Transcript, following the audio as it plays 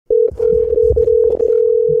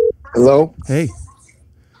Hello? Hey.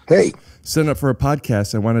 Hey. Setting up for a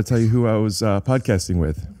podcast. I want to tell you who I was podcasting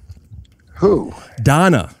with. Who?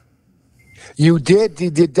 Donna. You did? You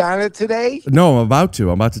did Donna today? No, I'm about to.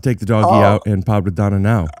 I'm about to take the doggy out and pod with Donna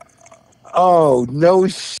now. Oh, no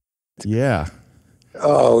Yeah.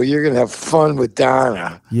 Oh, you're going to have fun with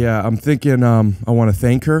Donna. Yeah, I'm thinking I want to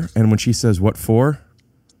thank her, and when she says what for,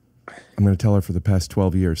 I'm going to tell her for the past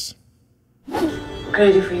 12 years. What can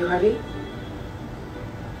I do for you, Harvey?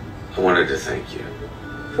 I wanted to thank you.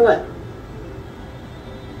 For what?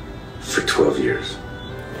 For 12 years.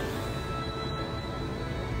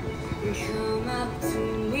 Come up to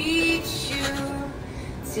meet you,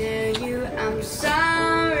 tell you I'm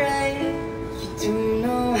sorry. You don't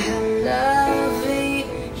know how lovely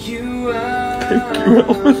you are.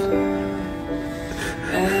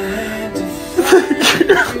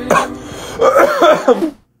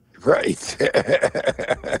 Right.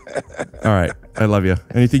 All right. I love you.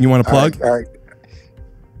 Anything you want to plug? All right.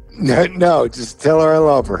 No, just tell her I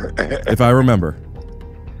love her. If I remember.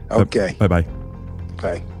 Okay. Bye-bye.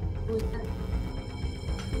 Bye.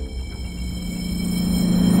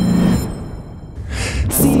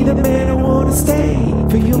 See the man who wanna stay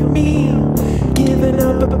for your meal, giving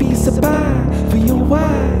up a piece of pie for your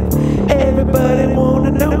wife. Everybody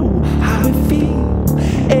wanna know how it feels.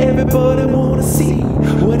 Everybody wanna see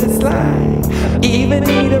what it's like. Even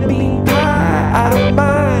eat a bean pie, I don't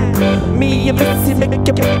mind. Me and Missy make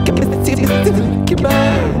you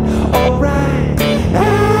mine. Alright,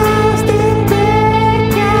 I'll stand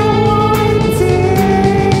back, I want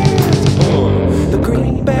to. The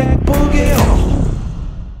Greenback Boogie.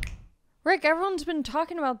 Rick, everyone's been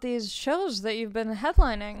talking about these shows that you've been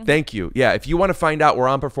headlining. Thank you. Yeah, if you want to find out where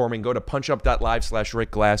I'm performing, go to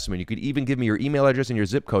punchup.live/Rick Glassman. You could even give me your email address and your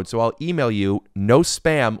zip code, so I'll email you, no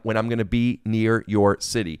spam, when I'm going to be near your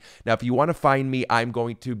city. Now, if you want to find me, I'm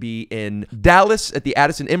going to be in Dallas at the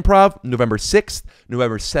Addison Improv, November 6th,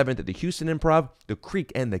 November 7th at the Houston Improv, the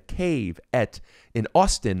Creek and the Cave in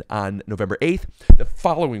Austin on November 8th. The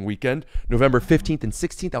following weekend, November 15th and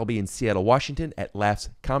 16th, I'll be in Seattle, Washington at Laughs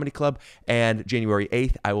Comedy Club. And January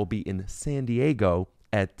 8th, I will be in San Diego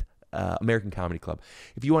at American Comedy Club.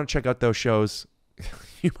 If you want to check out those shows,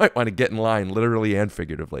 you might want to get in line, literally and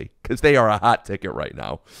figuratively, because they are a hot ticket right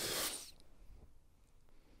now.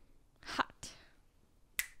 Hot.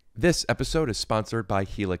 This episode is sponsored by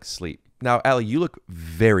Helix Sleep. Now, Allie, you look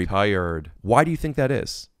very tired. Why do you think that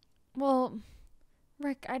is? Well,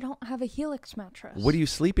 Rick, I don't have a Helix mattress. What are you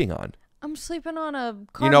sleeping on? I'm sleeping on a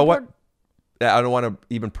cardboard. You know what? I don't want to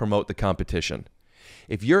even promote the competition.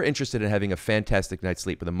 If you're interested in having a fantastic night's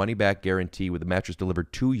sleep with a money-back guarantee with a mattress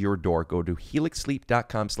delivered to your door, go to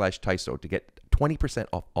helixsleep.com/TYSO to get 20%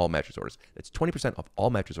 off all mattress orders. That's 20% off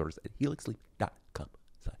all mattress orders at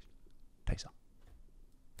helixsleep.com/TYSO.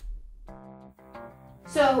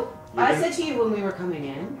 So, I said to you when we were coming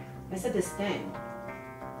in, I said this thing.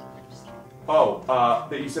 Oh,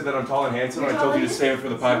 that you said that I'm tall and handsome, and I told you to save it for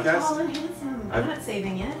the I'm podcast? tall and handsome. I'm not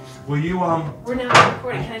saving it. Will you, We're now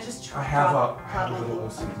recording. Can I just I have a drop little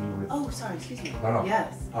OCD with... Oh, sorry, excuse me. No.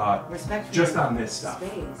 Yes. Respect for just your on this stuff.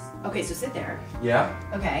 Space. Okay, so sit there. Yeah?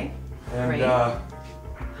 Okay. And, Great.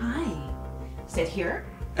 Hi. Sit here.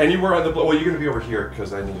 and you were on the... Well, you're going to be over here,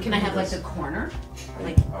 because I need to... Can I have, like, the corner?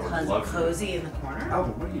 Like, I would love to. cozy in the corner?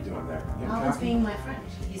 Alvin, what are you doing there? You Alvin's coffee? being my friend.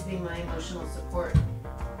 He's being my emotional support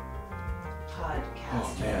podcast.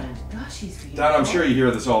 Oh, man. friend. Gosh, he's beautiful. Don, I'm sure you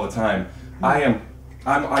hear this all the time. I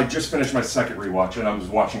just finished my second rewatch, and I was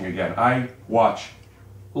watching again. I watch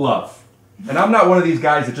Love. And I'm not one of these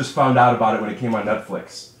guys that just found out about it when it came on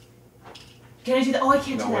Netflix. Can I do that? Oh, I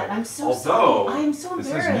can't do that. I'm so sorry. I'm so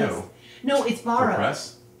embarrassed. This is new. No, it's borrowed. For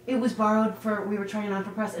press? It was borrowed for, we were trying it on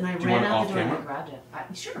for press, and I Do you ran want it out off the door and I camera? grabbed it.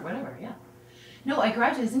 Sure, whatever, yeah. No, I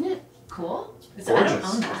grabbed it. Isn't it cool? I Gorgeous. don't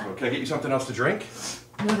own that. Can I get you something else to drink?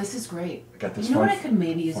 No, this is great. I got this You know fun, what I could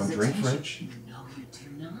maybe use fun as a drink tissue? fridge. No, you do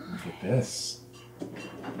not. Look at this.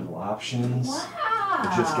 Little options. Wow.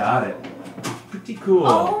 I just got it. Pretty cool.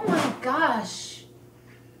 Oh my gosh.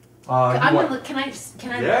 I'm gonna look. Can I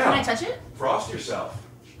touch it? Frost yourself.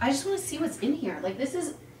 I just want to see what's in here. Like this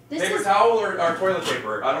is Paper towel or toilet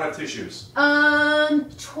paper? I don't have tissues.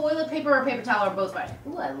 toilet paper or paper towel are both fine.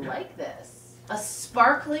 Ooh, I like this. A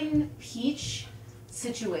sparkling peach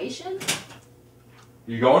situation.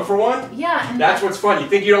 You going for one? Yeah. And That's what's fun. You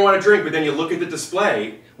think you don't want to drink, but then you look at the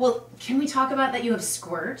display. Well, can we talk about that you have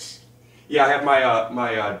squirt? Yeah, I have my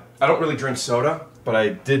I don't really drink soda, but I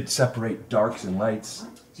did separate darks and lights.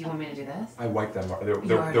 Do you want me to do this? I wiped them. They're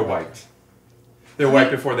already wiped. They're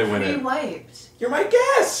wiped before they went in. Pre-wiped. You're my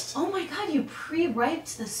guest. Oh my god, you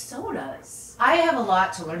pre-wiped the sodas. I have a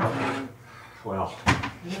lot to learn from you. Well,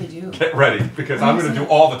 I really do. get ready because I'm going to do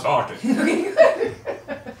all the talking. Okay, good.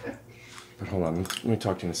 But hold on, let me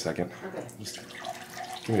talk to you in a second. Okay. Just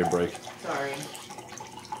give me a break. Sorry.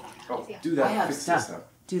 Oh, do that. I have Fix this stuff. stuff.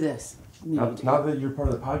 Do this. Now that you're part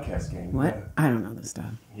of the podcast game. What? I don't know this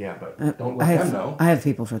stuff. Yeah, but don't I let have, them know. I have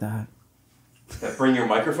people for that. That bring your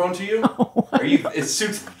microphone to you? Are you? Is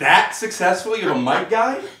Suits that successful? You have a mic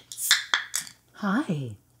guy?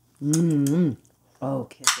 Hi. Mm-hmm. Oh,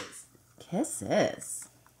 kisses. Kisses.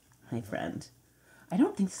 Hi, friend. I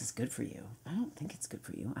don't think this is good for you. I don't think it's good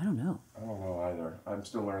for you. I don't know. I don't know either. I'm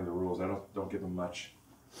still learning the rules. I don't give them much.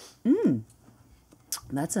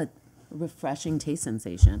 That's a refreshing taste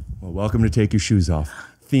sensation. Well, welcome to Take Your Shoes Off.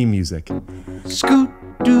 Theme music. Scoot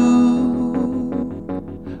doo,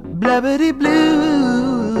 blabbity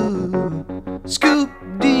blue, scoop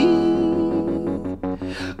dee.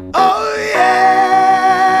 Oh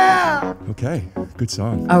yeah! Okay, good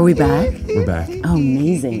song. Are we back? We're back. Oh,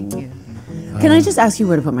 amazing. Can I just ask you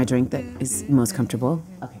where to put my drink that is most comfortable?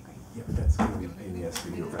 Okay, great. Yeah, but that's going to be a pain in the ass for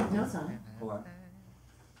you, right? No, it's not. Hold on.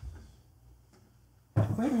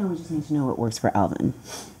 Right now, we just need to know what works for Alvin.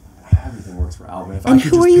 Everything works for Alvin. If And I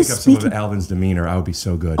could who just are you pick up some of speaking- Alvin's demeanor, I would be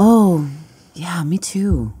so good. Oh, yeah, me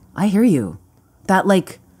too. I hear you. That,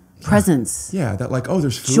 like, presence. Yeah, that like, oh,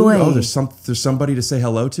 there's food. Joy. Oh, there's somebody to say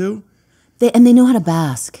hello to. And they know how to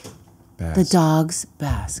bask. Bask. The dogs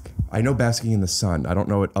bask. I know basking in the sun. I don't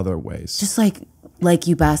know it other ways. Just like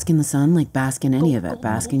you bask in the sun, like bask in any of it.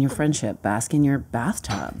 Bask in your friendship. Bask in your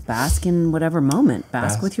bathtub. Bask in whatever moment.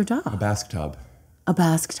 Bask with your dog. A bask tub. A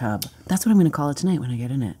bask tub. That's what I'm going to call it tonight when I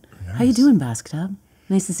get in it. Nice. How you doing, bask tub?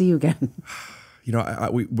 Nice to see you again. You know,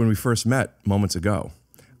 when we first met moments ago,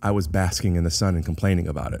 I was basking in the sun and complaining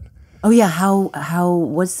about it. Oh yeah,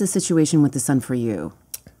 what's the situation with the sun for you?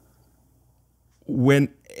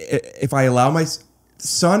 If I allow my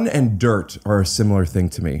sun and dirt are a similar thing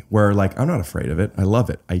to me, where like I'm not afraid of it. I love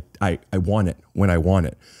it. I want it when I want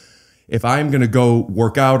it. If I'm gonna go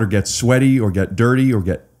work out or get sweaty or get dirty or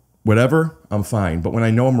get whatever, I'm fine. But when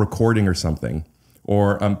I know I'm recording or something,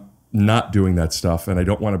 or I'm not doing that stuff and I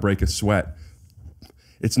don't want to break a sweat,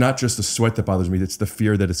 it's not just the sweat that bothers me. It's the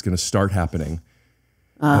fear that it's gonna start happening.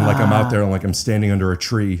 And like I'm out there and like I'm standing under a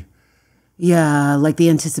tree. Yeah, like the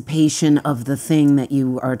anticipation of the thing that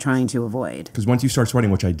you are trying to avoid. Because once you start sweating,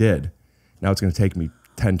 which I did, now it's going to take me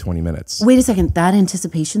 10, 20 minutes. Wait a second, that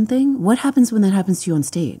anticipation thing? What happens when that happens to you on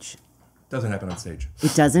stage? Doesn't happen on stage.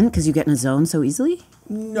 It doesn't because you get in a zone so easily?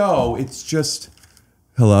 No, it's just,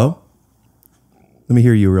 hello? Let me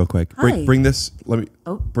hear you real quick. Hi. Bring this,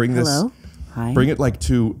 bring this. Hello? Hi. Bring it like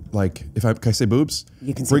to, like, can I say boobs?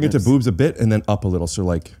 You can say bring it to boobs. boobs a bit and then up a little. So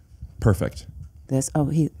like, perfect.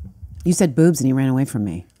 You said boobs and he ran away from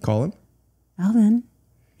me. Colin? Alvin.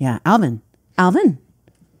 Yeah, Alvin. Alvin.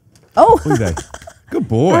 Oh. Who's that? Good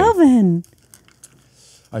boy. Alvin.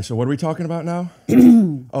 All right, so what are we talking about now?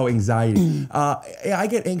 Oh, anxiety. I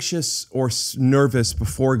get anxious or nervous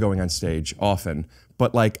before going on stage often,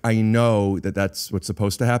 but like I know that that's what's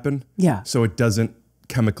supposed to happen. Yeah. So it doesn't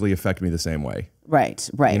chemically affect me the same way. Right.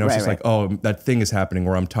 You know, it's just like, oh, that thing is happening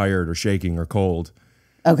where I'm tired or shaking or cold.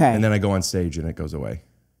 Okay. And then I go on stage and it goes away.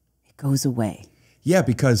 It goes away. Yeah,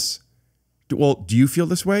 because, well, do you feel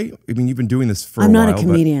this way? I mean, you've been doing this for a I'm while. not a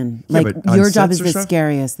comedian. But, Like, on your job sets is or the stuff?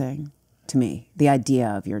 scariest thing to me. The idea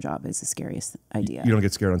of your job is the scariest idea. You don't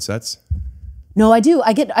get scared on sets? No, I do.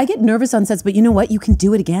 I get nervous on sets, but you know what? You can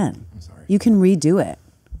do it again. I'm sorry. You can redo it.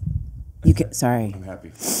 You can. Sorry. I'm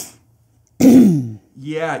happy.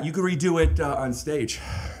 Yeah, you could redo it on stage.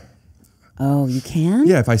 Oh, you can?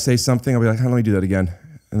 Yeah, if I say something, I'll be like, how do I do that again?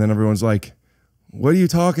 And then everyone's like, what are you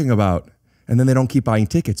talking about? And then they don't keep buying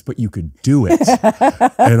tickets, but you could do it.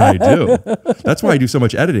 And I do. That's why I do so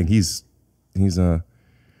much editing. He's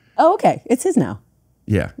Oh, okay. It's his now.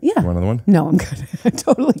 yeah. Yeah. You want another one? No, I'm good. I'm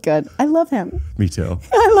totally good. I love him. Me too.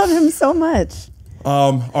 I love him so much.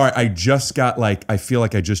 All right, I just got I feel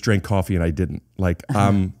like I just drank coffee and I didn't. Like,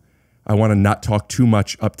 I want to not talk too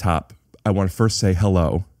much up top. I want to first say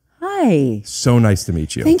hello. Hi. So nice to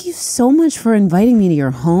meet you. Thank you so much for inviting me to your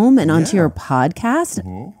home and onto your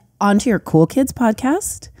podcast, onto your Cool Kids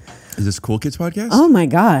podcast. Is this Cool Kids podcast? Oh my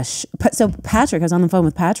gosh. So Patrick, I was on the phone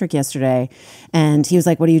with Patrick yesterday and he was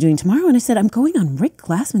like, what are you doing tomorrow? And I said, I'm going on Rick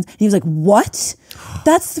Glassman's. And he was like, what?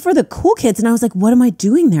 That's for the cool kids. And I was like, what am I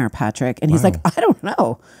doing there, Patrick? And he's like, I don't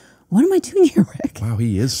know. What am I doing here, Rick? Wow,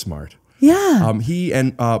 he is smart. Yeah. He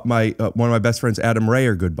and my one of my best friends, Adam Ray,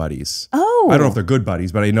 are good buddies. Oh. I don't know if they're good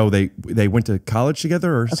buddies, but I know they went to college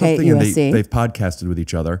together or something, and USC. they've podcasted with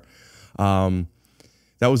each other.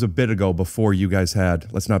 That was a bit ago before you guys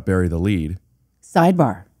had Let's Not Bury the Lead.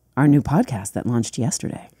 Sidebar, our new podcast that launched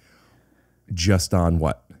yesterday. just on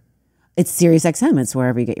what? It's SiriusXM. It's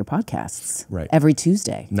wherever you get your podcasts. Right. Every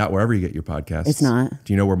Tuesday. Not wherever you get your podcasts. It's not.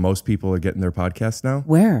 Do you know where most people are getting their podcasts now?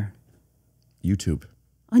 Where? YouTube.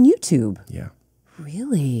 On YouTube. Yeah.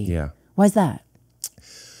 Really? Yeah. Why's that?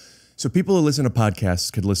 So people who listen to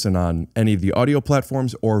podcasts could listen on any of the audio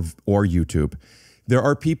platforms or YouTube. There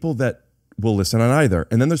are people that will listen on either.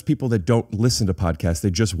 And then there's people that don't listen to podcasts. They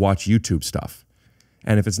just watch YouTube stuff.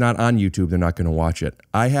 And if it's not on YouTube, they're not going to watch it.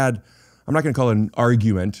 I'm not going to call it an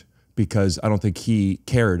argument because I don't think he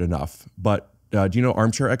cared enough. But do you know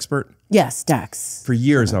Armchair Expert? Yes, Dax. For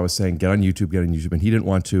years, I was saying, get on YouTube. And he didn't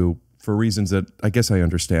want to, for reasons that I guess I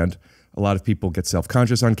understand. A lot of people get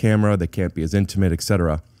self-conscious on camera. They can't be as intimate,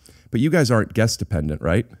 etc. But you guys aren't guest dependent,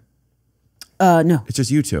 right? No. It's just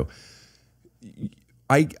you two.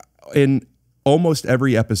 In almost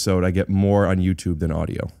every episode, I get more on YouTube than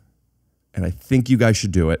audio. And I think you guys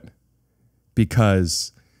should do it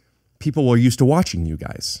because people are used to watching you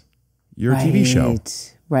guys. You're a TV show.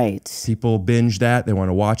 Right. People binge that. They want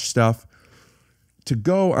to watch stuff. To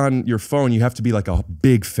go on your phone, you have to be like a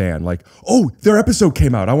big fan. Like, oh, their episode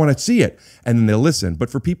came out. I want to see it. And then they'll listen.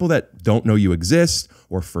 But for people that don't know you exist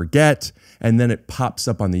or forget, and then it pops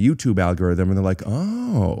up on the YouTube algorithm and they're like,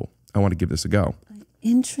 oh, I want to give this a go.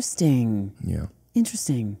 Interesting. Yeah.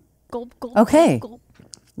 Interesting. Gulp, gulp, Okay. gulp,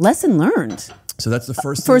 gulp. Lesson learned. So that's the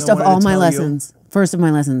first thing First I of wanted all to my tell lessons. First of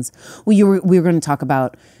my lessons. We were going to talk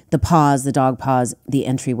about the pause, the dog pause, the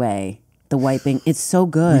entryway, the wiping. It's so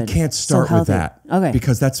good. We can't start so with that. Okay.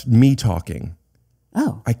 Because that's me talking.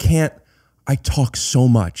 Oh. I talk so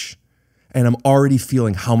much. And I'm already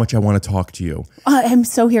feeling how much I want to talk to you. I'm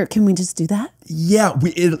so here. Can we just do that? Yeah,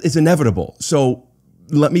 it's inevitable. So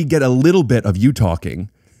let me get a little bit of you talking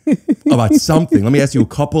about something. Let me ask you a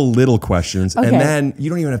couple little questions. Okay. And then you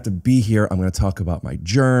don't even have to be here. I'm going to talk about my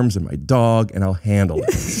germs and my dog, and I'll handle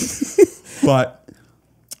it. But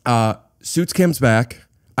Suits comes back.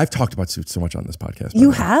 I've talked about Suits so much on this podcast.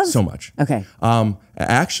 You have? So much. Okay.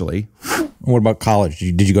 Actually. What about college?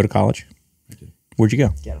 Did you go to college? I did. Where'd you go?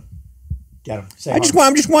 Get him.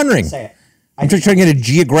 I'm just wondering. Say it. I'm just trying to get a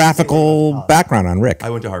geographical background on Rick. I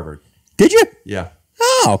went to Harvard. Did you? Yeah.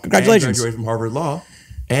 Oh, congratulations. I graduated from Harvard Law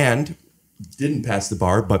and didn't pass the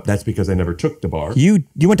bar, but that's because I never took the bar. You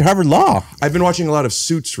went to Harvard Law. I've been watching a lot of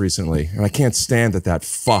Suits recently, and I can't stand that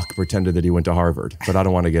fuck pretended that he went to Harvard, but I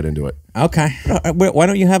don't want to get into it. Okay. Why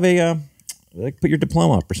don't you have a put your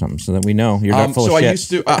diploma up or something so that we know you're not full of shit? I used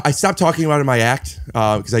to. I stopped talking about it in my act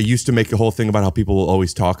because I used to make a whole thing about how people will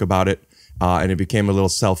always talk about it, and it became a little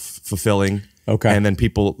self-fulfilling. Okay. And then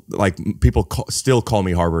people still call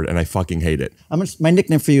me Harvard, and I fucking hate it. My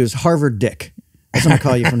nickname for you is Harvard Dick. That's what I'm gonna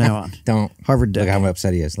call you from now on. Don't. Harvard Dick. Look how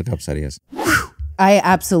upset he is. Look how upset he is. I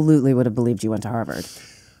absolutely would have believed you went to Harvard.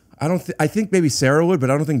 I think maybe Sarah would,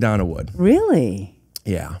 but I don't think Donna would. Really?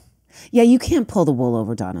 Yeah. Yeah, you can't pull the wool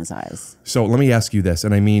over Donna's eyes. So let me ask you this,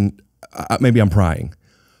 and I mean, maybe I'm prying.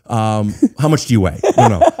 How much do you weigh? No. I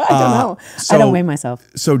don't know. I don't weigh myself.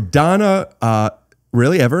 So Donna,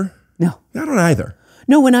 really ever? No. I don't either.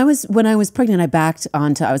 No, when I was pregnant,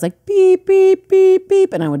 I was like beep, beep, beep,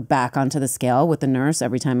 beep, and I would back onto the scale with the nurse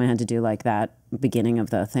every time I had to do like that beginning of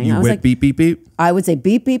the thing. You I was went like beep, beep, beep? I would say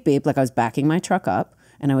beep, beep, beep, like I was backing my truck up,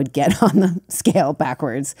 and I would get on the scale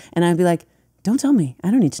backwards, and I'd be like, don't tell me.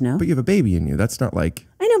 I don't need to know. But you have a baby in you. That's not like...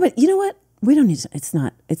 I know, but you know what? We don't need to. It's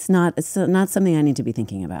not something I need to be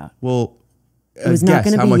thinking about. Well, it was not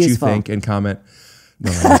going to how be much useful. you think and comment.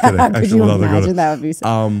 No, I'm just kidding. Could you imagine that would be so?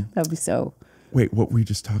 That would be so. Wait, what were we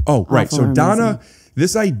just talking? Oh, right. So Donna,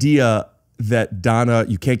 this idea that Donna,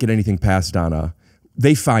 you can't get anything past Donna,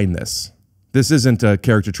 they find this. This isn't a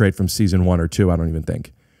character trait from season 1 or 2, I don't even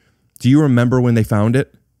think. Do you remember when they found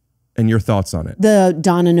it? And your thoughts on it? The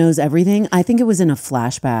Donna knows everything. I think it was in a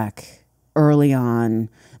flashback early on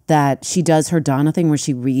that she does her Donna thing where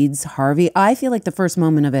she reads Harvey. I feel like the first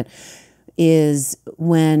moment of it is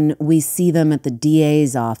when we see them at the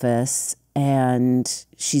DA's office and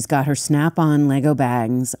she's got her Snap-on Lego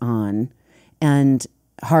bags on, and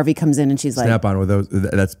Harvey comes in and she's like, Snap-on with those.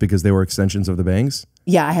 That's because they were extensions of the bangs?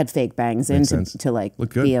 Yeah, I had fake bangs in to like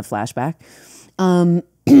be a flashback.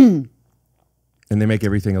 And they make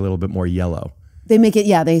everything a little bit more yellow. They make it,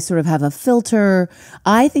 yeah, they sort of have a filter.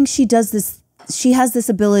 I think she does this, she has this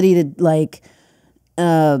ability to like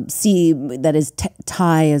see that his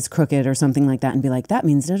tie is crooked or something like that and be like, that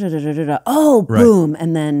means da da da da da da. Oh, right. Boom,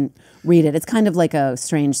 and then read it. It's kind of like a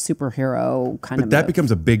strange superhero kind of. But that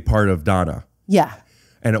becomes a big part of Donna. Yeah.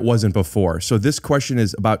 And it wasn't before. So this question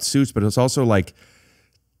is about Suits, but it's also like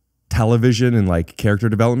television and like character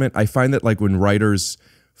development. I find that like when writers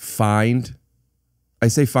find I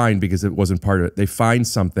say find because it wasn't part of it. They find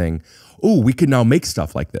something. Oh, we could now make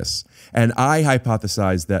stuff like this. And I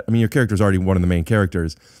hypothesized that, I mean, your character is already one of the main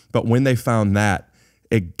characters, but when they found that,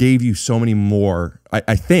 it gave you so many more,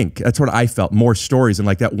 I think, that's what I felt, more stories. And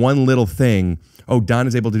like that one little thing, oh, Don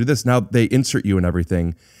is able to do this. Now they insert you and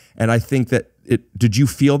everything. And I think that did you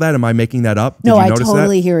feel that? Am I making that up? No, I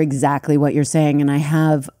totally hear exactly what you're saying. And I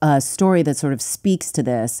have a story that sort of speaks to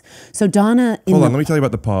this. So Donna... Hold on, let me tell you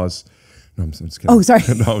about the pause. No, I'm just kidding. Oh, sorry.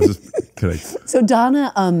 No, I was just kidding. So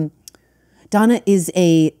Donna is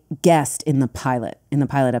a guest in the pilot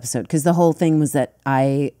episode, because the whole thing was that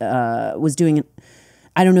I was doing...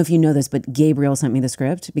 I don't know if you know this, but Gabriel sent me the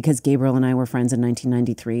script because Gabriel and I were friends in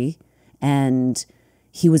 1993. And...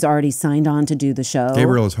 he was already signed on to do the show.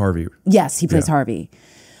 Gabriel is Harvey. Yes, he plays Harvey.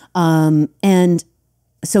 And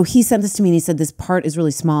so he sent this to me and he said, this part is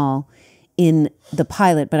really small in the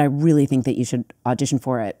pilot, but I really think that you should audition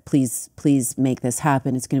for it. Please make this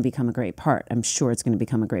happen. It's going to become a great part. I'm sure it's going to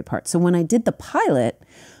become a great part. So when I did the pilot,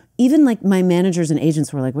 even like my managers and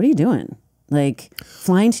agents were like, what are you doing? Like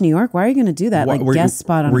flying to New York? Why are you going to do that? Guest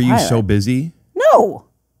spot on a pilot. Were you so busy? No.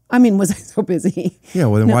 I mean, was I so busy? Yeah,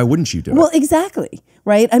 well, then why wouldn't you do it? Well, exactly,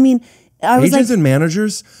 right? I mean, I was agents and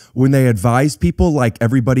managers, when they advise people like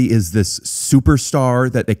everybody is this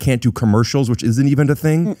superstar that they can't do commercials, which isn't even a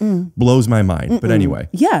thing, blows my mind. But anyway.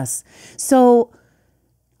 Yes. So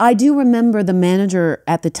I do remember the manager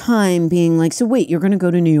at the time being like, so wait, you're going to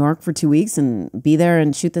go to New York for 2 weeks and be there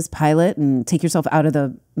and shoot this pilot and take yourself out of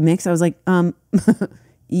the mix? I was like,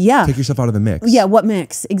 yeah. Take yourself out of the mix. Yeah, what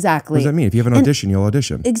mix? Exactly. What does that mean? If you have an audition, you'll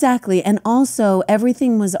audition. Exactly. And also,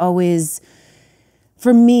 everything was always,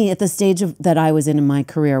 for me, at the stage that I was in my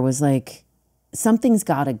career, was like, something's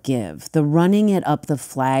got to give. The running it up the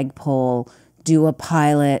flagpole, do a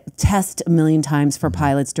pilot, test a million times for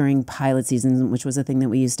pilots during pilot season, which was a thing that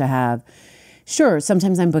we used to have. Sure,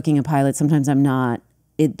 sometimes I'm booking a pilot, sometimes I'm not.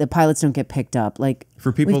 The pilots don't get picked up. Like,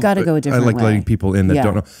 for people, we've got to go a different way. I like letting people in that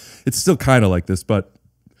don't know. It's still kind of like this, but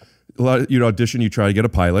a lot you audition, you try to get a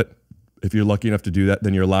pilot. If you're lucky enough to do that,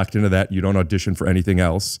 then you're locked into that. You don't audition for anything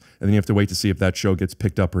else. And then you have to wait to see if that show gets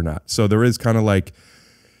picked up or not. So there is kind of like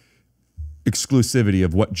exclusivity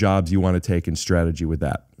of what jobs you want to take and strategy with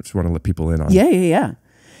that. I just want to let people in on it. Yeah.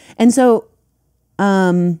 And so,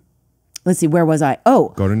 let's see, where was I? Oh,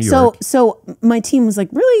 go to New York. So my team was like,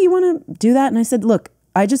 really, you want to do that? And I said, look,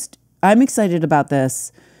 I'm excited about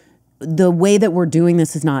this. The way that we're doing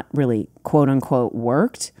this is not really quote unquote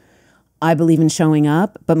worked. I believe in showing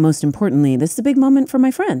up, but most importantly, this is a big moment for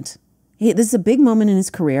my friend. This is a big moment in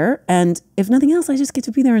his career, and if nothing else, I just get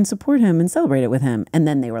to be there and support him and celebrate it with him. And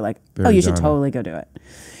then they were like, you should totally go do it.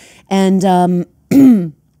 And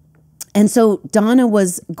and so Donna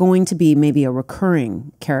was going to be maybe a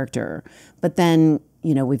recurring character, but then,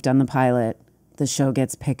 we've done the pilot, the show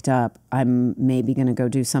gets picked up, I'm maybe going to go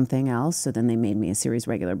do something else. So then they made me a series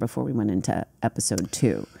regular before we went into episode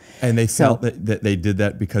 2. And they felt that they did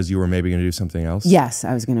that because you were maybe going to do something else? Yes,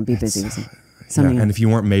 I was going to be busy with something else. And if you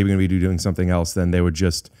weren't maybe going to be doing something else, then they would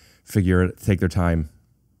just take their time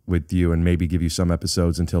with you and maybe give you some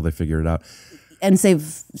episodes until they figure it out. And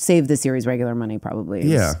save the series regular money probably.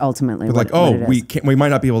 Yeah. Ultimately. But we might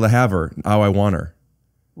not be able to have her. Oh, I want her.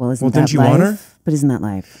 Well, didn't you want her? But isn't that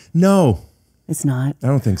life? No. It's not. I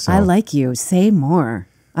don't think so. I like you. Say more.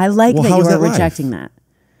 I like that you are rejecting that.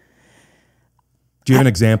 Do you have an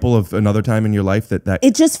example of another time in your life that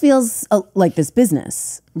it just feels like this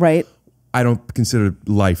business, right? I don't consider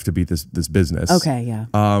life to be this business. Okay, yeah.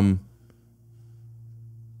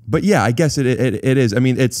 But yeah, I guess it is. I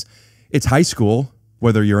mean, it's high school,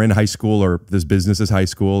 whether you're in high school or this business is high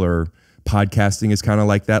school or podcasting is kind of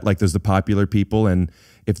like that. Like there's the popular people, and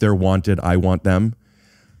if they're wanted, I want them.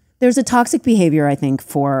 There's a toxic behavior, I think,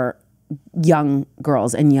 for young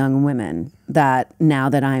girls and young women that now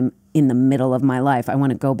that I'm in the middle of my life, I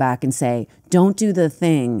want to go back and say, don't do the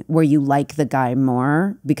thing where you like the guy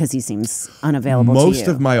more because he seems unavailable to you. Most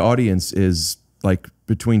of my audience is like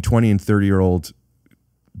between 20 and 30-year-old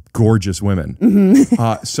gorgeous women.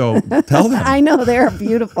 Mm-hmm. So tell them. I know, they're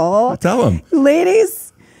beautiful. Tell them.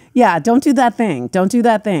 Ladies, yeah, don't do that thing. Don't do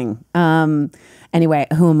that thing. Anyway,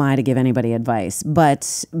 who am I to give anybody advice?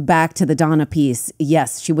 But back to the Donna piece.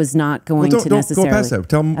 Yes, she was not going to necessarily. Don't go past that.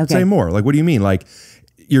 Tell them, say more. Like, what do you mean? Like,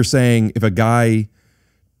 you're saying if a guy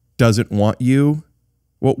doesn't want you,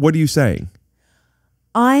 what are you saying?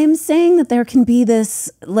 I'm saying that there can be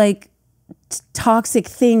this like toxic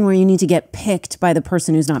thing where you need to get picked by the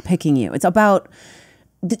person who's not picking you. It's about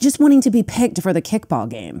just wanting to be picked for the kickball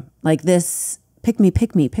game. Like this, pick me,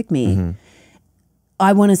 pick me, pick me. Mm-hmm.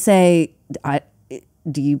 I want to say,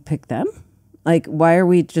 do you pick them? Like, why are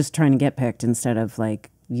we just trying to get picked instead of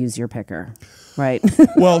like use your picker, right?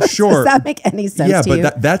 Well, sure. Does that make any sense? Yeah, to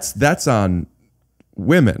but you? that's on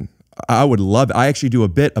women. I would love it. I actually do a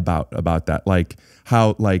bit about that, like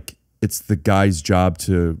how like it's the guy's job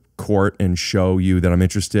to court and show you that I'm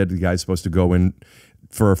interested. The guy's supposed to go in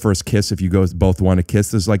for a first kiss if you both want to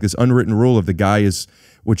kiss. There's like this unwritten rule of the guy is,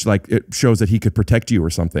 which like it shows that he could protect you or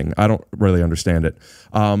something. I don't really understand it.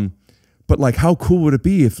 But like, how cool would it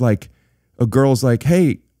be if like a girl's like,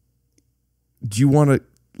 hey, do you want to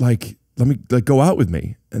like, let me like go out with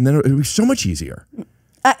me? And then it'd be so much easier.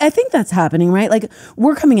 I think that's happening, right? Like,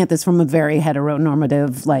 we're coming at this from a very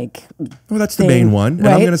heteronormative, like, well, that's the thing, main one, and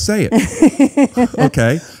right? I'm going to say it.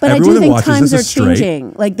 Okay. But Everyone I do that think watches times this are is straight.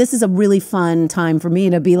 changing. Like, this is a really fun time for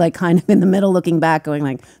me to be like kind of in the middle looking back going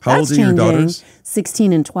like, How that's old are your changing. daughters?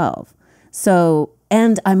 16 and 12. So,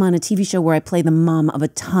 and I'm on a TV show where I play the mom of a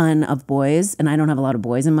ton of boys, and I don't have a lot of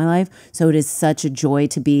boys in my life. So it is such a joy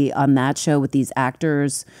to be on that show with these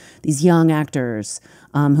actors, these young actors,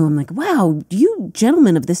 who I'm like, wow, you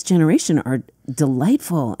gentlemen of this generation are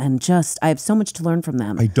delightful, and just, I have so much to learn from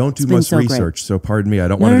them. I don't do It's been much so great. research, so pardon me. I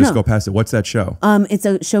don't want to just go past it. What's that show? It's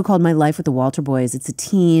a show called My Life with the Walter Boys. It's a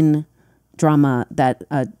teen drama that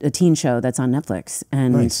a teen show that's on Netflix,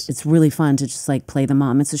 and Nice. it's really fun to just like play the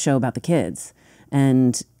mom. It's a show about the kids,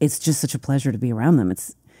 and it's just such a pleasure to be around them.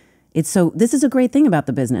 It's so, this is a great thing about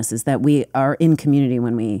the business, is that we are in community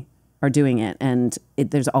when we are doing it, and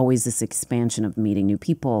there's always this expansion of meeting new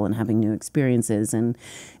people and having new experiences, and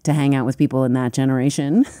to hang out with people in that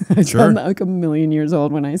generation. I Sure. sound like a million years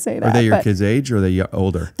old when I say that. Are they your but kids' age or are they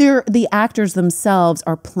older? they're the actors themselves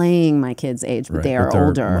are playing my kids' age, but Right, they are they're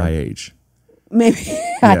older. my age. Maybe.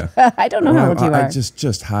 Yeah. I don't know how old you are. I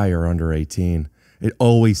just higher under 18. It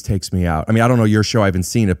always takes me out. I mean, I don't know your show. I haven't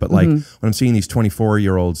seen it, but like when I'm seeing these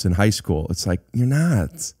 24-year-olds in high school, it's like, you're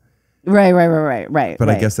not. Right. But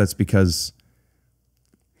I guess that's because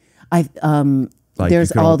I like, there's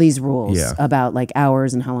you can all only- these rules Yeah. about like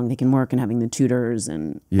hours and how long they can work and having the tutors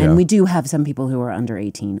and Yeah. we do have some people who are under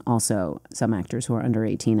 18, also some actors who are under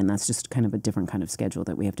 18, and that's just kind of a different kind of schedule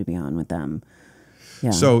that we have to be on with them. Yeah.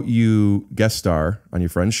 So you guest star on your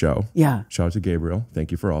friend's show. Yeah. Shout out to Gabriel. Thank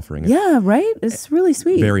you for offering it. Yeah, right? It's really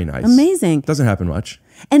sweet. Very nice. Amazing. Doesn't happen much.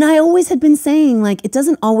 And I always had been saying, like, it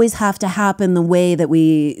doesn't always have to happen the way that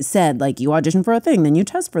we said. Like, you audition for a thing, then you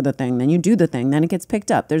test for the thing, then you do the thing, then it gets picked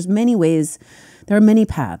up. There's many ways. There are many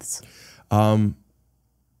paths. I've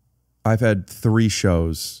had 3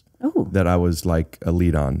 shows Oh. that I was like a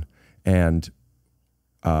lead on, and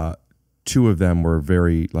 2 of them were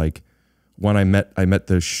very like. One, I met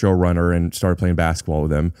the showrunner and started playing basketball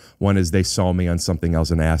with him. One is they saw me on something else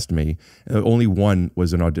and asked me. Only one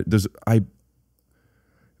was an audition.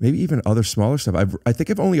 Maybe even other smaller stuff. I think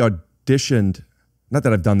I've only auditioned. Not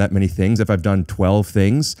that I've done that many things. If I've done 12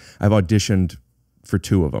 things, I've auditioned for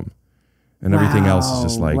 2 of them, and everything else is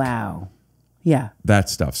just like yeah, that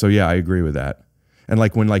stuff. So yeah, I agree with that. And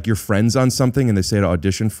like when like your friend's on something and they say to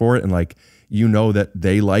audition for it, and like you know that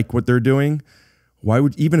they like what they're doing. Why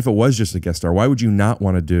would, even if it was just a guest star, why would you not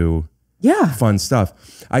want to do fun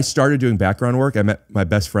stuff? I started doing background work. I met my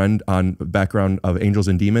best friend on background of Angels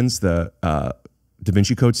and Demons, the Da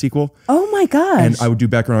Vinci Code sequel. Oh my gosh. And I would do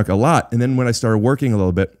background work a lot. And then when I started working a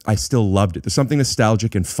little bit, I still loved it. There's something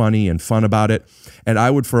nostalgic and funny and fun about it. And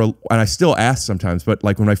I would and I still ask sometimes, but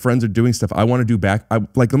like when my friends are doing stuff, I want to do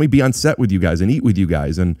let me be on set with you guys and eat with you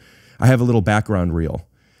guys. And I have a little background reel.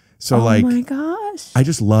 So oh like, my gosh. I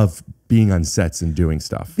just love being on sets and doing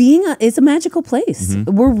stuff. It's a magical place.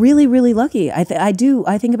 Mm-hmm. We're really, really lucky. I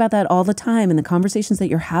think about that all the time, and the conversations that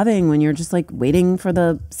you're having when you're just like waiting for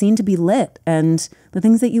the scene to be lit, and the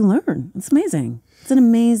things that you learn. It's amazing. It's an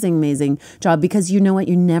amazing, amazing job, because you know what?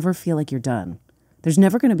 You never feel like you're done. There's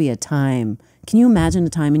never going to be a time. Can you imagine a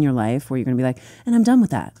time in your life where you're going to be like, and I'm done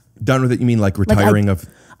with that? Done with it? You mean like retiring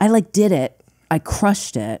I did it. I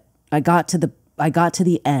crushed it. I got to the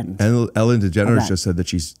end. And Ellen DeGeneres just said that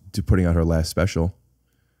she's putting out her last special.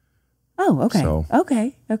 Oh, okay. So.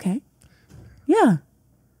 Okay. Yeah.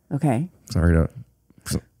 Okay. Sorry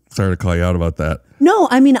to call you out about that. No,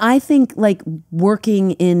 I mean, I think like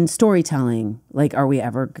working in storytelling, like, are we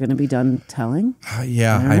ever going to be done telling?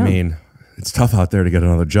 Yeah, I mean, it's tough out there to get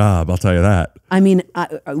another job. I'll tell you that. I mean,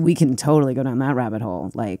 we can totally go down that rabbit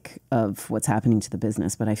hole, like, of what's happening to the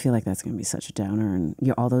business. But I feel like that's going to be such a downer, and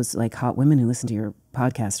all those like hot women who listen to your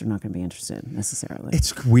podcast are not going to be interested necessarily.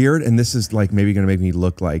 It's weird, and this is like maybe going to make me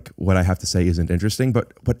look like what I have to say isn't interesting.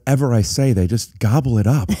 But whatever I say, they just gobble it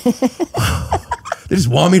up. They just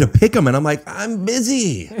want me to pick them, and I'm like, I'm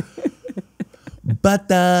busy. But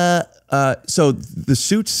so the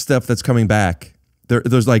Suits stuff that's coming back,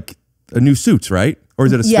 there's like A new Suits, right? Or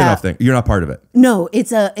is it a spin-off thing? You're not part of it. No,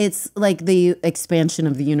 it's like the expansion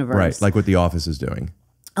of the universe. Right, like what The Office is doing.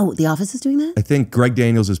 Oh, The Office is doing that? I think Greg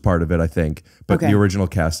Daniels is part of it, I think. But the original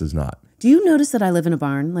cast is not. Do you notice that I live in a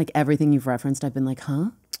barn? Like everything you've referenced, I've been like,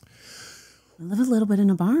 huh? I live a little bit in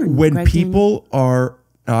a barn. When Greg people are,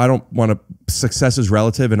 I don't want to, success is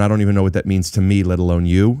relative, and I don't even know what that means to me, let alone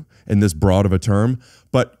you, in this broad of a term.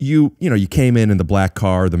 But you came in the black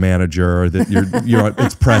car, the manager,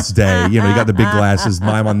 it's press day. You got the big glasses.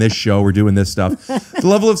 I'm on this show. We're doing this stuff. The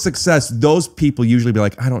level of success, those people usually be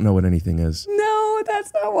like, I don't know what anything is. No,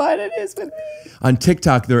 that's not what it is with me. On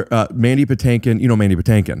TikTok, Mandy Patinkin. You know Mandy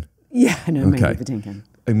Patinkin? Yeah, I know Mandy Patinkin.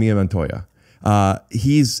 And Mia Montoya.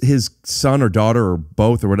 His son or daughter or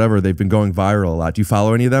both or whatever, they've been going viral a lot. Do you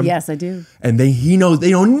follow any of them? Yes, I do. And they know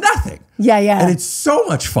nothing. Yeah, yeah. And it's so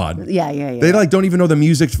much fun. Yeah. They don't even know the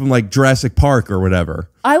music from like Jurassic Park or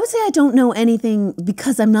whatever. I would say I don't know anything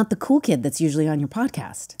because I'm not the cool kid that's usually on your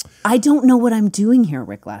podcast. I don't know what I'm doing here,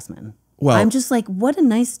 Rick Glassman. Well, I'm just like, what a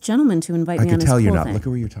nice gentleman to invite me on his I can tell you're cool not. thing. Look at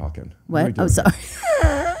where you're talking. What? Oh, sorry.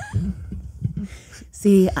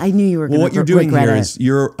 See, I knew you were going to what you're doing here is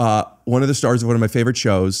you're one of the stars of one of my favorite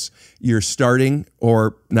shows. You're starting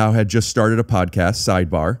or now had just started a podcast,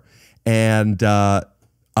 Sidebar. And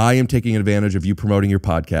I am taking advantage of you promoting your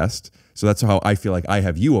podcast. So that's how I feel like I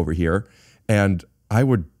have you over here. And I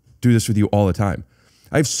would do this with you all the time.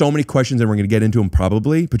 I have so many questions and we're going to get into them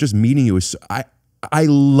probably. But just meeting you is, I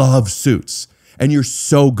love Suits. And you're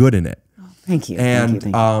so good in it. Oh, thank you. And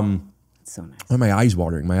thank you. So nice. Oh, my eyes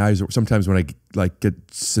watering. My eyes. Sometimes when I get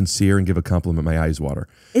sincere and give a compliment, my eyes water.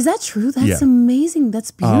 Is that true? That's amazing.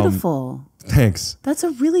 That's beautiful. Thanks. That's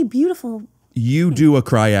a really beautiful. You do a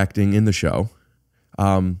cry acting in the show.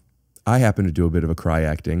 I happen to do a bit of a cry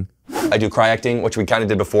acting. I do cry acting, which we kind of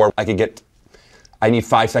did before. I need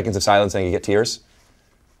 5 seconds of silence and I can get tears.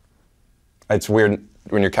 It's weird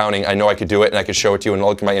when you're counting. I know I could do it and I could show it to you and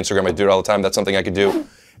look at my Instagram. I do it all the time. That's something I could do.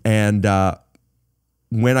 And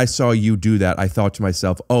when I saw you do that, I thought to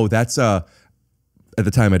myself, oh, that's at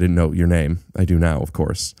the time I didn't know your name. I do now, of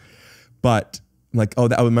course. But like,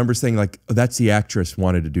 I remember saying like, oh, that's the actress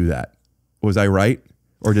wanted to do that. Was I right?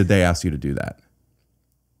 Or did they ask you to do that?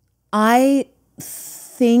 I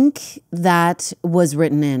think that was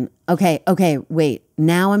written in. Okay, wait.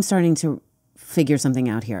 Now I'm starting to figure something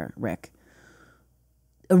out here, Rick.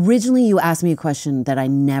 Originally, you asked me a question that I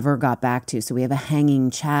never got back to. So we have a hanging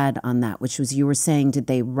Chad on that, which was you were saying, did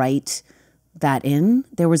they write that in?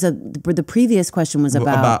 There was the previous question was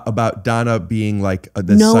about Donna being like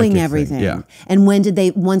the knowing everything. Thing. Yeah. And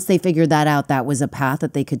once they figured that out, that was a path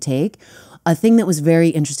that they could take. A thing that was very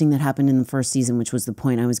interesting that happened in the first season, which was the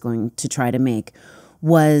point I was going to try to make,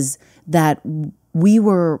 was that we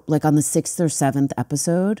were like on the 6th or 7th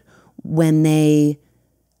episode when they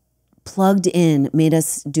made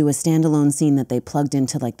us do a standalone scene that they plugged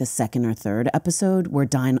into like the 2nd or 3rd episode where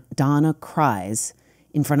Donna cries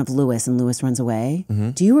in front of Lewis and Lewis runs away. Mm-hmm.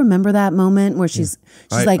 Do you remember that moment where she's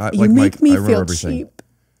like, you make me feel cheap?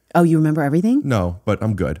 Oh, you remember everything? No, but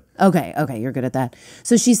I'm good. Okay, you're good at that.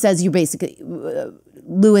 So she says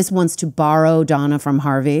Lewis wants to borrow Donna from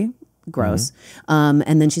Harvey. Gross. Mm-hmm.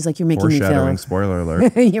 And then she's like, you're making me feel... Spoiler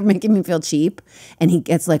alert. You're making me feel cheap. And he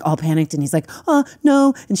gets like all panicked and he's like, oh,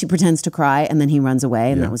 no. And she pretends to cry and then he runs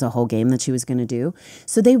away. And that was a whole game that she was going to do.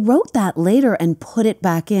 So they wrote that later and put it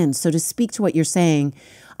back in. So to speak to what you're saying,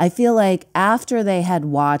 I feel like after they had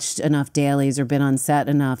watched enough dailies or been on set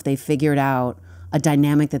enough, they figured out a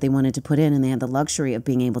dynamic that they wanted to put in, and they had the luxury of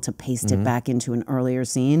being able to paste it back into an earlier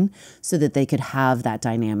scene so that they could have that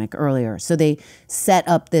dynamic earlier. So they set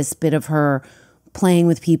up this bit of her playing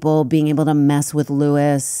with people, being able to mess with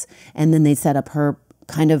Lewis, and then they set up her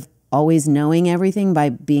kind of always knowing everything by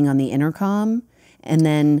being on the intercom. And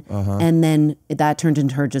then that turned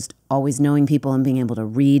into her just always knowing people and being able to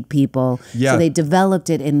read people. Yeah. So they developed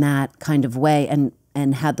it in that kind of way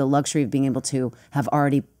and had the luxury of being able to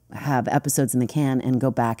have episodes in the can and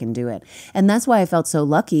go back and do it. And that's why I felt so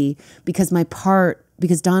lucky because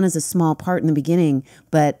because Donna's a small part in the beginning,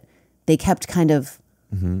 but they kept kind of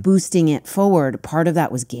boosting it forward. Part of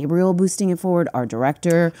that was Gabriel boosting it forward, our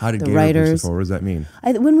director, How did the Gabriel writers. boost it forward? What does that mean?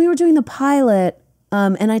 When we were doing the pilot,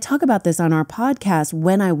 and I talk about this on our podcast,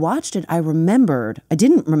 when I watched it, I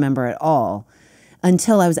didn't remember at all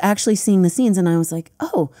until I was actually seeing the scenes and I was like,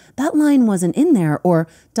 oh, that line wasn't in there. Or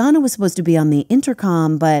Donna was supposed to be on the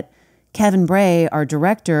intercom, but Kevin Bray, our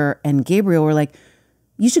director, and Gabriel were like,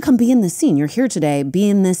 you should come be in this scene. You're here today. Be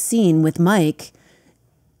in this scene with Mike.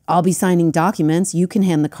 I'll be signing documents. You can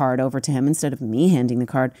hand the card over to him instead of me handing the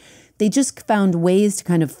card. They just found ways to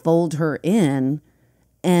kind of fold her in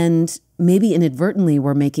and maybe inadvertently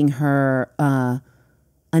we're making her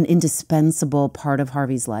an indispensable part of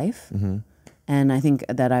Harvey's life. Mm-hmm. And I think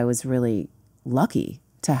that I was really lucky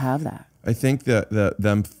to have that. I think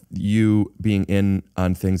that you being in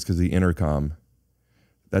on things because of the intercom,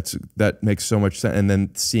 that makes so much sense. And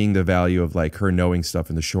then seeing the value of like her knowing stuff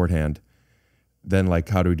in the shorthand, then like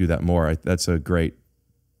how do we do that more? That's a great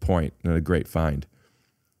point and a great find.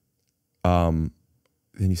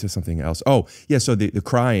 Then you said something else. Oh, yeah. So the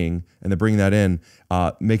crying and the bringing that in,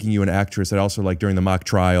 making you an actress. That also like during the mock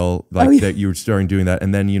trial, like that you were starting doing that,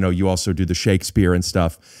 and then you also do the Shakespeare and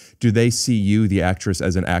stuff. Do they see you, the actress,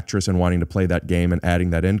 as an actress and wanting to play that game and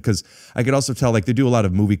adding that in? Because I could also tell like they do a lot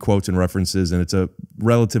of movie quotes and references, and it's a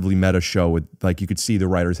relatively meta show with like you could see the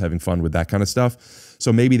writers having fun with that kind of stuff.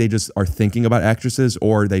 So maybe they just are thinking about actresses,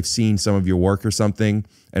 or they've seen some of your work or something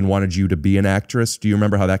and wanted you to be an actress. Do you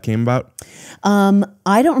remember how that came about?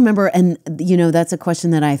 I don't remember. And, that's a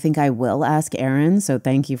question that I think I will ask Aaron. So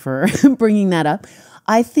thank you for bringing that up.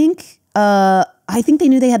 I think they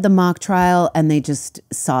knew they had the mock trial and they just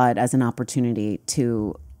saw it as an opportunity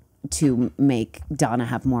to make Donna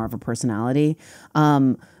have more of a personality.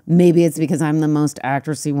 Maybe it's because I'm the most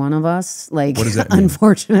actressy one of us. Like, what does that mean?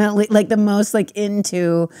 Unfortunately, like the most like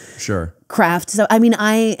into craft. So I mean,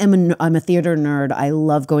 I'm a theater nerd. I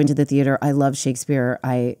love going to the theater. I love Shakespeare.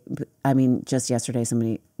 I mean, just yesterday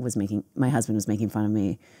my husband was making fun of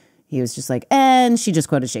me. He was just like, and she just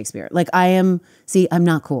quoted Shakespeare. Like I'm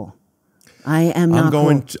not cool. I am not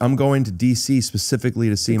cool. I'm going to DC specifically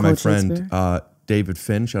to see my friend David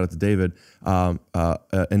Finn. Shout out to David,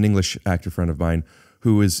 an English actor friend of mine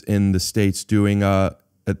who is in the States doing at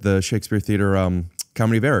the Shakespeare Theater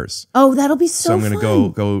Comedy of Errors. Oh, that'll be so I'm going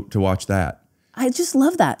to go to watch that. I just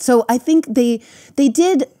love that. So I think they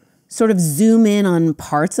did sort of zoom in on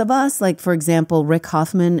parts of us. Like, for example, Rick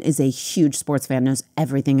Hoffman is a huge sports fan, knows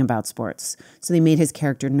everything about sports. So they made his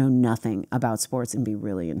character know nothing about sports and be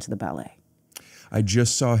really into the ballet. I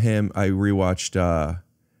just saw him. I rewatched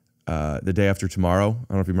The Day After Tomorrow. I don't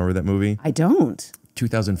know if you remember that movie. I don't.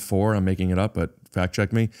 2004. I'm making it up, but fact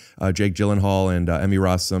check me. Jake Gyllenhaal and Emmy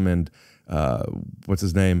Rossum and what's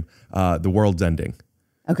his name? The World's Ending.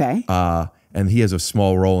 Okay. And he has a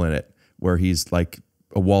small role in it where he's like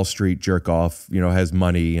a Wall Street jerk off, has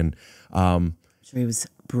money, and sure, he was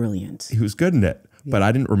brilliant. He was good in it, but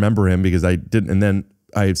I didn't remember him because I didn't. And then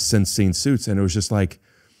I have since seen Suits, and it was just like,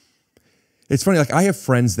 it's funny. Like I have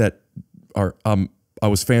friends that are I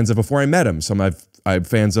was fans of before I met him. Some I'm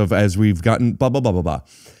fans of as we've gotten blah blah blah blah blah,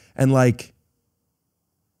 and like.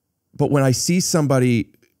 But when I see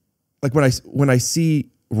somebody, like when I see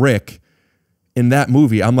Rick in that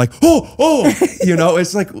movie, I'm like, oh,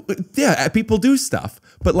 it's like, yeah, people do stuff.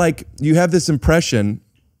 But like you have this impression,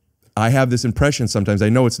 I have this impression sometimes. I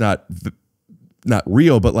know it's not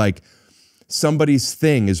real, but like somebody's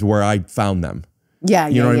thing is where I found them. Yeah,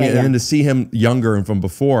 you know what I mean? Yeah. And then to see him younger and from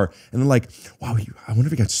before, and then like, wow, I wonder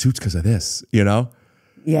if he got Suits because of this, Yeah.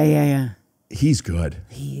 He's good.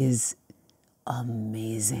 He is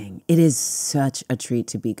amazing. It is such a treat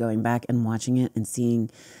to be going back and watching it and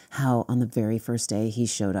seeing how on the very first day he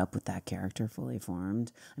showed up with that character fully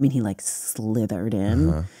formed. I mean, he like slithered in.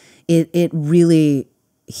 Uh-huh. It really,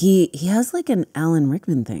 he has like an Alan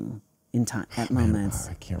Rickman thing in time at moments.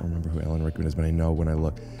 I can't remember who Alan Rickman is, but I know when I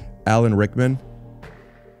look. Alan Rickman.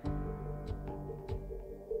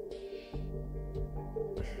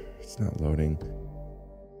 It's not loading.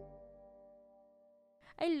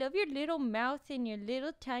 I love your little mouth and your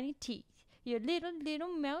little tiny teeth. Your little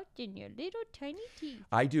mouth and your little tiny teeth.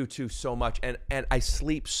 I do too, so much. And I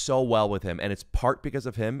sleep so well with him. And it's part because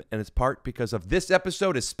of him, and it's part because of this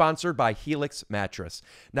episode is sponsored by Helix Mattress.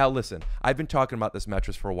 Now listen, I've been talking about this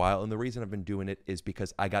mattress for a while, and the reason I've been doing it is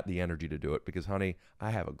because I got the energy to do it. Because honey, I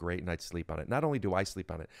have a great night's sleep on it. Not only do I sleep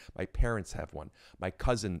on it, my parents have one. My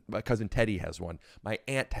cousin Teddy has one. My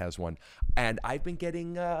aunt has one. And I've been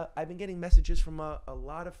getting messages from a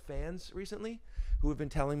lot of fans recently who have been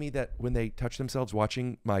telling me that when they touch themselves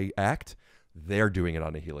watching my act, they're doing it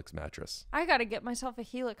on a Helix mattress. I gotta get myself a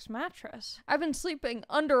Helix mattress. I've been sleeping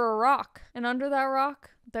under a rock, and under that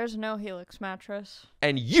rock, there's no Helix mattress.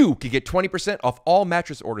 And you can get 20% off all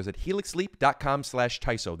mattress orders at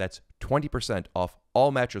helixsleep.com/TYSO. That's 20% off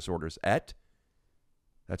all mattress orders at,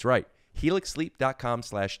 that's right,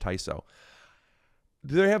 helixsleep.com/TYSO.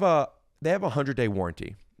 They have a 100-day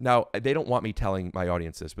warranty. Now, they don't want me telling my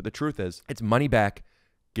audience this, but the truth is, it's money back,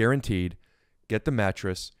 guaranteed. Get the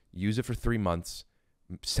mattress, use it for 3 months,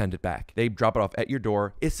 send it back. They drop it off at your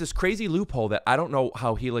door. It's this crazy loophole that I don't know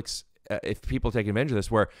how Helix, if people take advantage of this,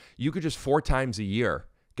 where you could just 4 times a year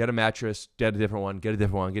get a mattress, get a different one, get a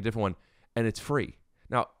different one, get a different one, and it's free.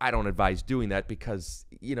 Now, I don't advise doing that because,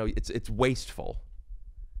 it's wasteful.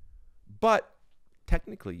 But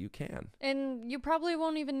technically you can. And you probably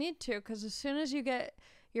won't even need to, because as soon as you get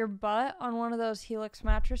your butt on one of those Helix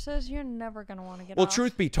mattresses, you're never going to want to get off. Well,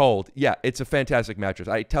 truth be told, yeah, it's a fantastic mattress.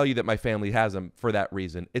 I tell you that my family has them for that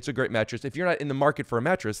reason. It's a great mattress. If you're not in the market for a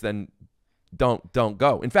mattress, then don't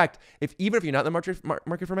go. In fact, even if you're not in the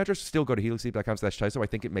market for a mattress, still go to helixsleep.com/TYSO. I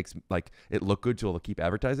think it makes it look good, so they'll keep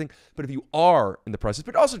advertising. But if you are in the process,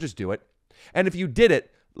 but also just do it. And if you did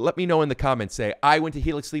it, let me know in the comments. Say, I went to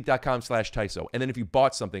helixsleep.com/TYSO. And then if you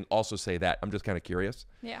bought something, also say that. I'm just kind of curious.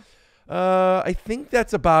 Yeah. I think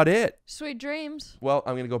that's about it. Sweet dreams. Well,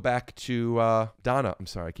 I'm going to go back to Donna. I'm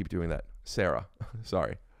sorry. I keep doing that. Sarah.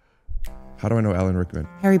 Sorry. How do I know Alan Rickman?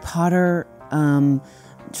 Harry Potter,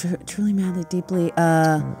 Truly, Madly, Deeply.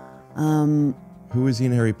 Who is he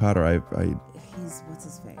in Harry Potter? He's, what's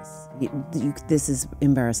his face? This is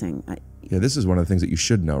embarrassing. Yeah, this is one of the things that you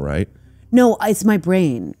should know, right? No, it's my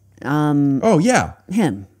brain. Oh, yeah.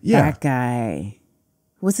 Him. Yeah. That guy.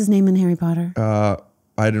 What's his name in Harry Potter?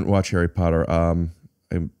 I didn't watch Harry Potter. I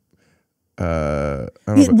don't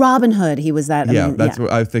know. Robin Hood. He was that. That's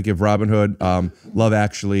what I think of. Robin Hood, Love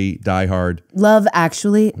Actually, Die Hard. Love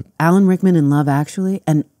Actually, Alan Rickman in Love Actually,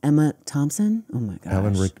 and Emma Thompson. Oh my gosh.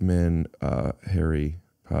 Alan Rickman, Harry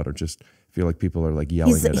Potter. Just feel like people are like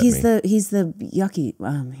yelling at me. He's the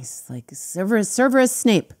yucky. He's like Severus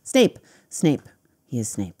Snape. Snape. He is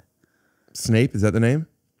Snape. Snape, is that the name?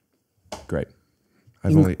 Great. I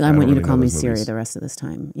want you to call me Siri the rest of this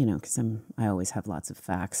time, because I always have lots of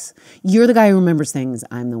facts. You're the guy who remembers things.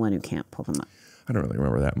 I'm the one who can't pull them up. I don't really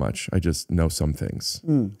remember that much. I just know some things.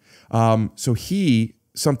 So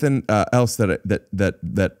something else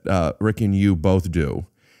that Rick and you both do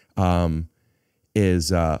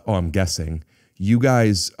is, I'm guessing, you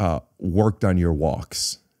guys worked on your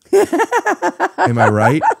walks. Am I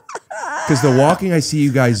right? Because the walking I see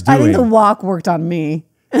you guys doing. I think the walk worked on me.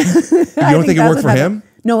 You don't think it worked for him?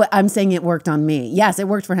 No, I'm saying it worked on me. Yes, it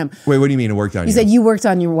worked for him. Wait, what do you mean it worked on you? You said you worked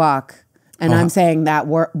on your walk, and I'm saying that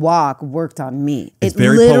walk worked on me. It's it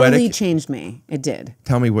very literally poetic. Changed me. It did.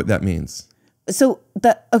 Tell me what that means. So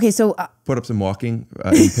put up some walking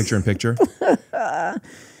in picture in picture.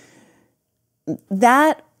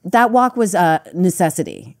 That walk was a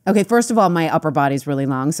necessity. Okay, first of all, my upper body's really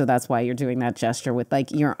long, so that's why you're doing that gesture with like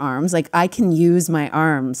your arms. Like I can use my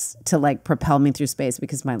arms to like propel me through space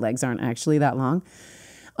because my legs aren't actually that long.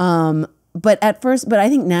 But I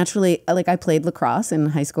think naturally, like I played lacrosse in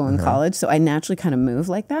high school and college, so I naturally kind of move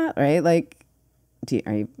like that, right? Like,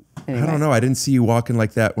 anyway. I don't know. I didn't see you walking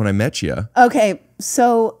like that when I met you. Okay,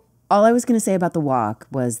 so all I was going to say about the walk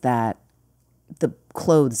was that the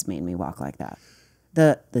clothes made me walk like that.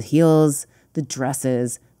 The heels, the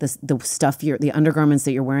dresses, the stuff the undergarments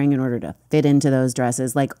that you're wearing in order to fit into those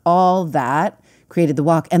dresses, like all that created the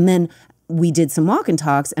walk. And then we did some walk and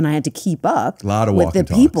talks, and I had to keep up with the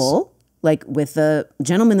people, like with the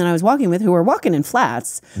gentlemen that I was walking with who were walking in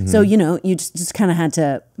flats. Mm-hmm. So, you just kind of had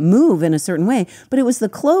to move in a certain way. But it was the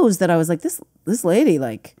clothes that I was like, this lady,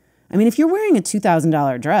 like, I mean, if you're wearing a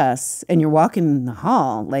 $2,000 dress and you're walking in the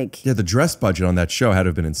hall, like... Yeah, the dress budget on that show had to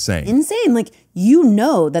have been insane. Insane. Like,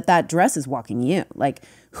 that dress is walking you. Like,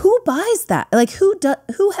 who buys that? Like, who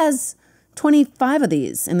has 25 of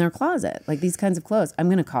these in their closet? Like, these kinds of clothes. I'm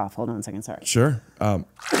going to cough. Hold on a second. Sorry. Sure.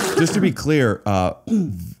 Just to be clear,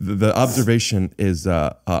 the observation is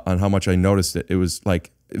on how much I noticed it. It was,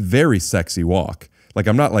 like, very sexy walk. Like,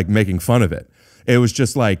 I'm not, like, making fun of it. It was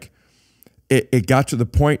just, like... It got to the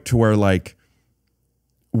point to where like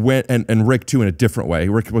and Rick too in a different way.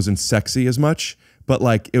 Rick wasn't sexy as much, but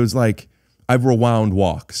like it was like I've rewound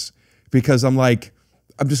walks because I'm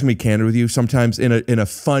just gonna be candid with you. Sometimes in a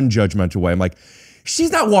fun judgmental way, I'm like,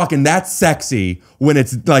 she's not walking that sexy when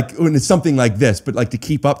it's something like this, but like the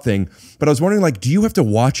keep up thing. But I was wondering, like, do you have to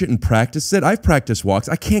watch it and practice it? I've practiced walks.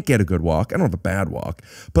 I can't get a good walk. I don't have a bad walk,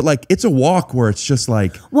 but like it's a walk where it's just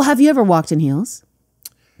like. Well, have you ever walked in heels?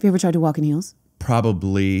 Have you ever tried to walk in heels?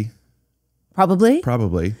 Probably.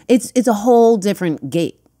 It's a whole different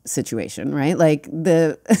gait situation, right? Like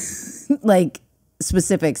the like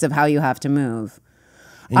specifics of how you have to move.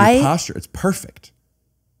 And your posture, it's perfect.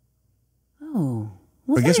 Oh.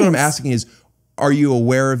 Well, I guess what I'm asking is, are you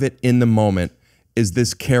aware of it in the moment? Is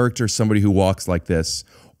this character somebody who walks like this?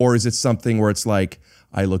 Or is it something where it's like,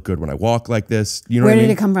 I look good when I walk like this. You know what I mean? Where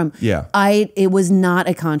did it come from? Yeah. It was not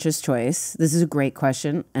a conscious choice. This is a great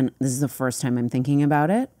question. And this is the first time I'm thinking about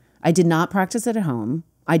it. I did not practice it at home.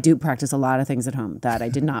 I do practice a lot of things at home that I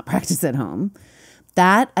did not practice at home.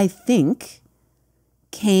 That I think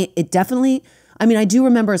I mean, I do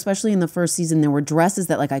remember, especially in the first season, there were dresses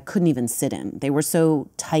that like I couldn't even sit in. They were so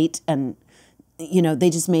tight and, you know, they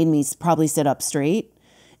just made me probably sit up straight.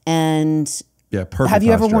 And yeah, perfect. Have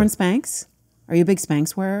you ever posture. worn Spanx? Are you a big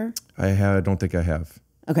Spanx wearer? I don't think I have.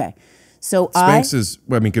 Okay. So Spanx is,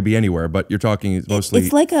 well, I mean, it could be anywhere, but you're talking mostly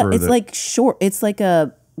it's like short. It's like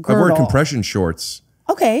a girdle. I've worn compression shorts.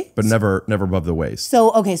 Okay. But never above the waist.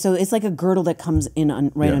 So it's like a girdle that comes in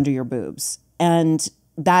under your boobs. And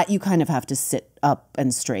that you kind of have to sit up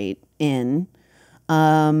and straight in.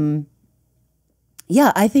 Yeah,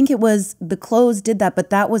 I think it was, the clothes did that, but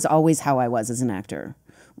that was always how I was as an actor,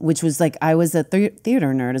 which was like, I was a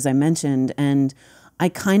theater nerd, as I mentioned, and I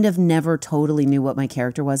kind of never totally knew what my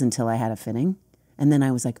character was until I had a fitting. And then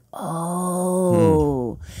I was like,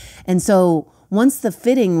 oh. And so once the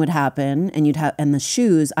fitting would happen and the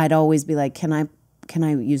shoes, I'd always be like, can I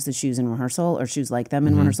use the shoes in rehearsal or shoes like them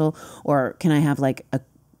in rehearsal? Or can I have like a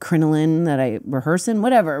crinoline that I rehearse in?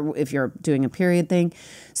 Whatever, if you're doing a period thing.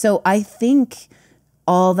 So I think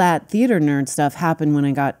all that theater nerd stuff happened when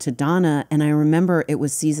I got to Donna. And I remember it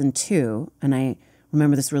was season 2. And I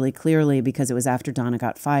remember this really clearly because it was after Donna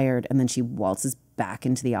got fired. And then she waltzes back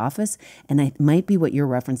into the office. And it might be what you're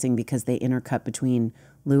referencing because they intercut between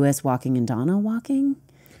Lewis walking and Donna walking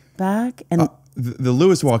back. And the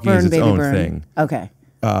Lewis walking is its own thing. Okay.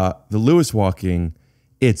 The Lewis walking,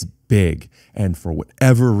 it's big. And for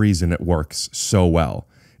whatever reason, it works so well.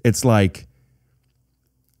 It's like,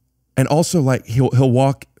 and also like he'll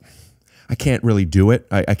walk, I can't really do it.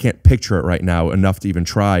 I can't picture it right now enough to even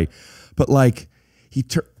try. But like, he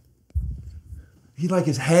like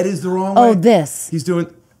his head is the wrong way. Oh, this.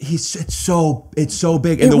 It's so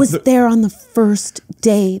big. And it was there on the first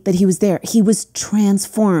day that he was there. He was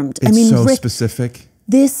transformed. It's so specific.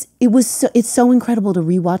 It's so incredible to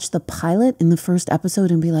rewatch the pilot in the first episode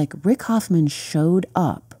and be like, Rick Hoffman showed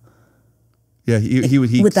up. Yeah, he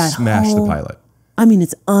smashed the pilot. I mean,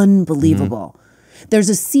 it's unbelievable. There's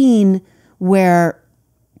a scene where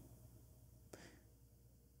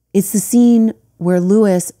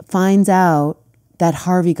Lewis finds out that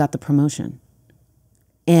Harvey got the promotion.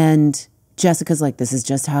 And Jessica's like, this is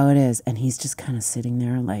just how it is. And he's just kind of sitting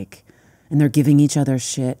there like, and they're giving each other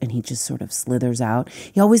shit. And he just sort of slithers out.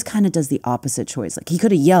 He always kind of does the opposite choice. Like he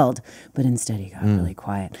could have yelled, but instead he got really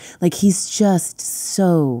quiet. Like he's just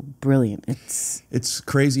so brilliant. It's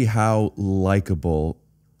crazy how likable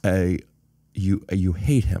you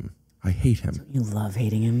hate him. I hate him. You love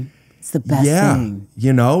hating him. It's the best thing.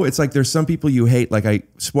 You know, it's like there's some people you hate. Like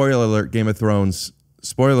spoiler alert, Game of Thrones.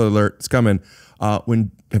 Spoiler alert, it's coming.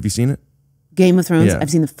 Have you seen it? Game of Thrones? Yeah. I've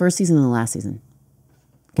seen the first season and the last season.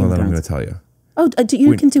 Well, then I'm going to tell you. Oh,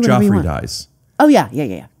 you can do whatever you want. Joffrey dies. Oh, yeah.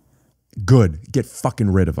 Good. Get fucking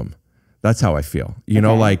rid of him. That's how I feel. You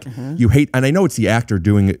know, like you hate, and I know it's the actor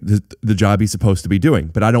doing the job he's supposed to be doing,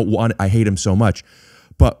 but I hate him so much.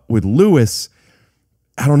 But with Lewis,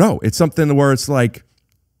 I don't know. It's something where it's like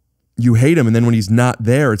you hate him, and then when he's not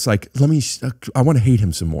there, it's like, I want to hate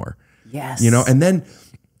him some more. Yes. You know, and then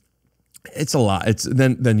it's a lot. It's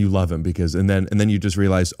then you love him because and then you just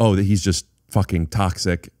realize, oh, that he's just fucking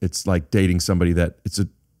toxic. It's like dating somebody that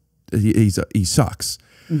he sucks.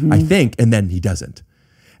 I think, and then he doesn't.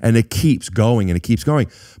 And it keeps going and it keeps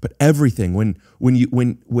going. But everything when you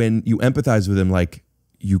empathize with him, like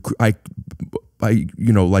you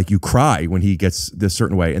cry when he gets this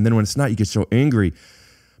certain way, and then when it's not, you get so angry.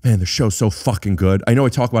 Man, the show's so fucking good. I know I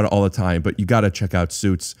talk about it all the time, but you got to check out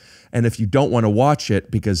Suits. And if you don't want to watch it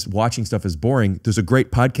because watching stuff is boring, there's a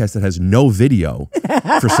great podcast that has no video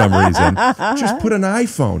for some reason. Just put an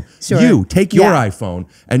iPhone. Sure. You take your iPhone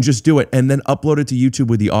and just do it, and then upload it to YouTube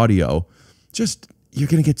with the audio. You're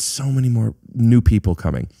going to get so many more new people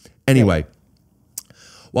coming. Anyway,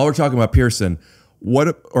 while we're talking about Pearson,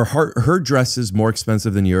 her dress is more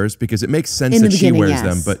expensive than yours? Because it makes sense that she wears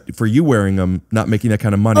them, but for you wearing them, not making that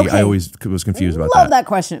kind of money, I always was confused about that. Love that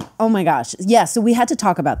question. Oh my gosh. Yeah, so we had to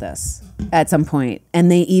talk about this at some point,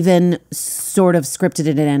 and they even sort of scripted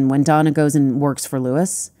it in when Donna goes and works for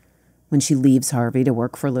Lewis, when she leaves Harvey to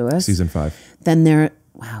work for Lewis. Season 5. Then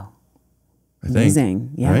wow.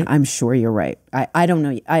 Amazing. Yeah, right? I'm sure you're right. I don't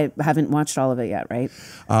know. I haven't watched all of it yet, right?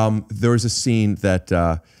 There was a scene that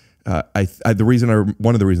one of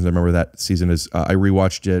the reasons I remember that season is I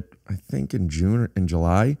rewatched it, I think in June or in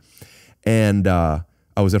July, and I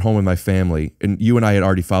was at home with my family, and you and I had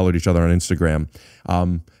already followed each other on Instagram.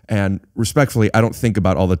 And respectfully, I don't think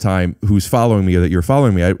about all the time who's following me or that you're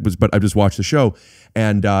following me. But I just watched the show,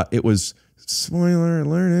 and it was spoiler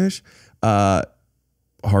alert-ish.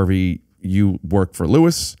 Harvey, you work for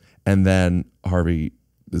Lewis, and then Harvey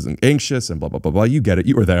is anxious and blah, blah, blah, blah. You get it.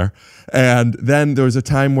 You were there. And then there was a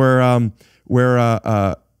time where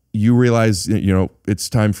where you realize, it's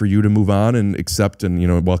time for you to move on and accept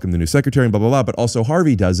and, welcome the new secretary and blah, blah, blah. But also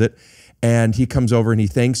Harvey does it. And he comes over and he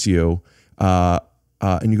thanks you. And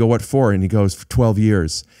you go, what for? And he goes, for 12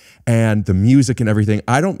 years. And the music and everything.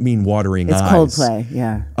 I don't mean watering eyes. It's Coldplay,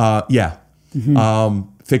 yeah. Yeah. Mm-hmm.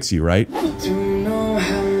 Fix You, right? Do you know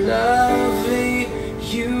how lovely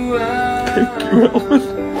you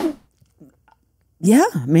are? Yeah,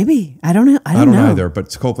 maybe. I don't know. I don't know either, but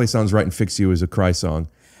Coldplay sounds right, and Fix You is a cry song.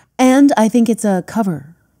 And I think it's a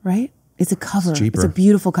cover, right? It's a cover. It's cheaper. It's a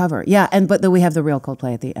beautiful cover. Yeah, but we have the real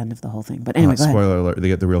Coldplay at the end of the whole thing. But anyway, go ahead. Spoiler alert, they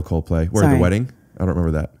get the real Coldplay. Where, at the wedding? I don't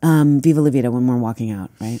remember that. Viva La Vida, when we're walking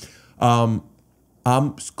out, right?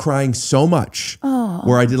 I'm crying so much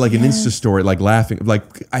where I did like an Insta story, like laughing. Like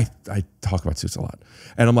I talk about Suits a lot.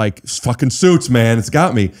 And I'm like, fucking Suits, man, it's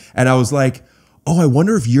got me. And I was like, oh, I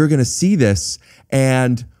wonder if you're going to see this.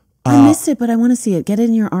 And I missed it, but I want to see it. Get it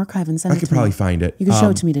in your archive and send it to me. I could probably find it. You can show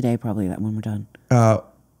it to me today, probably, that when we're done.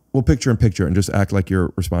 We'll picture in picture and just act like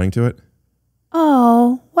you're responding to it.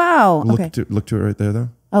 Oh, wow. Look Okay. to it right there, though.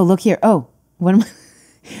 Oh, look here. Oh, what am I?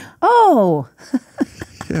 Oh.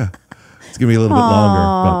 Yeah. It's going to be a little bit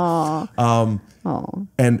longer. But,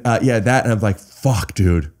 and that, and I'm like, fuck,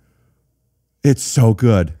 dude. It's so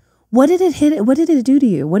good. What did it hit? What did it do to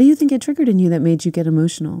you? What do you think it triggered in you that made you get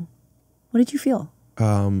emotional? What did you feel?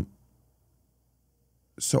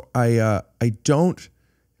 So I don't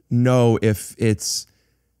know if it's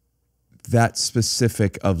that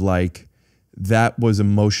specific of like, that was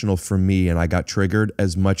emotional for me and I got triggered,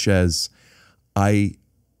 as much as I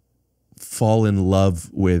fall in love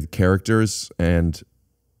with characters and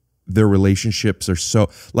their relationships are so,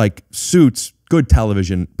 like, Suits, good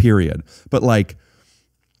television, period. But like,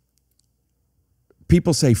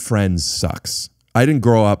 people say Friends sucks. I didn't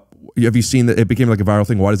grow up. Have you seen that? It became like a viral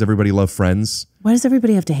thing. Why does everybody love Friends? Why does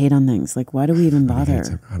everybody have to hate on things? Like, why do we even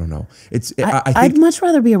bother? I don't know. I'd much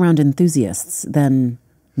rather be around enthusiasts than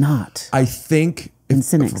not. I think,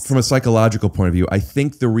 cynics. From a psychological point of view, I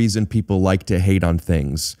think the reason people like to hate on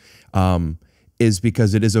things is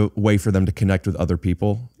because it is a way for them to connect with other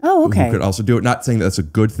people. Oh, okay. Who could also do it. Not saying that that's a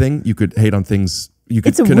good thing. You could hate on things. You could.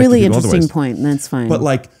 It's a connect really with people interesting otherwise. point, and that's fine. But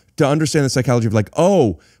like, to understand the psychology of like,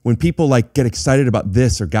 oh, when people like get excited about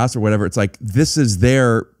this or gossip or whatever, it's like, this is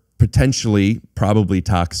their potentially probably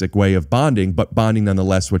toxic way of bonding, but bonding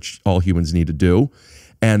nonetheless, which all humans need to do.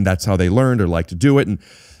 And that's how they learned or like to do it. And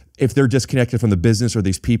if they're disconnected from the business or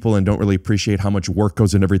these people and don't really appreciate how much work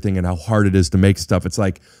goes into everything and how hard it is to make stuff, it's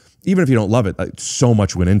like, even if you don't love it, like, so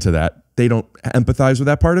much went into that. They don't empathize with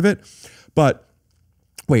that part of it. But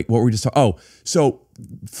wait, what were we just talking? Oh, so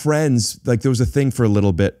Friends, like, there was a thing for a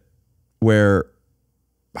little bit where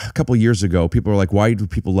a couple of years ago, people were like, why do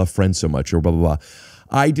people love Friends so much, or blah, blah, blah.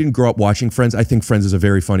 I didn't grow up watching Friends. I think Friends is a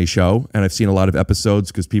very funny show, and I've seen a lot of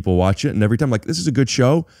episodes because people watch it, and every time I'm like, this is a good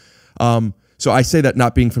show. So I say that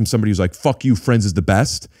not being from somebody who's like, fuck you, Friends is the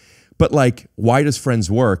best. But like, why does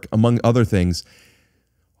Friends work? Among other things,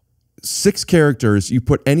 6 characters, you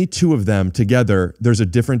put any 2 of them together, there's a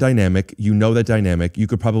different dynamic. You know that dynamic. You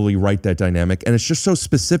could probably write that dynamic, and it's just so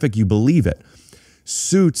specific, you believe it.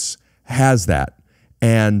 Suits has that.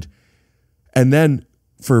 And then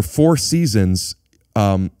for 4 seasons,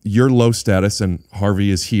 you're low status and Harvey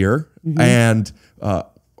is here. Mm-hmm. And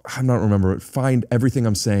I'm not remember. Find everything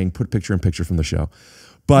I'm saying. Put picture in picture from the show.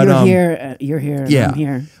 But you're here. Yeah. I'm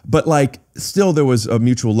here. But like, still there was a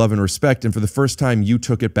mutual love and respect. And for the first time, you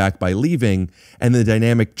took it back by leaving, and the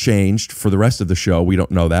dynamic changed for the rest of the show. We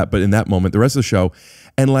don't know that, but in that moment, the rest of the show,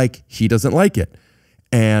 and like, he doesn't like it,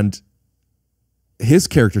 and his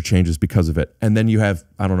character changes because of it. And then you have,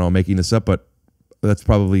 I don't know, I'm making this up, but that's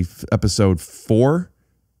probably episode 4.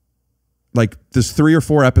 Like, there's 3 or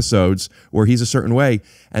 4 episodes where he's a certain way,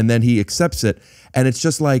 and then he accepts it. And it's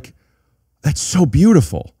just like, that's so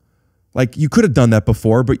beautiful. Like, you could have done that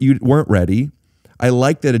before, but you weren't ready. I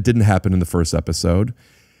like that it didn't happen in the first episode.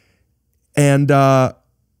 And yeah,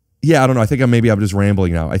 I don't know. I think I'm just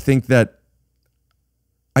rambling now. I think that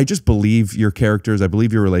I just believe your characters. I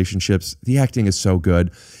believe your relationships. The acting is so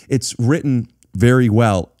good. It's written very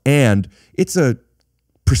well. And it's a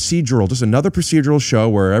procedural, just another procedural show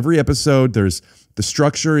where every episode there's the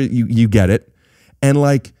structure, you get it. And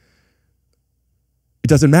like, it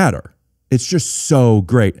doesn't matter. It's just so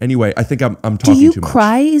great. Anyway, I think I'm talking too much. Do you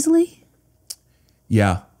cry easily?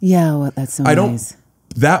 Yeah. Yeah, well, that's so nice.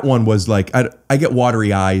 That one was like, I get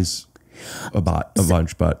watery eyes a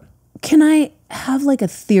bunch, but. Can I have like a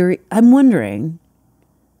theory? I'm wondering.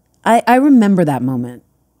 I remember that moment.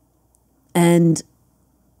 And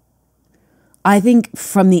I think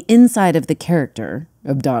from the inside of the character,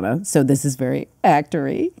 of Donna. So this is very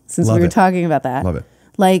actory since Love we were it. talking about that. Love it.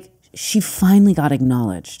 Like she finally got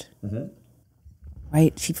acknowledged.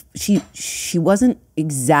 Right? She wasn't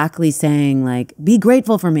exactly saying like, be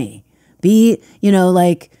grateful for me. Be,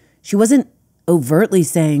 like she wasn't overtly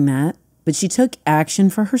saying that, but she took action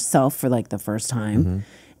for herself for like the first time.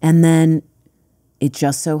 And then it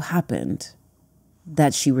just so happened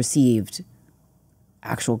that she received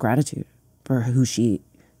actual gratitude for who she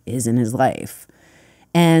is in his life.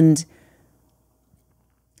 And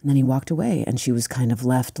then he walked away and she was kind of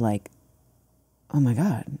left like, oh my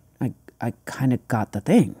God, I kind of got the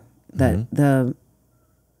thing. And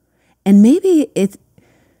maybe it's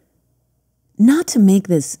not to make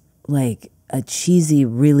this like a cheesy,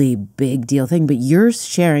 really big deal thing, but you're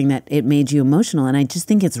sharing that it made you emotional. And I just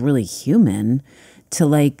think it's really human to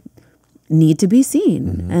like need to be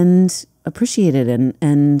seen and appreciated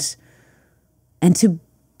and to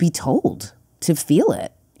be told, to feel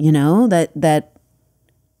it, that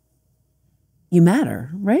you matter,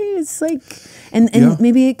 right? It's like, and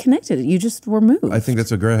maybe it connected. You just were moved. I think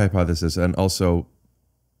that's a great hypothesis. And also,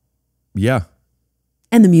 yeah.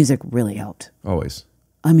 And the music really helped. Always.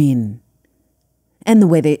 I mean, and the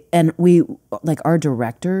way we, like our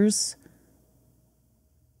directors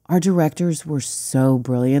were so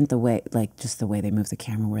brilliant. The way they move the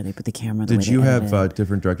camera, where they put the camera. Did you have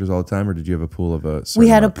different directors all the time, or did you have a pool of a? We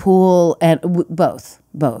had a pool and both.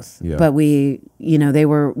 Yeah. But we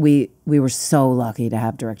were so lucky to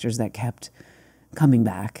have directors that kept coming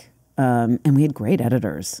back, and we had great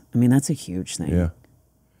editors. I mean, that's a huge thing. Yeah.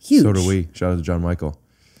 Huge. So do we. Shout out to JonMichael.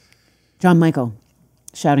 JonMichael,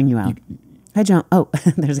 shouting you out. Hi, John. Oh,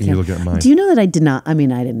 there's a camera. You look at mine. Do you know that I did not? I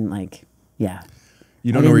mean, I didn't like. Yeah.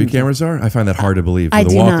 You don't know where your cameras are? I find that hard to believe.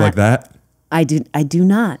 With a walk like that? I do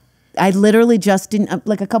not. I literally just didn't,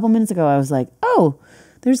 like a couple minutes ago, I was like, oh,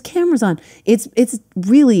 there's cameras on. It's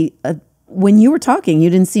really, when you were talking, you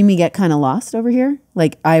didn't see me get kind of lost over here?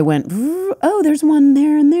 Like I went, oh, there's one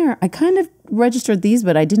there and there. I kind of registered these,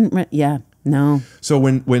 but I didn't, no. So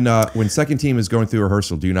when second team is going through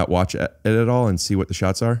rehearsal, do you not watch it at all and see what the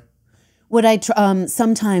shots are? What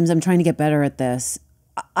sometimes I'm trying to get better at this.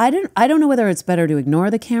 I don't know whether it's better to ignore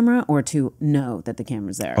the camera or to know that the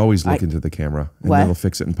camera's there. Always look into the camera, and then we'll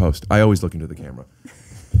fix it in post. I always look into the camera.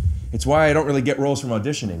 It's why I don't really get roles from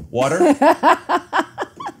auditioning. Water?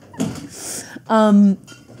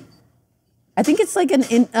 I think it's like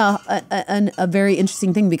a very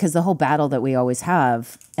interesting thing because the whole battle that we always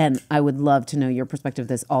have, and I would love to know your perspective.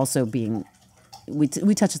 This also being, we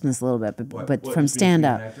touched on this a little bit, but from stand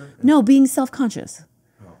up, no, being self-conscious,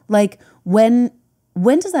 like when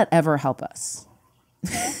does that ever help us?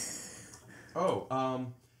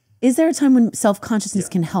 Is there a time when self-consciousness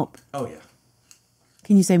can help? Oh, yeah.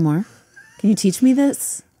 Can you say more? Can you teach me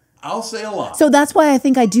this? I'll say a lot. So that's why I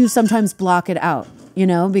think I do sometimes block it out,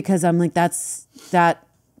 because I'm like, that's going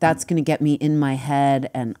to get me in my head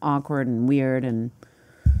and awkward and weird and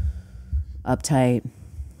uptight.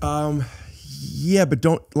 Yeah, but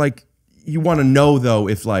don't you want to know though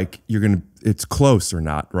if it's close or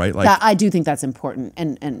not, right? Like I do think that's important,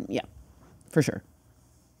 and yeah, for sure.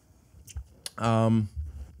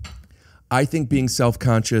 I think being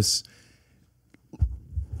self-conscious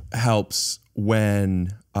helps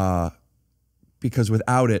when because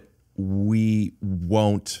without it we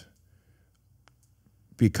won't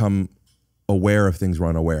become aware of things we're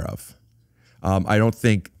unaware of. I don't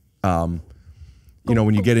think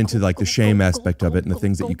when you get into the shame aspect of it and the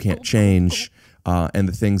things that you can't change and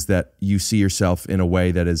the things that you see yourself in a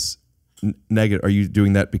way that is negative. Are you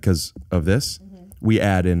doing that because of this?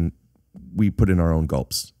 Mm-hmm. We put in our own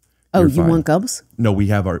gulps. Oh, you want gulps? No, we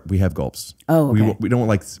have gulps. Oh, okay. We don't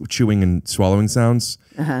like chewing and swallowing sounds.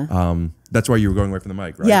 Uh-huh. That's why you were going away from the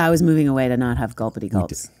mic, right? Yeah, I was moving away to not have gulpity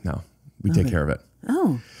gulps. We take care of it.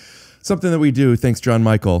 Oh. Something that we do, thanks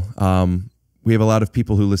JonMichael. We have a lot of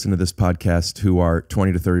people who listen to this podcast who are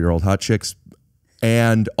 20 to 30-year-old hot chicks,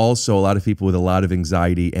 and also a lot of people with a lot of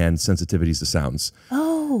anxiety and sensitivities to sounds.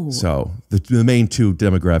 Oh. So the main two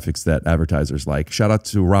demographics that advertisers like. Shout out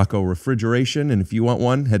to Rocco Refrigeration, and if you want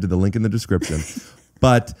one, head to the link in the description.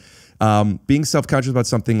 But being self-conscious about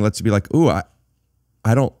something lets you be like, ooh, I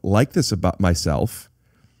don't like this about myself.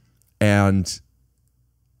 And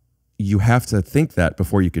you have to think that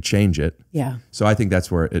before you could change it. Yeah. So I think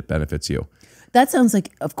that's where it benefits you. That sounds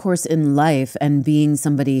like, of course, in life and being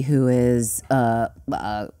somebody who is a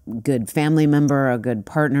good family member, a good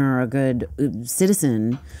partner, a good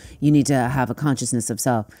citizen, you need to have a consciousness of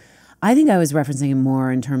self. I think I was referencing it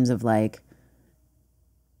more in terms of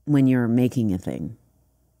when you're making a thing.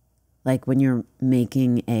 Like when you're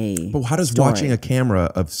making a But how does story. watching a camera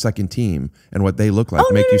of Second Team and what they look like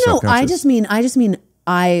make no, you no, self-conscious? I just mean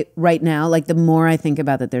right now, like the more I think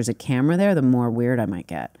about that there's a camera there, the more weird I might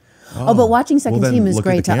get. But watching Second Team is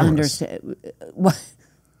great to understand.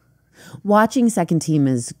 Watching Second Team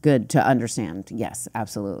is good to understand. Yes,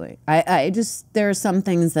 absolutely. I just, there are some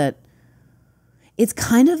things that it's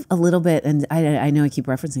kind of a little bit, and I know I keep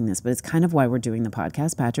referencing this, but it's kind of why we're doing the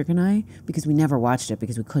podcast, Patrick and I, because we never watched it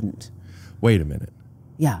because we couldn't. Wait a minute.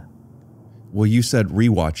 Yeah. Well, you said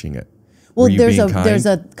rewatching it. Well, there's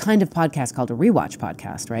a kind of podcast called a rewatch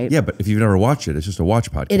podcast, right? Yeah, but if you've never watched it, it's just a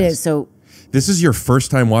watch podcast. It is. So this is your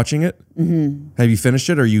first time watching it? Mm-hmm. Have you finished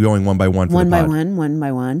it, or are you going one by one for one the by pod? one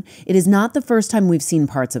by one. It is not the first time we've seen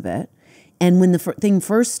parts of it. And when the thing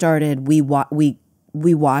first started, we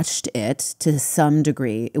watched it to some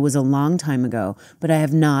degree. It was a long time ago, but I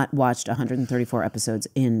have not watched 134 episodes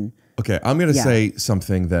in. Okay, I'm going to say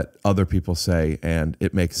something that other people say, and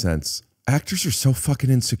it makes sense. Actors are so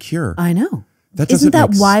fucking insecure. I know. Isn't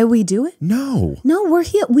that why we do it? No. No, we're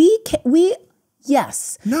here.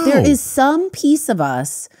 Yes. No. There is some piece of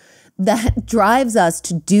us that drives us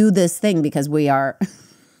to do this thing because we are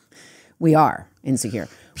insecure.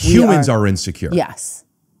 Humans are insecure. Yes.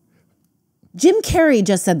 Jim Carrey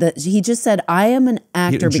just said that. He just said, "I am an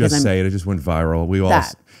actor He didn't because just I'm." say it. It just went viral. We all,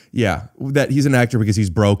 That. yeah, that he's an actor because he's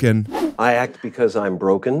broken. I act because I'm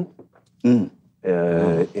broken in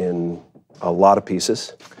a lot of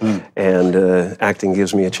pieces, and acting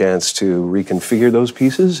gives me a chance to reconfigure those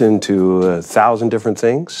pieces into 1,000 different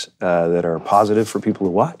things that are positive for people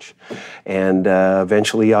to watch, and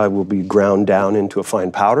eventually I will be ground down into a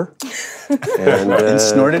fine powder. And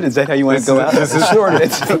snorted? Is that how you want to go out?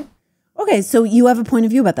 Snorted. Okay, so you have a point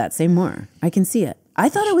of view about that. Say more. I can see it. I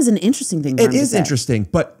thought it was an interesting thing. It is interesting,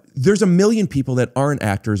 but there's a million people that aren't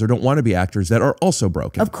actors or don't want to be actors that are also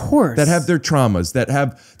broken. Of course. That have their traumas, that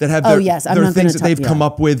have Oh, yes, I'm their not things gonna that they've yeah. come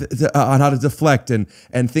up with on how to deflect and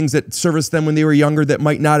things that service them when they were younger that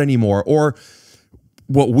might not anymore. Or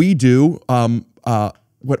what we do,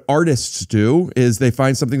 what artists do is they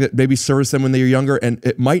find something that maybe serviced them when they were younger and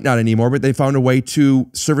it might not anymore, but they found a way to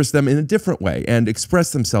service them in a different way and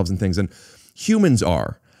express themselves in things. And humans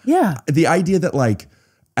are. Yeah. The idea that like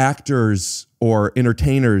actors or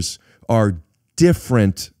entertainers are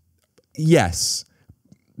different, yes,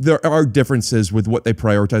 there are differences with what they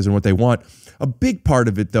prioritize and what they want. A big part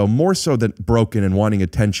of it, though, more so than broken and wanting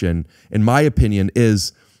attention, in my opinion,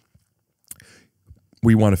 is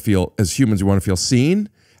we want to feel, as humans, we want to feel seen,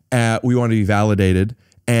 we want to be validated,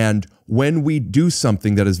 and when we do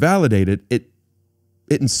something that is validated, it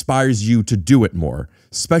inspires you to do it more,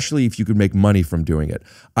 especially if you could make money from doing it.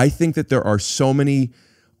 I think that there are so many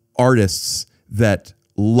artists that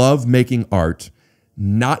love making art,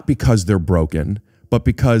 not because they're broken, but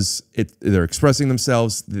because they're expressing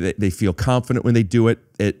themselves. They feel confident when they do it.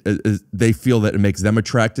 They feel that it makes them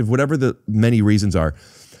attractive, whatever the many reasons are.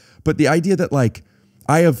 But the idea that like,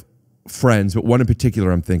 I have friends, but one in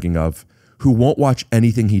particular I'm thinking of, who won't watch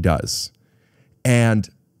anything he does. And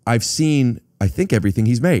I've seen, I think, everything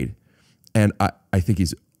he's made. And I think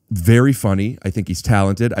he's very funny. I think he's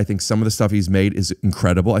talented. I think some of the stuff he's made is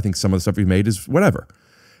incredible. I think some of the stuff he's made is whatever.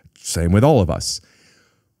 Same with all of us.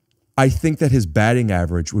 I think that his batting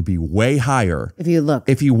average would be way higher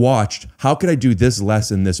if he watched, how could I do this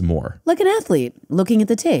less and this more? Like an athlete looking at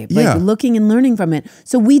the tape, Yeah. like looking and learning from it.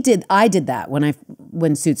 So I did that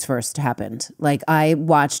when Suits first happened. Like I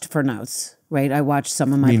watched for notes, right? I watched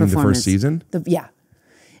some of my Meaning performance. the first season? Yeah.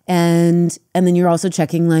 And then you're also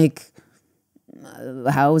checking like,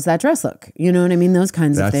 how does that dress look? You know what I mean? Those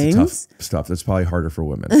kinds of things. That's tough stuff. That's probably harder for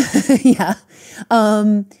women. Yeah.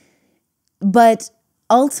 But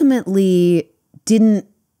ultimately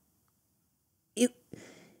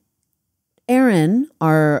Aaron,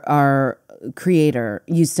 our creator,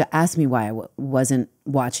 used to ask me why I wasn't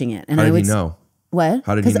watching it. And How I did would he know? What?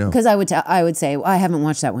 How did he know? Because I would say, well, I haven't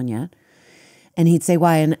watched that one yet. And he'd say,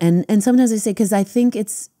 why? And sometimes I say, because I think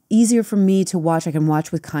it's easier for me to watch. I can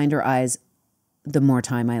watch with kinder eyes the more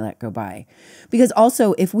time I let go by. Because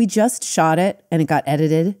also, if we just shot it and it got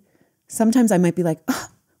edited, sometimes I might be like, oh,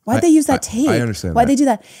 why'd they use that tape? I understand Why'd that. they do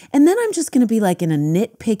that? And then I'm just going to be like in a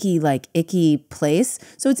nitpicky, like icky place.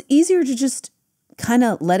 So it's easier to just kind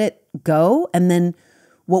of let it go. And then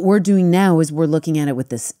what we're doing now is we're looking at it with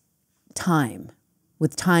this time,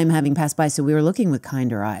 with time having passed by. So we were looking with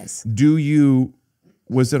kinder eyes.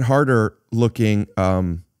 Was it harder looking,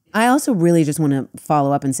 I also really just want to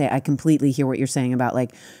follow up and say I completely hear what you're saying about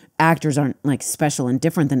like actors aren't like special and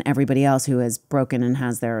different than everybody else who is broken and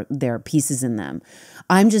has their pieces in them.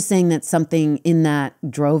 I'm just saying that something in that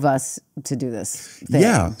drove us to do this thing.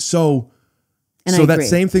 Yeah. So And so I that agree.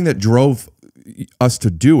 same thing that drove us to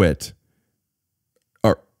do it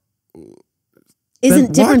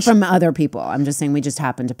isn't different from other people. I'm just saying we just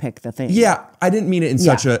happened to pick the thing. Yeah, I didn't mean it in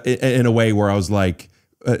such in a way where I was like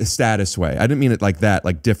a status way. I didn't mean it like that,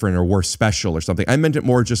 like different or worse, special or something. I meant it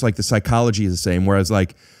more just like the psychology is the same. Whereas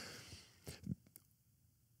like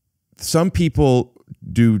some people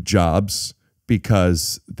do jobs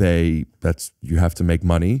because you have to make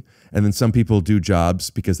money, and then some people do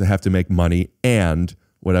jobs because they have to make money and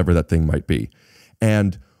whatever that thing might be.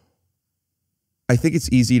 And I think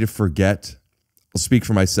it's easy to forget. I'll speak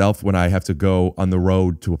for myself when I have to go on the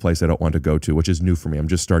road to a place I don't want to go to, which is new for me. I'm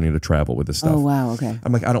just starting to travel with this stuff. Oh, wow. Okay.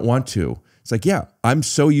 I'm like, I don't want to. It's like, yeah, I'm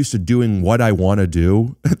so used to doing what I want to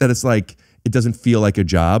do that it's like, it doesn't feel like a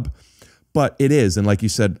job, but it is. And like you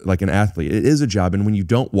said, like an athlete, it is a job. And when you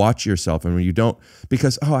don't watch yourself and when you don't,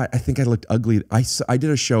 because, I think I looked ugly. I did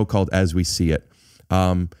a show called As We See It.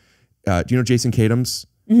 Do you know Jason Kadams?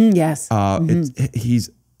 Yes. He's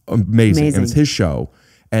amazing. And it's his show.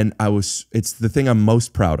 And it's the thing I'm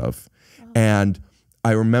most proud of. And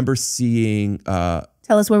I remember seeing... Tell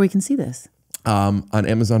us where we can see this. On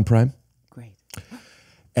Amazon Prime. Great.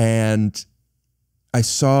 And I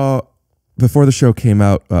saw, before the show came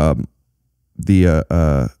out,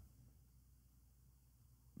 the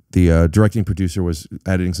directing producer was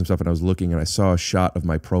editing some stuff and I was looking and I saw a shot of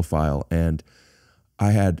my profile and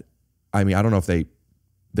I don't know if they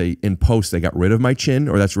in post, they got rid of my chin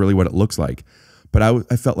or that's really what it looks like. But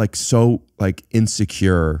I felt like so like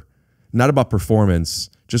insecure, not about performance,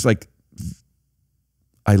 just like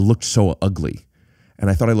I looked so ugly and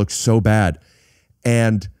I thought I looked so bad.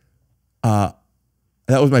 And that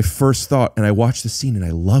was my first thought. And I watched the scene and I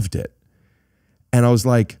loved it. And I was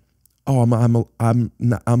like, oh, I'm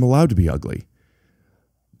allowed to be ugly.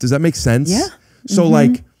 Does that make sense? Yeah. So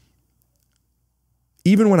like,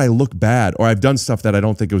 even when I look bad or I've done stuff that I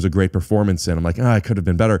don't think it was a great performance in, I'm like, I could have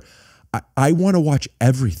been better. I want to watch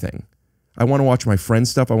everything. I want to watch my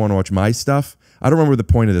friend's stuff. I want to watch my stuff. I don't remember what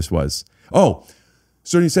the point of this was. Oh,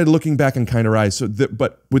 so you said looking back in kinder eyes. So,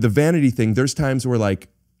 but with the vanity thing, there's times where like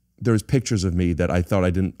there's pictures of me that I thought I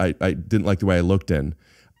didn't like the way I looked in,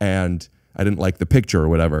 and I didn't like the picture or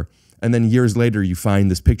whatever. And then years later, you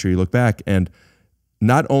find this picture, you look back, and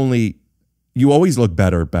not only you always look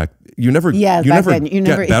better back. You never get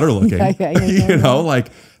better looking. You know, like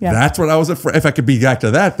that's what I was afraid. If I could be back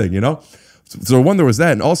to that thing, you know. So one, there was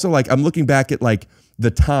that, and also like I'm looking back at like the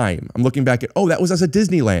time. I'm looking back at that was us at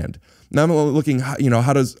Disneyland. Now I'm looking, you know,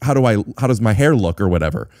 how does my hair look or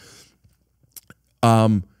whatever.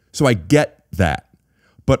 So I get that,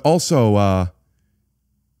 but also, I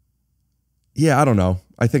don't know.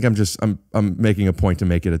 I think I'm making a point to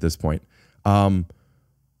make it at this point.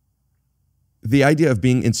 The idea of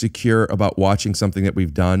being insecure about watching something that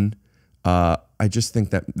we've done, I just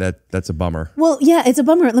think that's a bummer. Well, yeah, it's a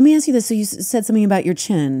bummer. Let me ask you this. So you said something about your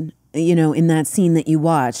chin, you know, in that scene that you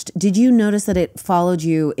watched. Did you notice that it followed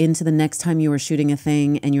you into the next time you were shooting a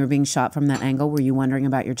thing and you were being shot from that angle? Were you wondering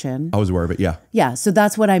about your chin? I was aware of it, yeah. Yeah, so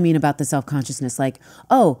that's what I mean about the self-consciousness. Like,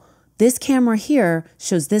 oh, this camera here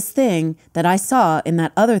shows this thing that I saw in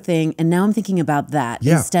that other thing, and now I'm thinking about that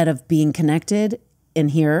instead of being connected in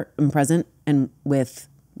here and present and with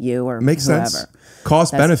you or makes whoever. Sense.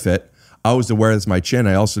 Cost benefit. I was aware that's my chin.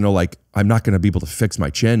 I also know like I'm not going to be able to fix my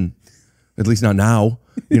chin, at least not now.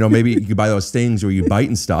 You know, maybe you could buy those things where you bite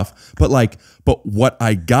and stuff. But what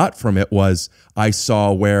I got from it was I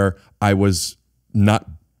saw where I was not.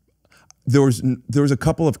 There was a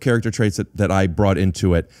couple of character traits that I brought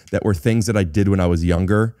into it that were things that I did when I was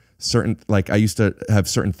younger. Certain, like I used to have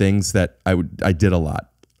certain things that I did a lot.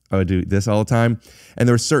 I would do this all the time. And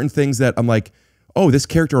there were certain things that I'm like, oh, this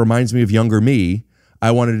character reminds me of younger me.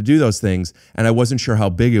 I wanted to do those things, and I wasn't sure how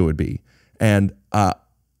big it would be. And I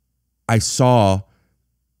saw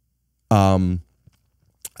after,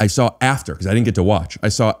 because I didn't get to watch. I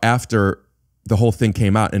saw after the whole thing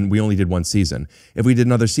came out, and we only did one season. If we did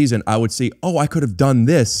another season, I would see, oh, I could have done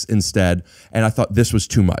this instead, and I thought this was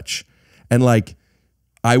too much. And like,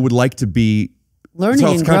 I would like to be learning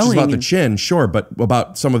and growing about the chin, sure, but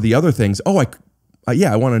about some of the other things, I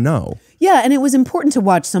want to know. Yeah, and it was important to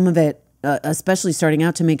watch some of it, especially starting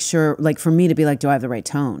out, to make sure, like for me to be like, do I have the right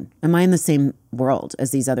tone? Am I in the same world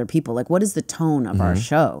as these other people? Like, what is the tone of our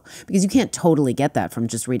show? Because you can't totally get that from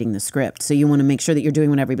just reading the script. So you want to make sure that you're doing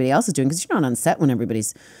what everybody else is doing, because you're not on set when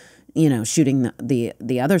everybody's, you know, shooting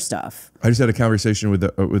the other stuff. I just had a conversation with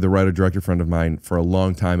a writer-director friend of mine for a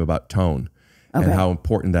long time about tone. and Okay. how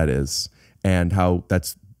important that is, and how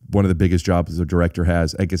that's one of the biggest jobs a director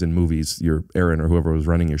has, I guess, in movies. You're Aaron or whoever was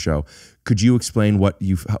running your show. Could you explain what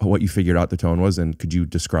you figured out the tone was, and could you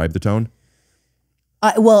describe the tone?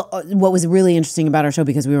 Well, what was really interesting about our show,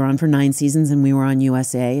 because we were on for 9 seasons and we were on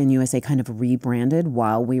USA, and USA kind of rebranded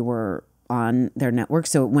while we were on their network.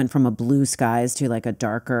 So it went from a blue skies to like a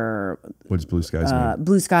darker. What does blue skies mean?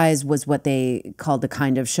 Blue skies was what they called the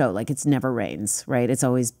kind of show. Like it's never rains, right? It's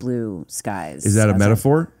always blue skies. Is that a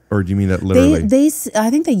metaphor? Or do you mean that literally? I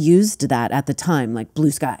think they used that at the time, like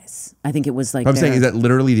blue skies. I think it was like. I'm saying, is that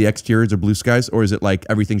literally the exteriors are blue skies, or is it like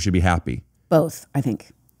everything should be happy? Both, I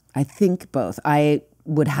think. I think both. I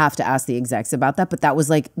would have to ask the execs about that, but that was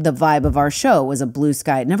like the vibe of our show was a blue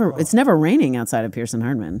sky. It's never raining outside of Pearson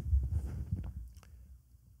Hardman.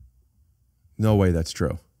 No way that's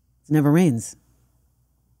true. It never rains.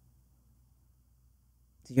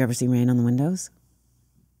 Did you ever see rain on the windows?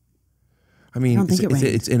 I mean, I don't think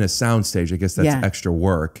it's in a sound stage. I guess that's Yeah. extra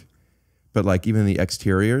work. But like even the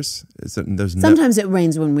exteriors, there's Sometimes it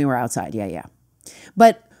rains when we were outside. Yeah.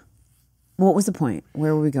 But what was the point?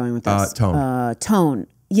 Where were we going with this? Tone. Tone.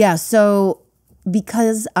 Yeah. So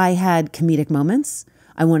because I had comedic moments,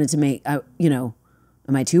 I wanted to make, am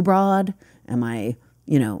I too broad? Am I,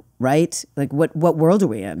 right? Like what world are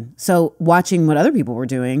we in? So watching what other people were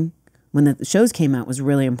doing when the shows came out was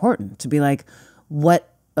really important to be like,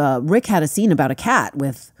 Rick had a scene about a cat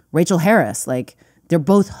with Rachel Harris. Like they're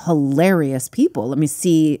both hilarious people. Let me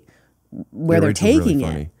see where they're Rachel's really taking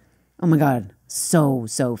funny. it. Oh my God. So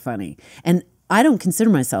funny. And I don't consider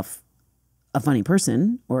myself a funny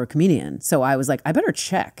person or a comedian. So I was like, I better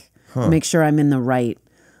check, make sure I'm in the right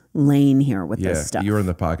lane here with this stuff. You were in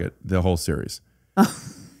the pocket the whole series.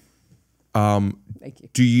 Thank you.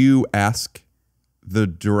 Do you ask the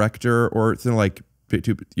director or something like,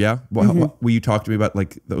 will you talk to me about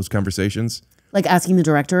like those conversations? Like asking the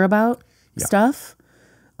director about stuff,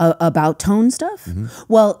 about tone stuff. Mm-hmm.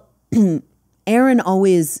 Well, Aaron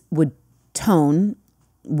always would tone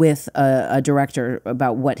with a director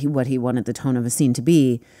about what he wanted the tone of a scene to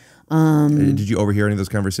be. Did you overhear any of those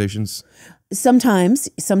conversations? Sometimes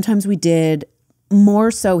we did.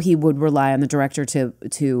 More so, he would rely on the director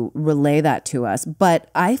to relay that to us.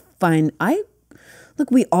 But I find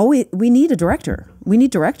we need a director. We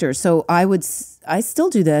need directors. So I still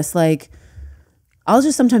do this. Like I'll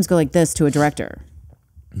just sometimes go like this to a director.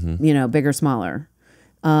 Mm-hmm. Big or smaller.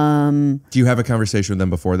 Do you have a conversation with them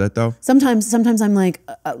before that though? Sometimes I'm like,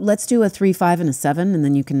 let's do a 3, 5, and a 7, and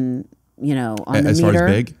then you can, on the as meter. Far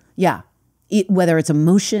as big? Yeah. Whether it's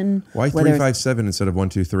emotion. Why 3, 5, 7 instead of 1,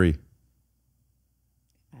 2, 3?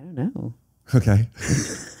 I don't know. Okay.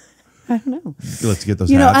 I don't know. Let's get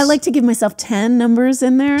those. Hats. I like to give myself 10 numbers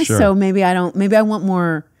in there, Sure. so maybe I don't. Maybe I want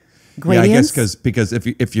more gradients. Yeah, I guess because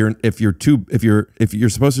if you're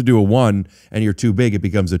supposed to do a 1 and you're too big, it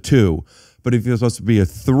becomes a 2. But if you're supposed to be a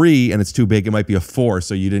 3 and it's too big, it might be a 4.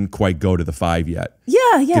 So you didn't quite go to the 5 yet.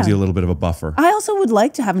 Yeah. Gives you a little bit of a buffer. I also would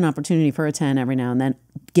like to have an opportunity for a 10 every now and then.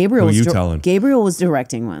 Gabriel was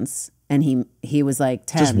directing once, and he was like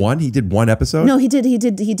 10. Just one? He did one episode? No, he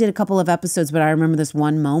did a couple of episodes, but I remember this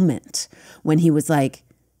one moment when he was like,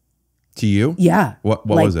 to you? Yeah. What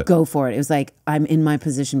like, was it? Go for it. It was like, I'm in my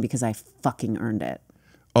position because I fucking earned it.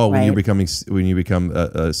 Oh, when you right? become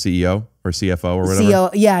a CEO or CFO or whatever? CEO,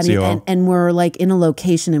 yeah. COO? And we're like in a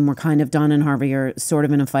location, and we're kind of, Don and Harvey are sort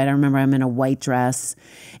of in a fight. I remember I'm in a white dress,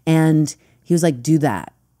 and he was like, do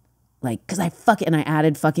that. Like, because and I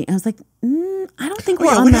added fucking. I was like, I don't think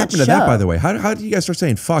we're on what that happened show. to that, by the way? How did you guys start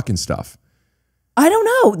saying fuck and stuff? I don't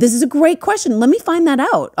know. This is a great question. Let me find that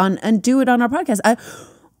out and do it on our podcast.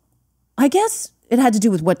 I guess it had to do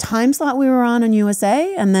with what time slot we were on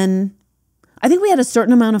USA, and then I think we had a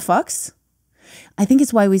certain amount of fucks. I think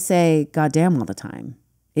it's why we say goddamn all the time,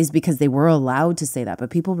 is because they were allowed to say that, but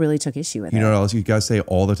people really took issue with it. You know what else you guys say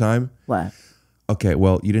all the time? What? Okay,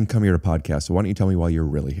 well, you didn't come here to podcast, so why don't you tell me why you're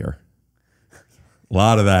really here? A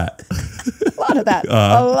lot of that. A lot of that.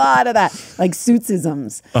 A lot of that. Like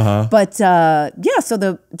suitsisms. But yeah,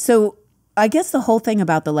 so I guess the whole thing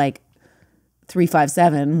about the like 3, 5,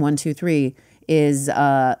 7, 1, 2, 3 is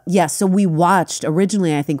so we watched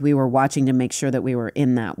originally. I think we were watching to make sure that we were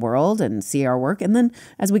in that world and see our work, and then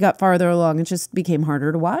as we got farther along, it just became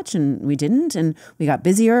harder to watch, and we didn't, and we got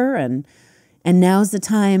busier, and now's the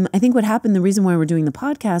time. I think what happened, the reason why we're doing the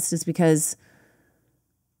podcast is because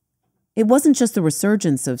it wasn't just the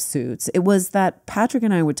resurgence of Suits. It was that Patrick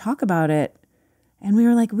and I would talk about it, and we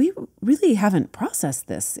were like, we really haven't processed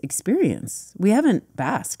this experience. We haven't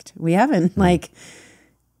basked. We haven't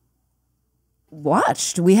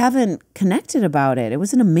watched. We haven't connected about it. It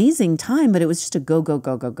was an amazing time, but it was just a go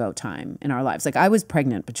time in our lives. Like I was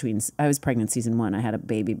pregnant season 1. I had a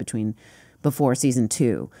baby before season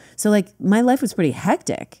 2. So like my life was pretty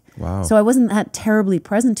hectic. Wow. So I wasn't that terribly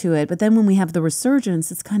present to it. But then when we have the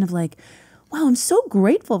resurgence, it's kind of like, wow, I'm so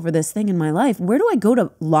grateful for this thing in my life. Where do I go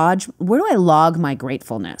to where do I log my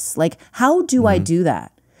gratefulness? Like, how do I do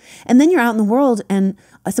that? And then you're out in the world, and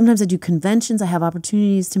sometimes I do conventions. I have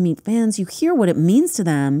opportunities to meet fans. You hear what it means to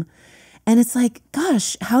them. And it's like,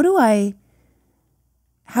 gosh, how do I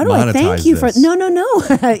thank you for, no.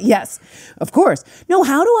 Yes, of course. No,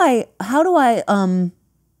 how do I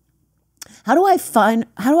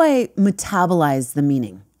metabolize the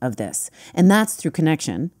meaning of this? And that's through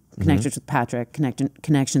connections with Patrick,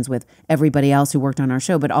 connections with everybody else who worked on our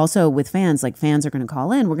show, but also with fans. Like fans are going to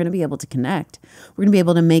call in. We're going to be able to connect. We're going to be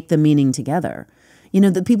able to make the meaning together. You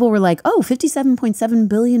know, the people were like, oh, 57.7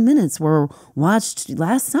 billion minutes were watched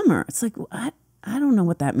last summer. It's like, I don't know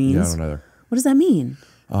what that means. Yeah, I don't either. What does that mean?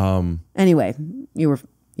 Anyway,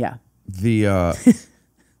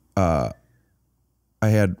 I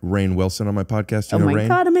had Rainn Wilson on my podcast. You know Rainn?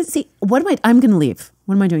 God, I'm going to leave.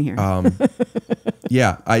 What am I doing here?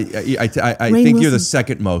 Yeah, I think you're the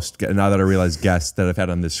second most, now that I realize, guest that I've had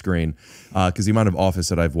on this screen, because the amount of Office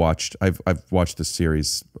that I've watched this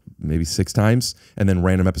series maybe 6 times, and then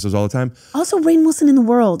random episodes all the time. Also, Rainn Wilson in the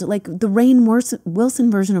world, like the Rainn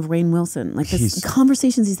Wilson version of Rainn Wilson, like the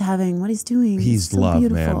conversations he's having, what he's doing. He's so love,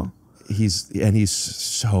 beautiful. man. He's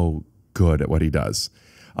so good at what he does.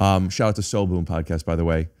 Shout out to Soul Boom podcast, by the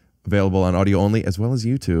way, available on audio only as well as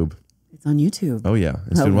YouTube. It's on YouTube. Oh yeah,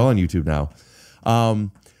 it's doing well on YouTube now.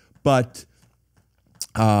 But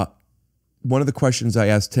one of the questions I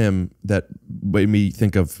asked him that made me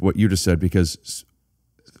think of what you just said, because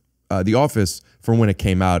The Office, from when it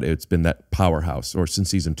came out, it's been that powerhouse, or since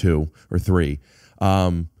season 2 or 3,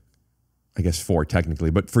 I guess 4 technically,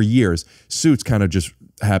 but for years, Suits kind of just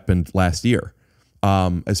happened last year.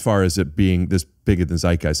 As far as it being this bigger than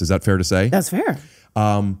Zeitgeist, is that fair to say? That's fair.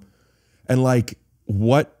 And like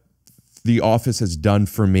what The Office has done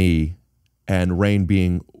for me, and Rainn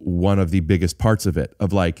being one of the biggest parts of it,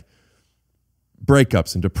 of like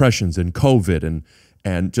breakups and depressions and COVID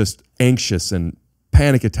and just anxious and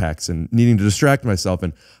panic attacks and needing to distract myself,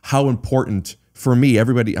 and how important for me,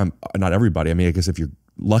 everybody, not everybody, I mean, I guess if you're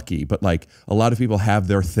lucky, but like a lot of people have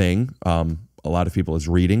their thing. A lot of people is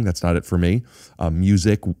reading. That's not it for me.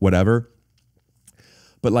 Music, whatever.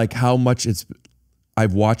 But like how much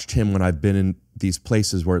I've watched him when I've been in these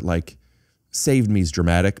places where it like saved me is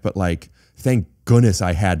dramatic, but like, thank goodness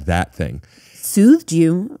I had that thing. Soothed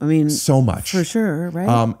you. I mean, so much. For sure,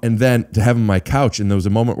 right? And then to have him on my couch, and there was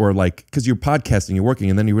a moment where like, because you're podcasting, you're working,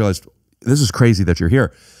 and then you realize, this is crazy that you're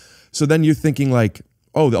here. So then you're thinking like,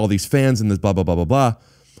 oh, all these fans and this blah, blah, blah, blah, blah.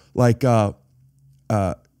 Like,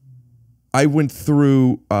 I went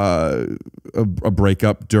through a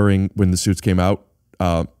breakup when the Suits came out.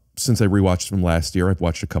 Since I rewatched from last year, I've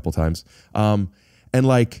watched a couple times. And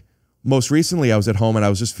like most recently, I was at home and I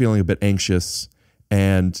was just feeling a bit anxious,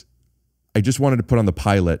 and I just wanted to put on the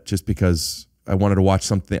pilot just because I wanted to watch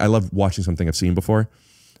something. I love watching something I've seen before.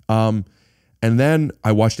 And then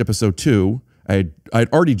I watched episode 2. I'd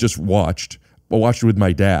already just watched it with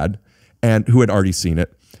my dad, and who had already seen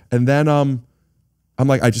it. And then I'm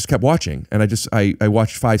like, I just kept watching, and I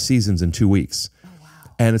watched 5 seasons in 2 weeks. Oh, wow.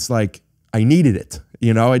 And it's like, I needed it.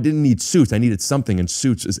 You know, I didn't need Suits. I needed something, and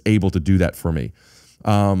Suits is able to do that for me.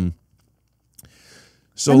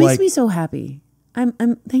 So that makes me so happy.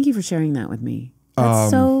 Thank you for sharing that with me.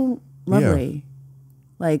 That's so lovely. Yeah.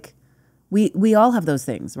 Like we all have those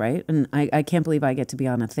things, right? And I can't believe I get to be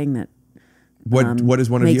on a thing that what is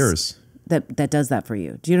one of yours that does that for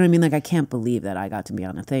you. Do you know what I mean? Like I can't believe that I got to be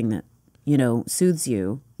on a thing that, you know, soothes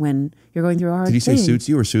you when you're going through a hard thing. Did you say suits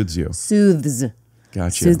you or soothes you? Soothes.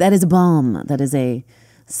 Gotcha. That is a balm. That is a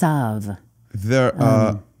salve.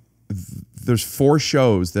 There's 4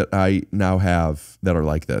 shows that I now have that are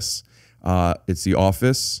like this. It's The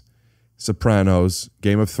Office, Sopranos,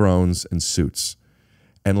 Game of Thrones, and Suits.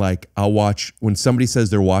 And like I'll watch, when somebody says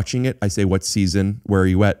they're watching it, I say, what season, where are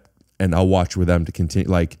you at? And I'll watch with them to continue.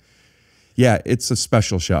 Like, yeah, it's a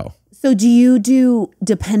special show. So do you do,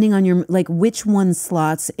 depending on your, like which one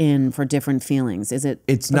slots in for different feelings? Is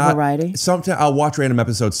it's not variety? Sometimes I'll watch random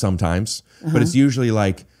episodes sometimes, but it's usually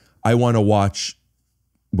like I want to watch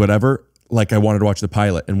whatever, like I wanted to watch the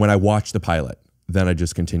pilot. And when I watch the pilot, then I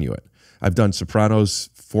just continue it. I've done Sopranos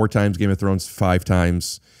 4 times, Game of Thrones 5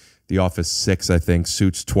 times, The Office 6, I think,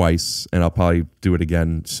 Suits twice, and I'll probably do it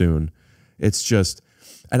again soon. It's just,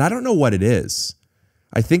 and I don't know what it is.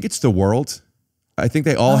 I think it's the world. I think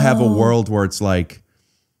they all have a world where it's like,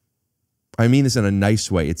 I mean this in a nice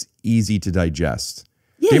way. It's easy to digest.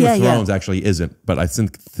 Game of Thrones actually isn't, but I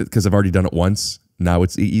think because I've already done it once, now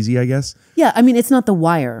it's easy, I guess. Yeah, I mean, it's not The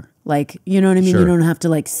Wire. Like, you know what I mean? Sure. You don't have to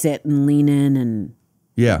like sit and lean in and,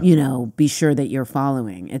 yeah, you know, be sure that you're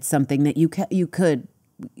following. It's something that you could,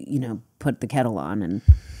 you know, put the kettle on and.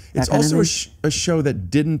 It's also a show that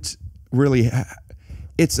didn't really.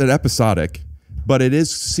 It's an episodic, but it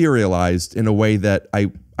is serialized in a way that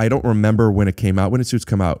I don't remember when it came out. When did Suits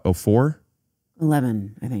come out? 04?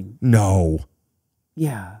 11, I think. No.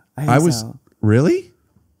 Yeah, I was really.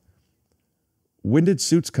 When did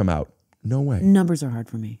Suits come out? No way. Numbers are hard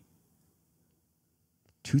for me.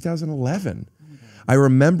 2011. I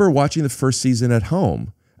remember watching the first season at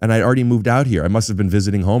home. And I'd already moved out here. I must have been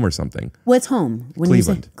visiting home or something. What's home? When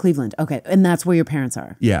Cleveland. You say Cleveland. Okay. And that's where your parents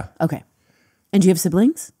are? Yeah. Okay. And do you have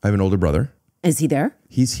siblings? I have an older brother. Is he there?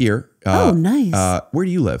 He's here. Oh, nice. Where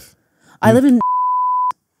do you live? I live in...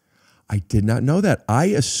 I did not know that. I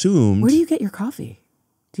assumed... Where do you get your coffee?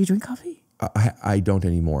 Do you drink coffee? I don't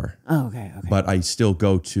anymore. Oh, okay. But I still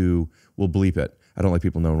go to... We'll bleep it. I don't like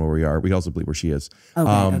people knowing where we are. We also bleep where she is.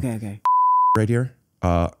 Okay. Right here.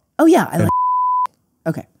 Oh, yeah. I like...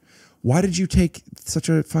 Okay. Why did you take such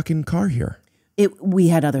a fucking car here? We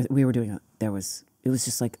were doing it was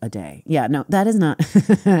just like a day. Yeah, no, that is not.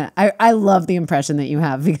 I love the impression that you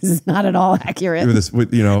have because it's not at all accurate.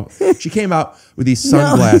 She came out with these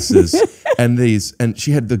sunglasses and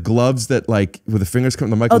she had the gloves that like with the fingers come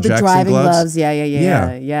the Michael Jackson driving gloves.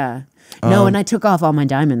 Yeah. No, and I took off all my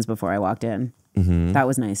diamonds before I walked in. Mm-hmm. That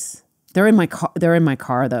was nice. They're in my car. They're in my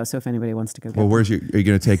car though. So if anybody wants to go, well, are you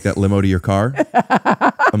going to take that limo to your car?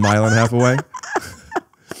 A mile and a half away.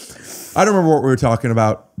 I don't remember what we were talking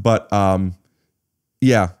about, but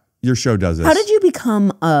yeah, your show does this. How did you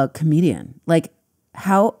become a comedian? Like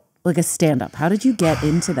a stand-up? How did you get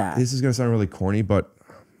into that? This is going to sound really corny, but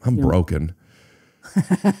I'm broken.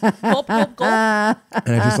 Gulp, gulp, gulp.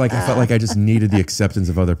 And I felt like I just needed the acceptance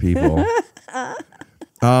of other people.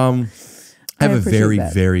 I have a very,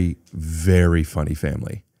 very, very funny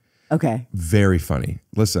family. Okay. Very funny.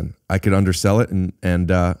 Listen, I could undersell it and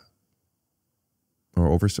or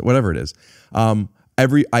oversell, whatever it is. I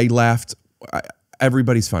laughed.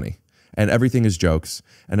 Everybody's funny, and everything is jokes,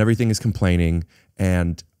 and everything is complaining,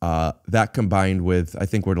 and that combined with, I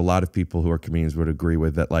think what a lot of people who are comedians would agree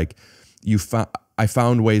with, that like I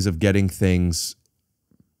found ways of getting things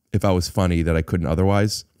if I was funny that I couldn't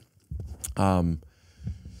otherwise.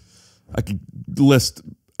 I could list,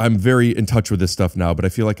 I'm very in touch with this stuff now, but I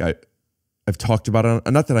feel like I've talked about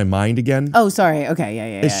it. Not that I mind again. Oh, sorry. Okay.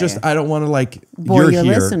 Yeah. It's just, I don't want to like bore your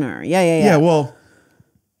here. listener. Yeah. Yeah, well.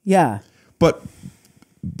 Yeah. But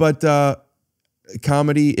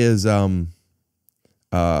comedy is,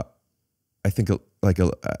 I think I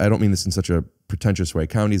don't mean this in such a pretentious way.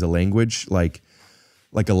 Comedy is a language, like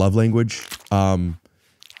a love language.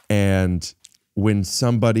 And when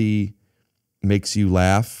somebody makes you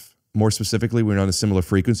laugh, more specifically, when you're on a similar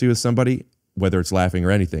frequency with somebody, whether it's laughing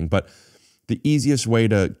or anything, but the easiest way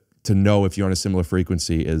to know if you're on a similar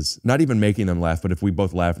frequency is not even making them laugh, but if we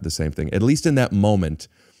both laugh at the same thing. At least in that moment,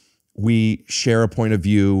 we share a point of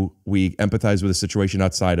view, we empathize with a situation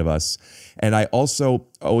outside of us. And I also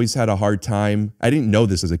always had a hard time, I didn't know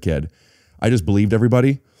this as a kid, I just believed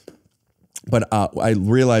everybody. But I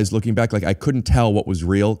realized looking back, like I couldn't tell what was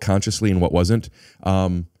real consciously and what wasn't.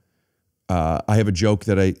 I have a joke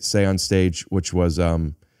that I say on stage, which was,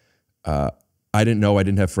 I didn't know I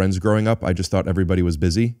didn't have friends growing up. I just thought everybody was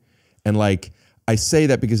busy. And like, I say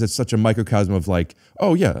that because it's such a microcosm of like,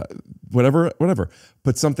 oh yeah, whatever.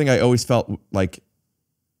 But something I always felt like,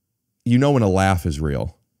 when a laugh is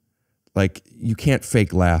real. Like you can't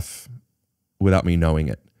fake laugh without me knowing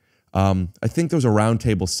it. I think there was a round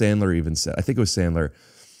table Sandler even said, I think it was Sandler,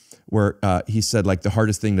 where he said like the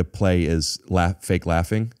hardest thing to play is fake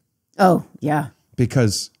laughing. Oh, yeah.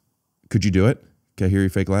 Because could you do it? Can I hear you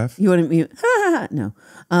fake laugh? You wouldn't be, no.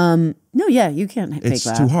 No, yeah, you can't fake laugh.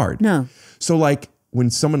 It's too hard. No. So like when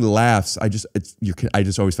someone laughs, I just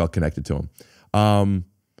always felt connected to them.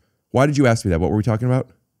 Why did you ask me that? What were we talking about?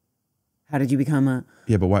 How did you become a...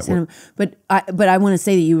 Yeah, but why? But I want to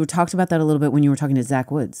say that you talked about that a little bit when you were talking to Zach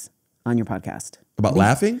Woods on your podcast. About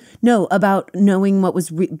laughing? No, about knowing what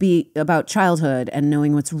was about childhood and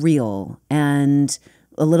knowing what's real and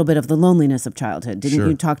a little bit of the loneliness of childhood. Didn't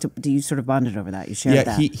you talk to? Do you sort of bonded over that? You shared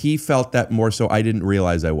that. Yeah, he felt that more so. I didn't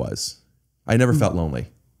realize I was. I never felt lonely.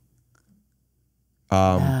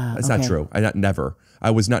 That's not true. Never.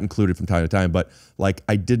 I was not included from time to time, but like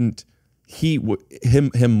I didn't.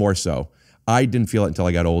 Him more so. I didn't feel it until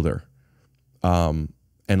I got older. And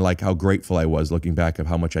and like how grateful I was looking back of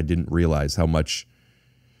how much I didn't realize, how much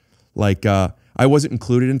like I wasn't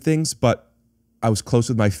included in things, but I was close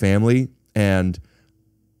with my family, and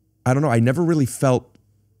I don't know, I never really felt,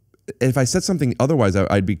 if I said something otherwise,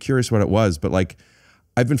 I'd be curious what it was, but like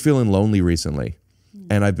I've been feeling lonely recently,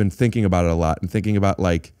 and I've been thinking about it a lot, and thinking about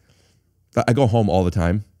like, I go home all the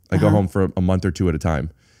time. I go home for a month or two at a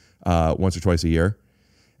time, once or twice a year,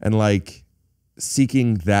 and like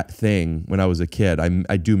seeking that thing when I was a kid,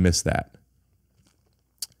 I do miss that.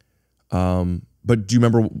 But do you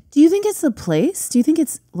remember? Do you think it's the place? Do you think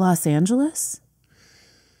it's Los Angeles?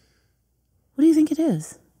 What do you think it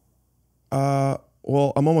is?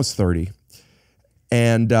 Well, I'm almost 30,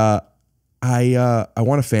 and I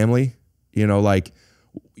want a family. You know, like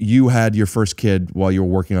you had your first kid while you were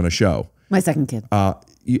working on a show. My second kid.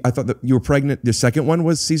 I thought that you were pregnant. The second one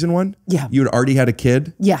was season 1? Yeah. You had already had a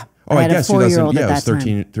kid? Yeah. Oh, I guess 4-year-old yeah, at it was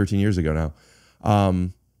that 13 years ago now.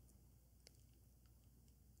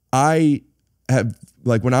 I have,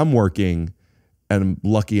 like, when I'm working and I'm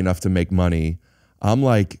lucky enough to make money, I'm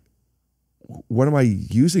like, what am I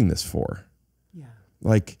using this for? Yeah.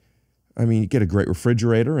 Like, I mean, you get a great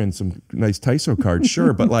refrigerator and some nice TYSO cards,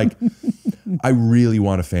 sure, but like, I really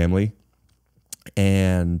want a family.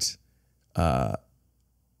 And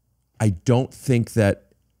I don't think that,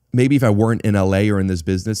 maybe if I weren't in LA or in this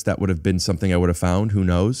business, that would have been something I would have found, who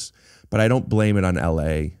knows? But I don't blame it on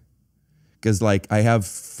LA. Because like, I have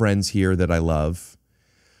friends here that I love.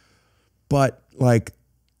 But like,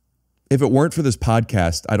 if it weren't for this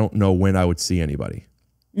podcast, I don't know when I would see anybody.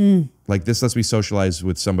 Like, this lets me socialize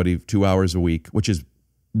with somebody 2 hours a week, which is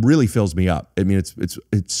really fills me up. I mean, it's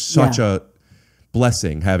such a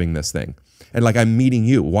blessing having this thing. And like, I'm meeting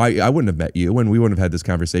you. Why I wouldn't have met you, and we wouldn't have had this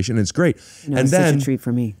conversation. And it's great. No, and it's then such a treat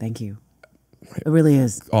for me. Thank you. It really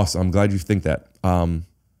is. Awesome. I'm glad you think that.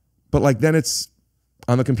 But like, then it's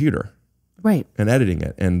on the computer, right, and editing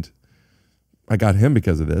it. And I got him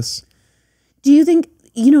because of this. Do you think,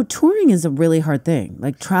 touring is a really hard thing?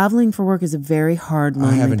 Like, traveling for work is a very hard,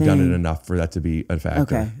 lonely I haven't thing. done it enough for that to be a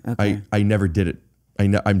factor. Okay. I never did it.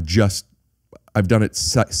 I've done it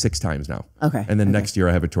 6 times now. Okay. And then next year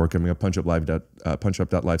I have a tour coming up,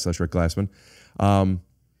 punchup.live/Rick Glassman.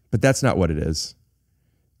 But that's not what it is.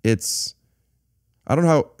 It's, I don't know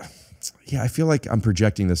how, I feel like I'm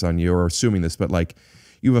projecting this on you or assuming this, but like,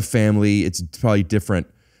 you have a family, it's probably different.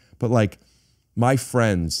 But like, my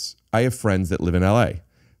friends, I have friends that live in LA.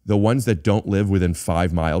 The ones that don't live within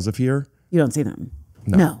 5 miles of here. You don't see them.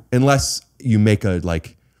 No. Unless you make a,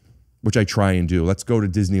 like, which I try and do. Let's go to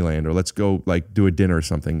Disneyland, or let's go like do a dinner or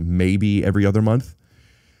something, maybe every other month.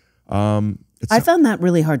 I found that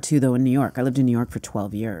really hard too, though, in New York. I lived in New York for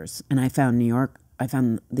 12 years, and I found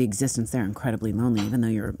the existence there incredibly lonely, even though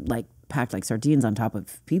you're like packed like sardines on top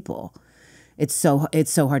of people. It's so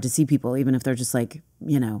hard to see people, even if they're just like,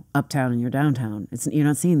 uptown and you're downtown. You're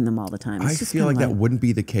not seeing them all the time. I feel like that wouldn't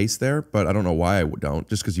be the case there, but I don't know why I don't,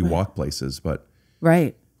 just because you walk places. But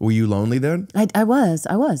right. Were you lonely then? I was.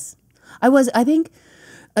 I think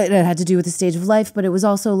it had to do with the stage of life, but it was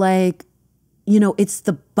also like, it's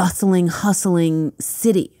the bustling, hustling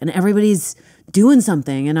city, and everybody's doing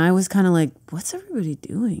something. And I was kind of like, what's everybody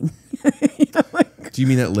doing? Do you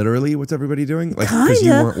mean that literally? What's everybody doing? Like, because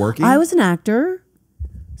you weren't working? I was an actor.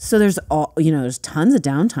 So there's there's tons of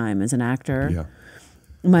downtime as an actor. Yeah.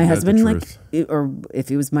 My husband, like, or if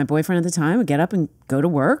he was my boyfriend at the time, would get up and go to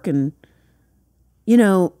work. And,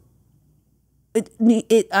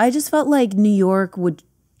 I just felt like New York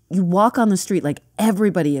you walk on the street, like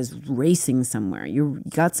everybody is racing somewhere. You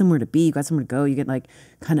got somewhere to be, you got somewhere to go. You get like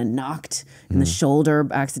kind of knocked in the shoulder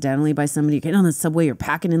accidentally by somebody. You get on the subway, you're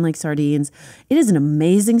packing in like sardines. It is an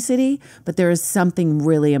amazing city, but there is something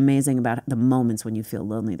really amazing about the moments when you feel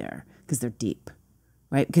lonely there, because they're deep,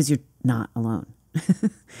 right? Because you're not alone.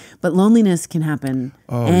 But loneliness can happen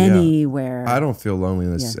anywhere. I don't feel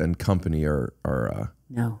loneliness and company are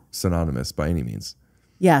no synonymous by any means.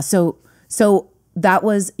 Yeah, so that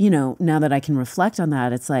was, now that I can reflect on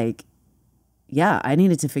that, it's like, I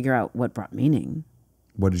needed to figure out what brought meaning.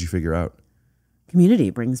 What did you figure out? Community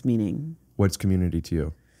brings meaning. What's community to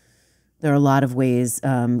you? There are a lot of ways,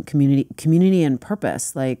 community and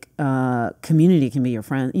purpose. Like, community can be your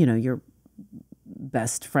friend, your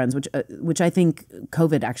best friends, which I think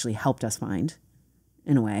COVID actually helped us find,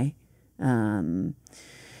 in a way. And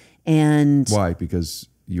why? Because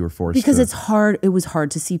you were forced because to... it's hard. It was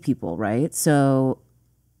hard to see people, right? So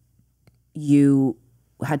you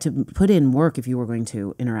had to put in work if you were going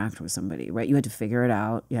to interact with somebody, right? You had to figure it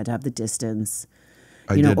out. You had to have the distance,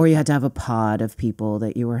 or you had to have a pod of people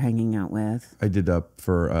that you were hanging out with. I did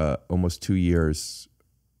for almost 2 years.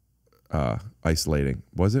 isolating.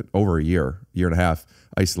 Was it over a year and a half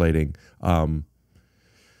isolating?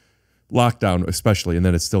 Lockdown especially, and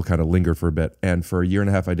then it still kind of lingered for a bit. And for a year and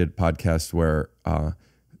a half, I did a podcast where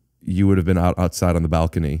you would have been outside on the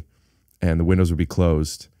balcony, and the windows would be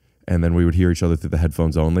closed, and then we would hear each other through the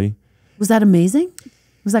headphones only. Was that amazing?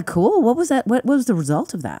 Was that cool? What was that? What was the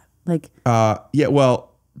result of that? Like, yeah,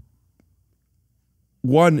 well,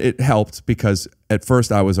 one, it helped because at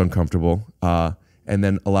first I was uncomfortable, and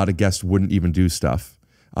then a lot of guests wouldn't even do stuff.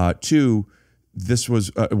 Two, this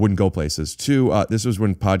was wouldn't go places. Two, this was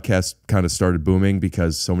when podcasts kind of started booming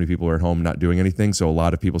because so many people were at home not doing anything. So a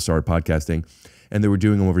lot of people started podcasting, and they were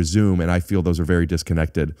doing them over Zoom, and I feel those are very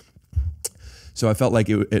disconnected. So I felt like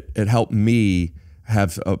it helped me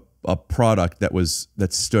have a product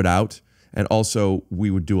that stood out, and also we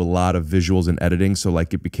would do a lot of visuals and editing. So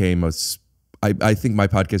like it became I think my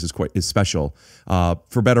podcast is special,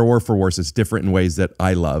 for better or for worse. It's different in ways that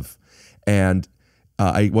I love, and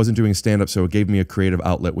I wasn't doing stand-up, so it gave me a creative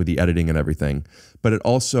outlet with the editing and everything. But it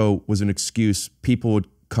also was an excuse. People would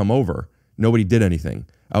come over. Nobody did anything.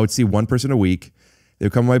 I would see one person a week. They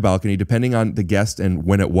would come on my balcony, depending on the guest and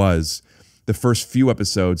when it was. The first few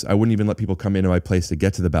episodes, I wouldn't even let people come into my place to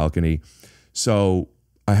get to the balcony. So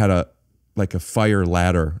I had a fire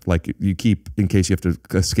ladder, like you keep in case you have to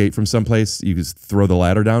escape from someplace, you just throw the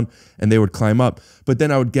ladder down and they would climb up. But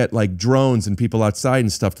then I would get like drones and people outside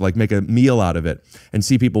and stuff to like make a meal out of it, and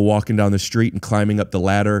see people walking down the street and climbing up the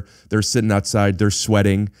ladder. They're sitting outside, they're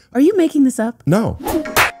sweating. Are you making this up? No.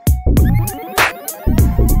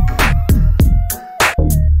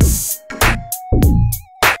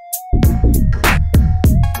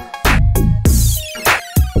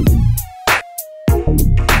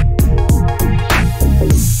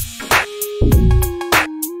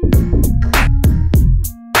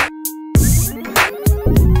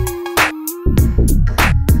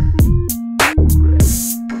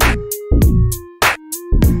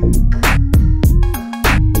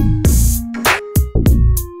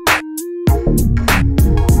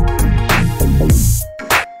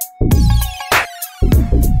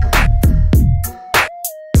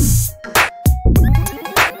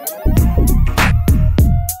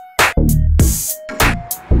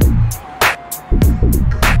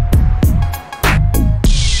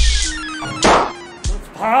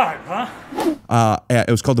 It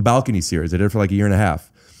was called the Balcony Series. I did it for like a year and a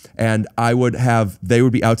half. And they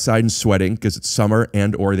would be outside and sweating because it's summer,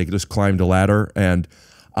 or they could just climb the ladder. And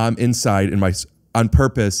I'm inside on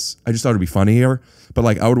purpose. I just thought it'd be funny here. But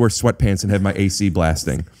like I would wear sweatpants and have my AC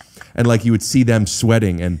blasting. And like you would see them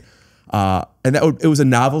sweating. And it was a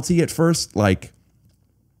novelty at first. Like,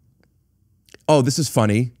 oh, this is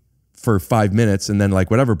funny for 5 minutes and then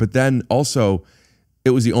like whatever. But then also it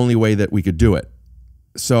was the only way that we could do it.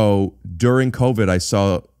 So during COVID, I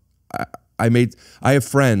have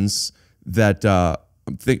friends that I'm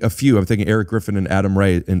thinking Eric Griffin and Adam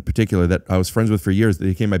Ray in particular that I was friends with for years. They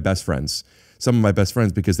became my best friends. Some of my best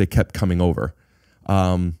friends because they kept coming over.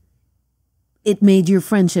 It made your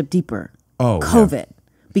friendship deeper. Oh, COVID, yeah.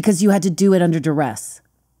 Because you had to do it under duress,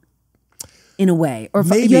 in a way, or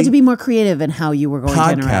Maybe you had to be more creative in how you were going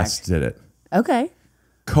to interact. Podcasts did it. Okay.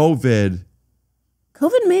 COVID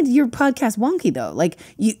made your podcast wonky though. Like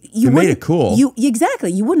you made it cool.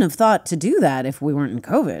 Exactly. You wouldn't have thought to do that if we weren't in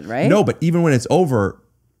COVID, right? No, but even when it's over,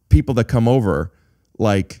 people that come over,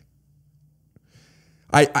 like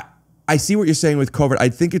I see what you're saying with COVID. I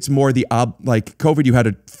think it's more like COVID, you had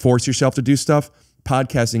to force yourself to do stuff.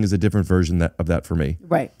 Podcasting is a different version of that for me.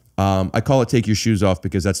 Right. I call it take your shoes off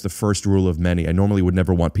because that's the first rule of many. I normally would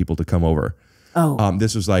never want people to come over. Oh.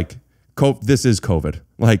 This was like, this is COVID.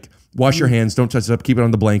 Like, wash your hands, don't touch it up, keep it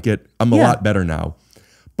on the blanket. I'm a lot better now.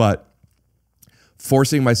 But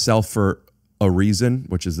forcing myself for a reason,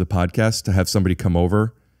 which is the podcast, to have somebody come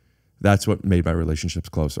over, that's what made my relationships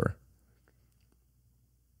closer.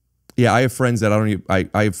 Yeah, I have friends that I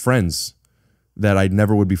have friends that I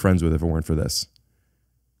never would be friends with if it weren't for this.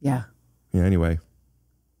 Yeah. Yeah, anyway.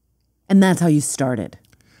 And that's how you started.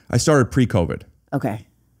 I started pre-COVID. Okay.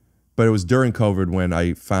 But it was during COVID when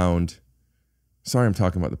I found... Sorry I'm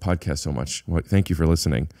talking about the podcast so much. Thank you for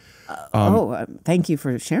listening. Thank you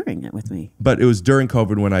for sharing it with me. But it was during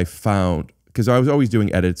COVID when I found... Because I was always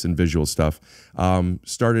doing edits and visual stuff.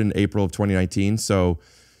 Started in April of 2019. So,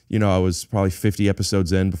 I was probably 50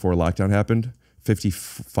 episodes in before lockdown happened.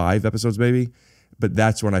 55 episodes maybe. But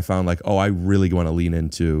that's when I found like, I really want to lean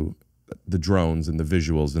into the drones and the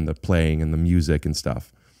visuals and the playing and the music and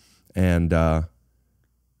stuff. And also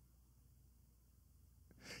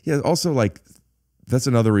like... That's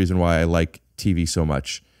another reason why I like TV so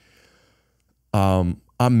much. I'm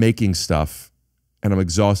making stuff and I'm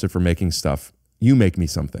exhausted from making stuff, you make me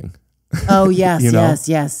something. Oh, yes, You know?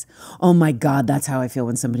 yes. Oh my God, that's how I feel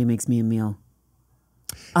when somebody makes me a meal.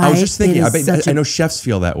 I was just thinking, it is such I know chefs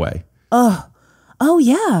feel that way. Oh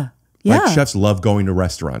yeah. Yeah. Like chefs love going to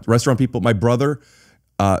restaurants. Restaurant people, my brother,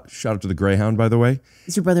 shout out to the Greyhound, by the way.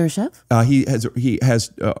 Is your brother a chef? He isn't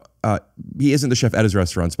the chef at his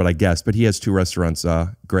restaurants, but he has 2 restaurants,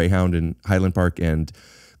 Greyhound in Highland Park and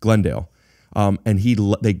Glendale. And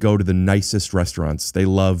they go to the nicest restaurants. They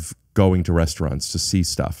love going to restaurants to see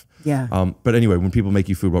stuff. Yeah. But anyway, when people make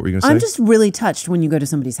you food, what were you going to say? I'm just really touched when you go to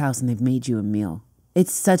somebody's house and they've made you a meal.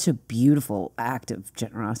 It's such a beautiful act of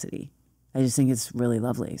generosity. I just think it's really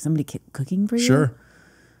lovely. Somebody cooking for you. Sure.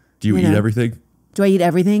 Do you eat everything? Do I eat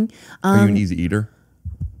everything? Are you an easy eater?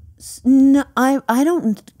 No, I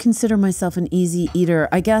don't consider myself an easy eater.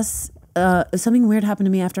 I guess something weird happened to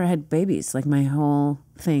me after I had babies. Like my whole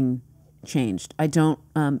thing changed. I don't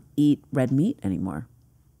eat red meat anymore.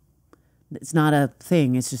 It's not a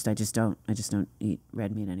thing. It's just I just don't eat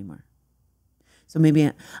red meat anymore. So maybe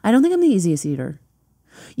I don't think I'm the easiest eater.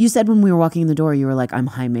 You said when we were walking in the door, you were like, I'm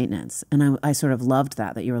high maintenance. And I sort of loved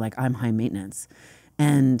that you were like, I'm high maintenance.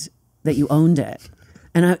 And that you owned it.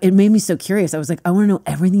 And it made me so curious. I was like, I want to know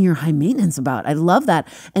everything you're high maintenance about. I love that.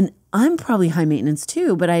 And I'm probably high maintenance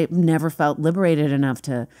too, but I never felt liberated enough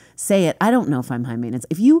to say it. I don't know if I'm high maintenance.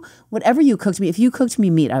 Whatever you cooked me, if you cooked me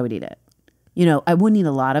meat, I would eat it. You know, I wouldn't eat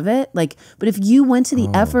a lot of it. But if you went to the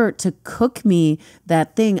effort to cook me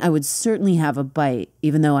that thing, I would certainly have a bite,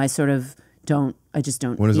 even though I just don't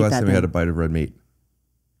When was the last time you had a thing. bite of red meat?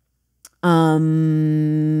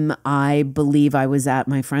 I believe I was at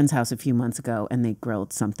my friend's house a few months ago and they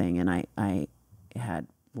grilled something and I had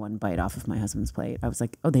one bite off of my husband's plate. I was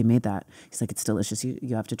like, oh, they made that. He's like, it's delicious.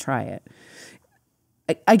 You have to try it.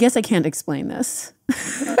 I guess I can't explain this.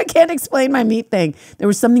 I can't explain my meat thing. There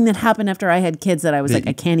was something that happened after I had kids that I was like,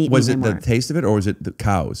 I can't eat meat anymore. Was it the taste of it or was it the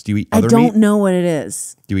cows? Do you eat other meat? I don't know what it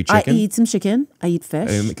is. Do you eat chicken? I eat some chicken. I eat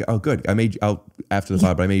fish. Oh, good. After the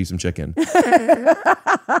pod, but I made you some chicken.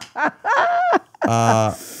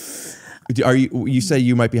 You say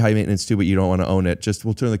you might be high maintenance too, but you don't want to own it.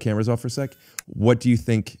 We'll turn the cameras off for a sec. What do you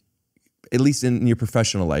think, at least in your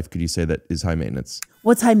professional life, could you say that is high maintenance?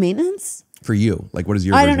 What's high maintenance? For you, like what is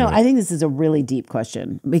your? I don't know. version of it? I think this is a really deep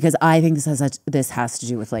question because I think this has to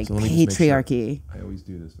do with like So let me just make sure. patriarchy. I always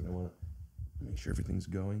do this, but I want to make sure everything's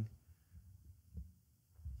going.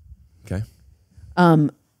 Okay.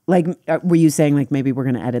 Were you saying like maybe we're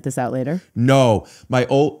going to edit this out later? No,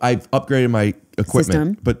 I've upgraded my equipment,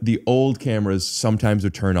 System. but the old cameras sometimes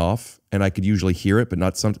would turn off, and I could usually hear it, but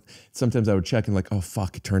not sometimes I would check and like, oh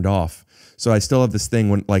fuck, it turned off. So I still have this thing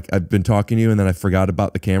when like I've been talking to you, and then I forgot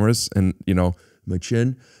about the cameras, and my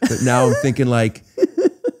chin. But now I'm thinking like,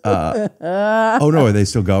 oh no, are they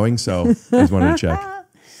still going? So I just wanted to check.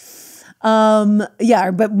 Yeah,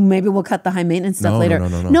 but maybe we'll cut the high maintenance stuff later.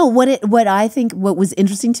 No. No, what I think what was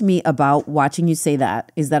interesting to me about watching you say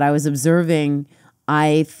that is that I was observing.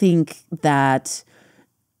 I think that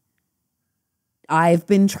I've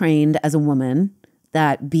been trained as a woman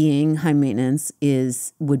that being high maintenance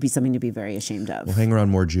would be something to be very ashamed of. We'll hang around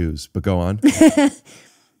more Jews, but go on.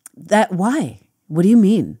 Why? What do you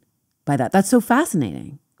mean by that? That's so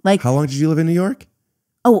fascinating. Like, how long did you live in New York?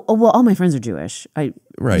 Oh well, all my friends are Jewish.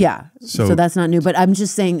 Right. Yeah. So that's not new, but I'm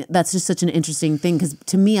just saying that's just such an interesting thing because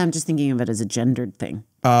to me, I'm just thinking of it as a gendered thing.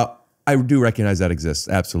 I do recognize that exists,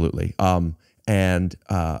 absolutely. And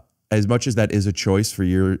as much as that is a choice for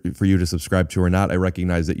you to subscribe to or not, I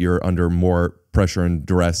recognize that you're under more pressure and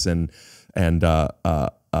duress and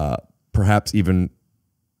perhaps even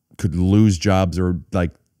could lose jobs or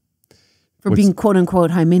like for being quote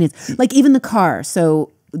unquote high maintenance. Like even the car.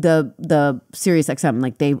 So the Sirius XM,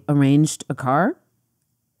 like they arranged a car,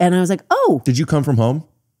 and I was like, oh, did you come from home?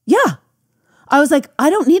 Yeah, I was like, I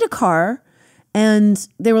don't need a car. And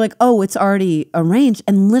they were like, oh, it's already arranged.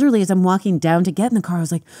 And literally as I'm walking down to get in the car, I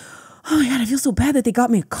was like, oh my God, I feel so bad that they got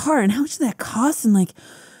me a car. And how much did that cost? And like,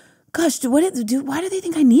 gosh, why do they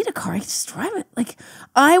think I need a car? I can just drive it. Like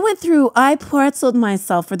I pretzeled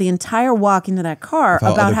myself for the entire walk into that car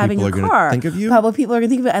about having a car. Think of you? About what people are going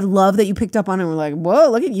to think of it. I love that you picked up on it and were like, whoa,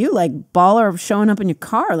 look at you, like baller showing up in your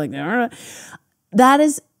car. Like that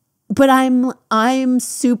is, but I'm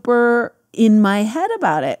super in my head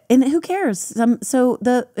about it. And who cares? So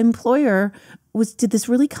the employer did this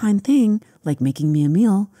really kind thing, like making me a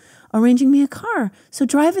meal, arranging me a car. So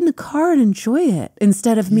drive in the car and enjoy it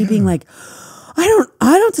instead of me being like, I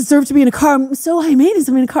don't deserve to be in a car. I'm so high maintenance.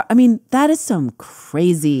 I'm in a car. I mean, that is some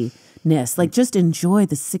craziness. Like just enjoy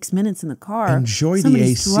the 6 minutes in the car. Enjoy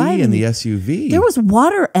Somebody's the AC driving and the me. SUV. There was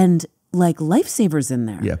water and like lifesavers in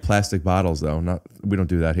there. Yeah, plastic bottles though. We don't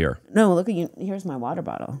do that here. No, look at you. Here's my water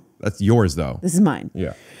bottle. That's yours though. This is mine.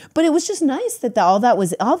 Yeah. But it was just nice that all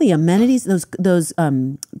the amenities,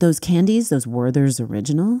 those candies, those Werther's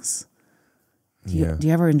Originals. Do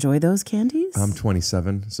you ever enjoy those candies? I'm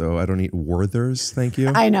 27, so I don't eat Werther's. Thank you.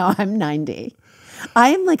 I know. I'm 90. I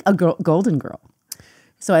am like a golden girl.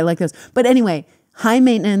 So I like those. But anyway, high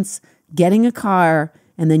maintenance, getting a car,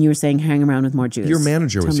 and then you were saying hang around with more Jews. Your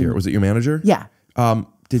manager was here. Was it your manager? Yeah.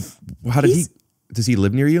 Does he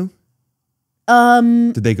live near you?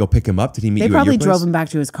 Did they go pick him up? Did he meet you at your place? They probably drove him back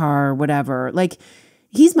to his car or whatever. Like,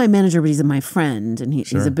 he's my manager, but he's my friend, and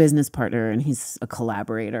he's a business partner, and he's a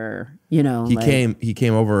collaborator. You know, he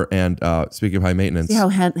came over, and speaking of high maintenance, see how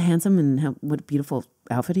handsome and what beautiful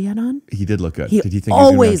outfit he had on. He did look good. He did he think he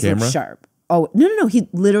was always on camera? looks sharp? Oh no! He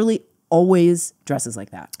literally always dresses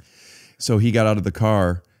like that. So he got out of the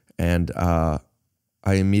car, and I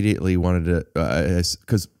immediately wanted to,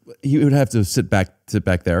 because he would have to sit back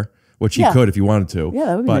there, which he could if he wanted to. Yeah,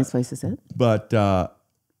 that would be a nice place to sit. But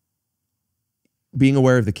being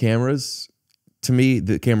aware of the cameras, to me,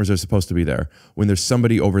 the cameras are supposed to be there. When there's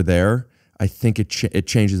somebody over there, I think it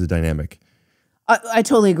changes the dynamic. I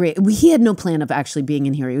totally agree. He had no plan of actually being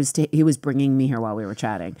in here. He was bringing me here while we were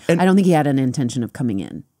chatting. And I don't think he had an intention of coming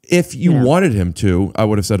in. If you wanted him to, I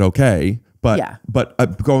would have said okay.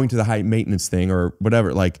 But going to the high maintenance thing or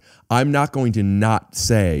whatever, like I'm not going to not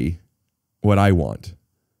say what I want.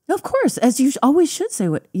 Of course, as you always should say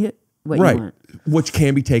what you want. Which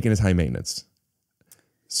can be taken as high maintenance.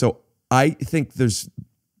 So I think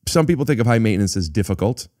some people think of high maintenance as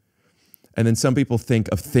difficult, and then some people think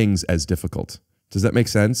of things as difficult. Does that make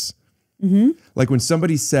sense? Mm-hmm. Like when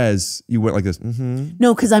somebody says, you went like this. Mm-hmm.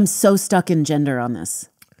 No, because I'm so stuck in gender on this.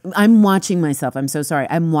 I'm watching myself. I'm so sorry.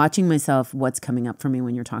 I'm watching myself. What's coming up for me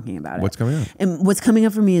when you're talking about it? What's coming up? And what's coming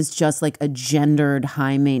up for me is just like a gendered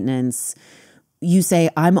high maintenance. You say,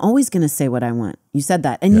 I'm always going to say what I want. You said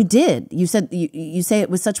that. And you did. You said, you say it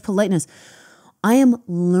with such politeness. I am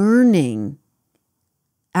learning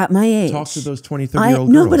at my age. Talk to those 20,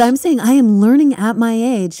 30-year-old girls. No, but I'm saying I am learning at my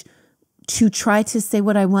age to try to say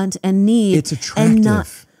what I want and need. It's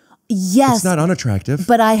attractive. Yes. It's not unattractive.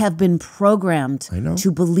 But I have been programmed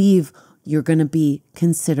to believe you're going to be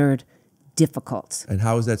considered difficult. And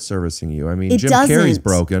how is that servicing you? I mean, Jim Carrey's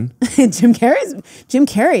broken. Jim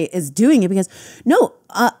Carrey is doing it because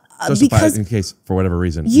because in case for whatever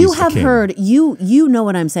reason you have heard you know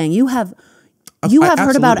what I'm saying. You have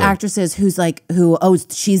heard about actresses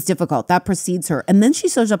she's difficult. That precedes her, and then she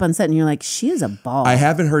shows up on set, and you're like, she is a ball. I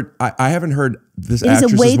haven't heard this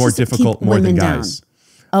actress is more difficult more than guys.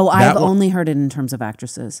 Oh, I've only heard it in terms of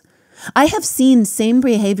actresses. I have seen same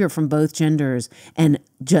behavior from both genders and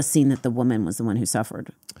just seen that the woman was the one who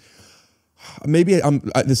suffered. Maybe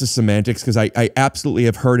this is semantics because I absolutely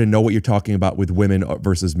have heard and know what you're talking about with women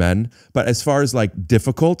versus men. But as far as like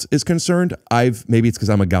difficult is concerned, maybe it's because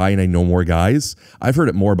I'm a guy and I know more guys. I've heard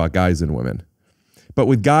it more about guys than women. But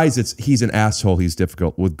with guys, it's he's an asshole, he's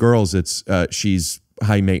difficult. With girls, it's she's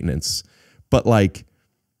high maintenance. But like,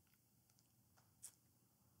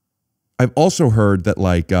 I've also heard that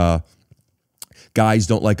like guys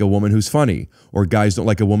don't like a woman who's funny, or guys don't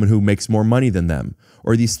like a woman who makes more money than them,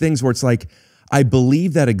 or these things where it's like, I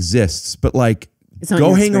believe that exists, but like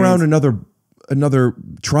go hang around another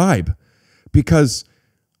tribe, because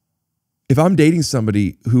if I'm dating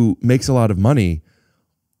somebody who makes a lot of money,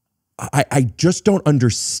 I just don't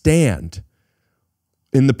understand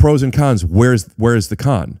in the pros and cons, where's the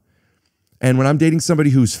con? And when I'm dating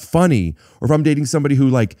somebody who's funny, or if I'm dating somebody who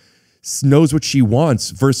like knows what she wants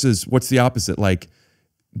versus what's the opposite, like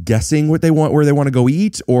guessing what they want, where they want to go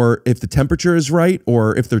eat, or if the temperature is right,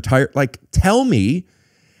 or if they're tired, like tell me,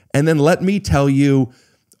 and then let me tell you,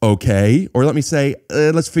 okay, or let me say,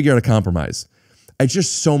 let's figure out a compromise. It's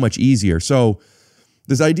just so much easier. So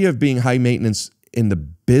this idea of being high maintenance in the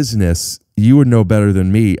business, you would know better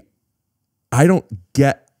than me. I'm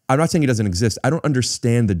not saying it doesn't exist. I don't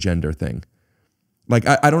understand the gender thing. Like,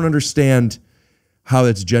 I don't understand how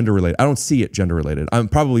that's gender related. I don't see it gender related. I'm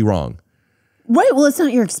probably wrong. Right. Well, it's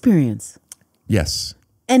not your experience. Yes.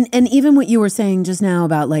 And even what you were saying just now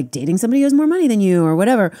about like dating somebody who has more money than you or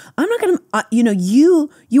whatever, I'm not going to,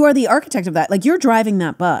 you are the architect of that. Like you're driving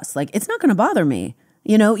that bus. Like it's not going to bother me.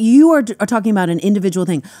 You know, you are talking about an individual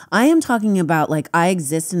thing. I am talking about like I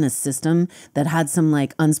exist in a system that had some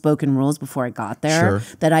like unspoken rules before I got there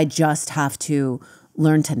that I just have to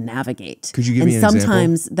learn to navigate. Could you give me an example? And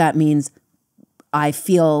sometimes that means I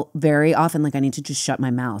feel very often like I need to just shut my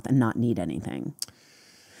mouth and not need anything.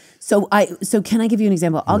 So can I give you an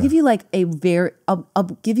example? I'll give you like I'll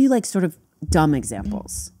give you like sort of dumb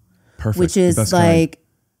examples. Perfect. which The is best kind. like.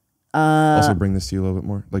 Also, bring this to you a little bit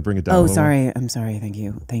more. Like, bring it down. a little sorry. more. I'm sorry. Thank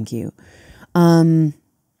you.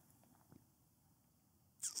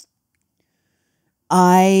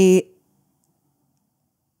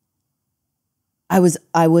 I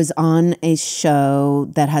was on a show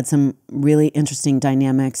that had some really interesting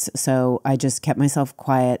dynamics, so I just kept myself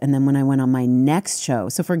quiet. And then when I went on my next show,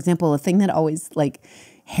 so for example, a thing that always like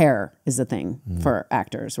hair is a thing for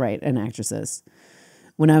actors, right, and actresses.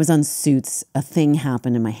 When I was on Suits, a thing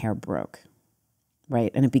happened and my hair broke,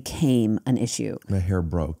 right, and it became an issue. My hair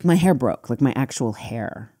broke. My hair broke, like my actual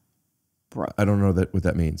hair broke. I don't know what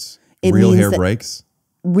that means. It Real means hair that- breaks?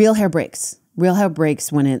 Real hair breaks. Real hair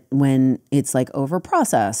breaks when it's like over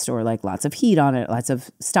processed or like lots of heat on it, lots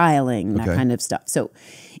of styling, that Okay. kind of stuff. So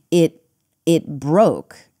it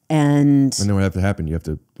broke and And then what have to happen? You have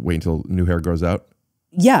to wait until new hair grows out?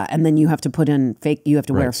 yeah, and then you have to put in fake. You have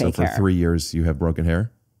to wear Right, fake so for hair. 3 years you have broken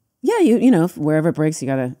hair? Yeah, you know wherever it breaks,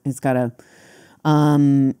 it's gotta.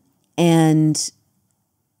 And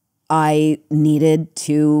I needed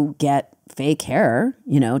to get fake hair,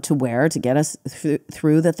 to wear to get us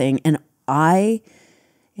through the thing. And I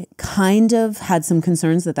kind of had some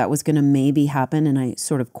concerns that was going to maybe happen. And I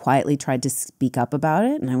sort of quietly tried to speak up about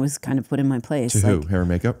it. And I was kind of put in my place. To who? Hair and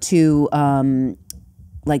makeup? To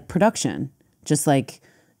like production. Just like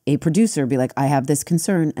a producer be like, I have this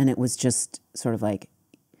concern. And it was just sort of like,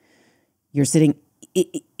 you're sitting...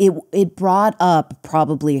 It brought up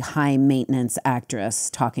probably high maintenance actress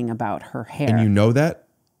talking about her hair. And you know that?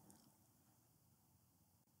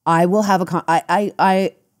 I will have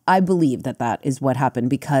I believe that is what happened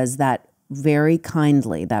because that very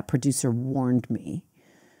kindly, that producer warned me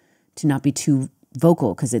to not be too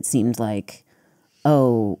vocal because it seemed like,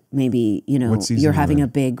 oh, maybe, you're having a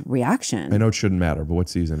big reaction. I know it shouldn't matter, but what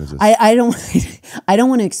season is this? I don't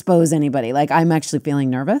want to expose anybody. Like I'm actually feeling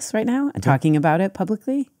nervous right now talking about it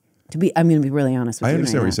publicly. I'm going to be really honest with you. I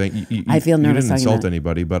understand right what now. you're saying. I feel nervous. You didn't talking insult about it.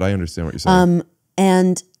 anybody, but I understand what you're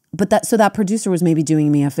saying. But that producer was maybe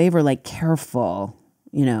doing me a favor, like careful,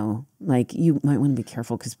 like you might want to be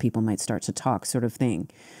careful because people might start to talk, sort of thing.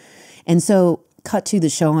 And so, cut to the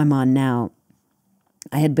show I'm on now.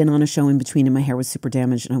 I had been on a show in between, and my hair was super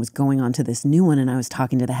damaged, and I was going on to this new one, and I was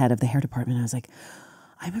talking to the head of the hair department. And I was like,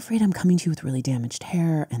 "I'm afraid I'm coming to you with really damaged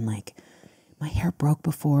hair, and like my hair broke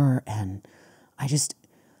before, and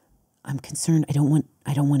I'm concerned. I don't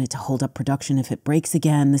want it to hold up production if it breaks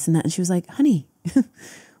again. This and that." And she was like, "Honey,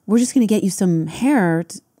 we're just going to get you some hair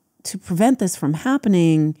to prevent this from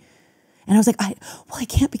happening." And I was like, I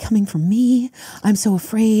can't be coming from me. I'm so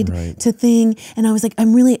afraid to thing. And I was like,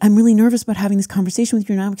 I'm really nervous about having this conversation with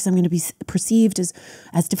you now because I'm going to be perceived as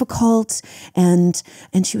difficult. And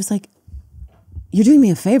she was like, "You're doing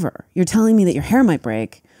me a favor. You're telling me that your hair might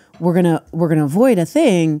break. We're gonna avoid a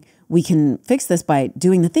thing. We can fix this by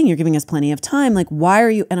doing the thing. You're giving us plenty of time. Like, why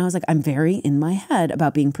are you?" And I was like, I'm very in my head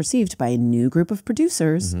about being perceived by a new group of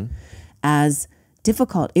producers as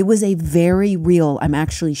difficult. It was a very real, I'm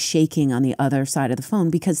actually shaking on the other side of the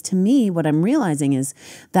phone because to me, what I'm realizing is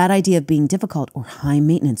that idea of being difficult or high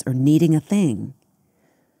maintenance or needing a thing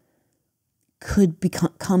could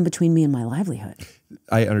come between me and my livelihood.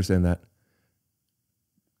 I understand that.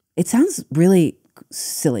 It sounds really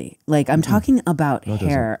silly. Like I'm talking about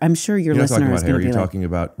hair. I'm sure your listener is going to be You're like, talking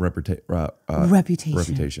about reputation.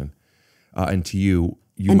 Reputation. And to you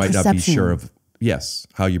And might not be perception. sure of,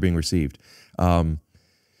 how you're being received.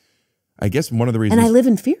 I guess one of the reasons... And I live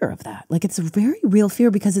in fear of that. Like it's a very real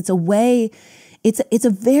fear because it's a way, it's a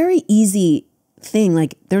very easy thing.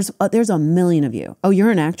 Like there's a million of you. Oh,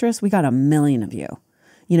 you're an actress? We got a million of you.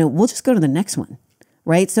 We'll just go to the next one.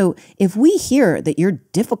 Right? So if we hear that you're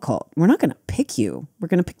difficult, we're not going to pick you. We're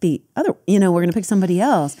going to pick the other, we're going to pick somebody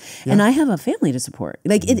else. Yeah. And I have a family to support.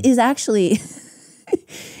 Like it is actually,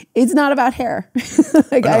 it's not about hair.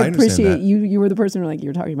 Like I appreciate you were the person who you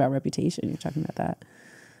were talking about reputation. You're talking about that.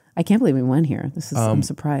 I can't believe we went here. I'm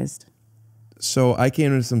surprised. So I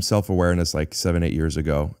came into some self-awareness like 7-8 years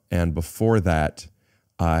ago. And before that,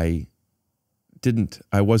 I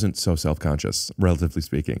wasn't so self-conscious, relatively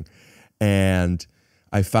speaking. And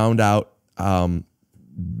I found out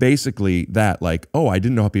basically that I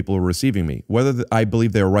didn't know how people were receiving me. Whether I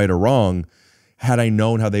believe they were right or wrong, had I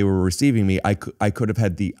known how they were receiving me, I could have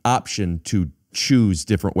had the option to choose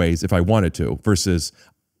different ways if I wanted to versus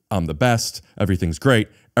I'm the best, everything's great,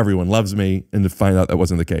 everyone loves me, and to find out that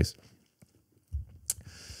wasn't the case.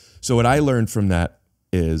 So what I learned from that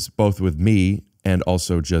is both with me and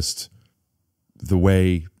also just the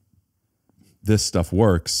way this stuff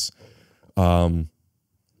works. I'm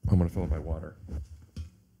going to fill up my water.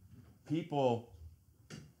 People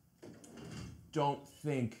don't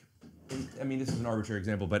think I mean, this is an arbitrary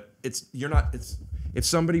example, but if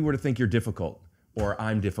somebody were to think you're difficult or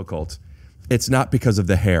I'm difficult, it's not because of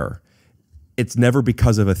the hair. It's never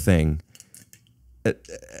because of a thing.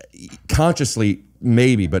 Consciously,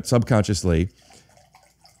 maybe, but subconsciously,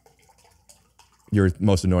 you're the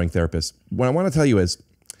most annoying therapist. What I want to tell you is,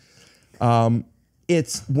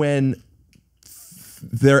 it's when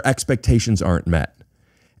their expectations aren't met.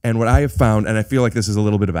 And what I have found, and I feel like this is a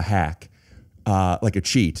little bit of a hack, like a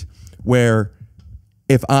cheat, where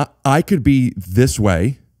if I could be this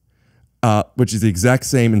way, which is the exact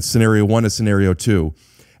same in scenario 1 as scenario 2,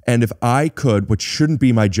 and if I could, which shouldn't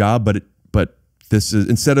be my job, but this is,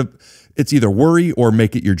 instead of, it's either worry or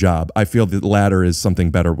make it your job. I feel the latter is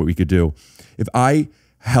something better what we could do. If I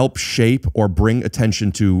help shape or bring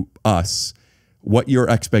attention to us, what your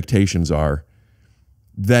expectations are,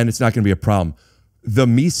 then it's not going to be a problem. The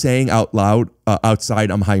me saying out loud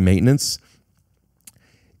outside I'm high maintenance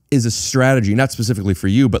is a strategy, not specifically for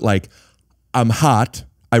you, but like, I'm hot.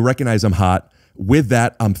 I recognize I'm hot. With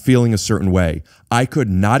that, I'm feeling a certain way. I could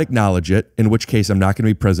not acknowledge it, in which case I'm not going to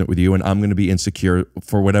be present with you and I'm going to be insecure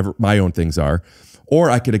for whatever my own things are. Or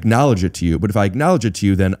I could acknowledge it to you. But if I acknowledge it to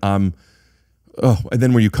you, then and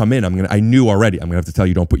then when you come in, I knew already, I'm going to have to tell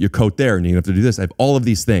you, don't put your coat there and you have to do this. I have all of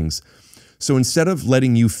these things. So instead of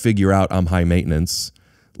letting you figure out I'm high maintenance,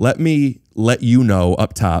 let me let you know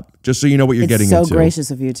up top, just so you know what you're getting into. It's so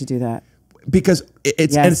gracious of you to do that. Because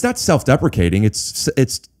it's and it's not self-deprecating. It's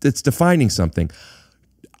defining something.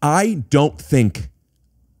 I don't think,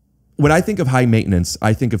 when I think of high maintenance,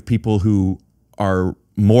 I think of people who are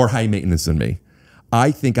more high maintenance than me. I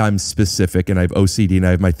think I'm specific and I have OCD and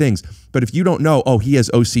I have my things. But if you don't know, oh, he has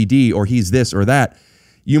OCD or he's this or that,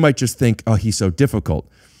 you might just think, oh, he's so difficult.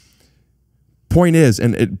 Point is,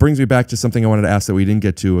 and it brings me back to something I wanted to ask that we didn't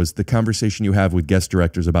get to, is the conversation you have with guest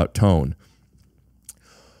directors about tone.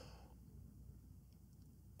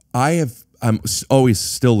 I'm always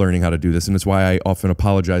still learning how to do this, and it's why I often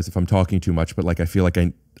apologize if I'm talking too much, but like I feel like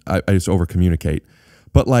I just over communicate.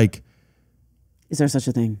 But like, is there such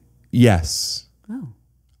a thing? Yes. Oh.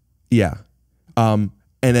 Yeah. And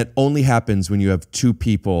it only happens when you have two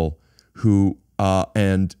people who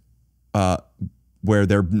where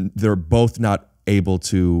they're both not able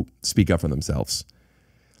to speak up for themselves.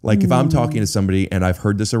 Like if I'm talking to somebody and I've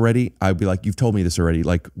heard this already, I'd be like, you've told me this already.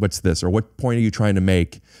 Like, what's this? Or what point are you trying to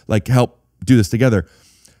make? Like, help do this together.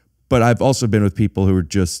 But I've also been with people who are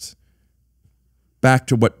just, back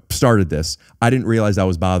to what started this. I didn't realize I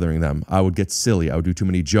was bothering them. I would get silly. I would do too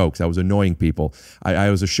many jokes. I was annoying people. I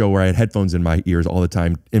was a show where I had headphones in my ears all the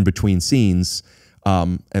time in between scenes.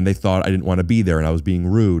 And they thought I didn't want to be there and I was being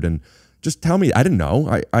rude. And just tell me, I didn't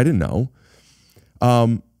know. I didn't know.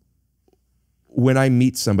 When I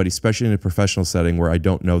meet somebody, especially in a professional setting where I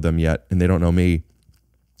don't know them yet and they don't know me,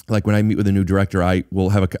 like when I meet with a new director, I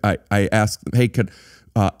ask them, hey,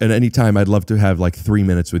 at any time, I'd love to have like 3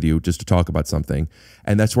 minutes with you just to talk about something.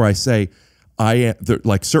 And that's where I say,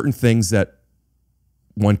 like certain things that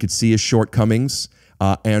one could see as shortcomings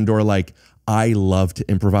and or like, I love to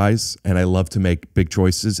improvise and I love to make big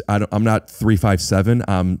choices. I'm not 3, 5, 7,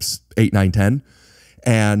 I'm 8, 9, 10.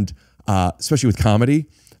 And especially with comedy,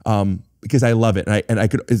 because I love it, and I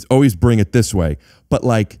could always bring it this way. But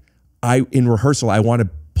like in rehearsal, I want to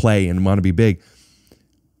play and want to be big.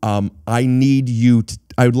 I need you to.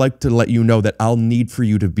 I would like to let you know that I'll need for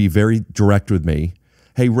you to be very direct with me.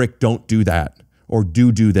 Hey, Rick, don't do that, or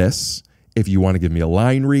do this. If you want to give me a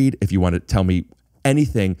line read, if you want to tell me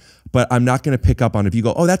anything, but I'm not going to pick up on if you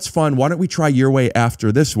go, oh, that's fun. Why don't we try your way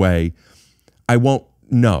after this way? I won't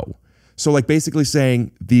know. So like basically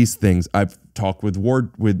saying these things. I've talked with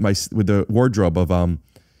the wardrobe of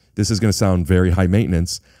this is going to sound very high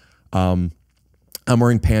maintenance. I'm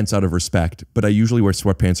wearing pants out of respect, but I usually wear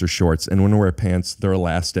sweatpants or shorts. And when I wear pants, they're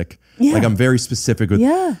elastic. Yeah. Like I'm very specific with.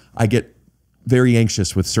 Yeah. I get very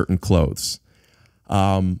anxious with certain clothes. If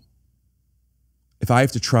I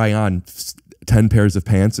have to try on 10 pairs of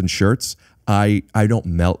pants and shirts, I don't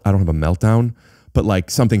melt. I don't have a meltdown, but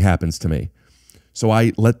like something happens to me. So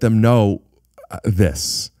I let them know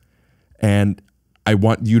this. And I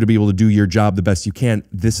want you to be able to do your job the best you can.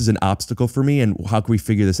 This is an obstacle for me, and how can we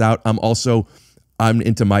figure this out? I'm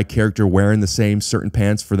into my character wearing the same certain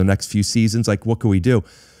pants for the next few seasons. Like, what can we do?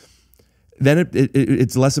 Then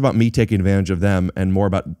it's less about me taking advantage of them and more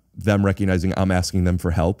about them recognizing I'm asking them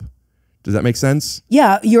for help. Does that make sense?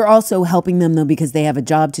 Yeah, you're also helping them though because they have a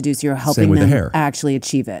job to do, so you're helping them actually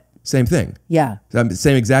achieve it. Same thing. Yeah.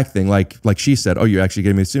 Same exact thing. Like she said, oh, you're actually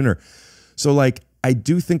getting me sooner. So like, I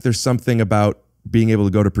do think there's something about being able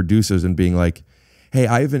to go to producers and being like, hey,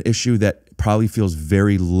 I have an issue that probably feels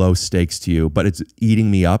very low stakes to you, but it's eating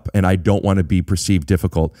me up and I don't want to be perceived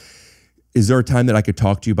difficult. Is there a time that I could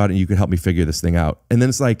talk to you about it and you could help me figure this thing out? And then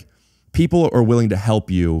it's like, people are willing to help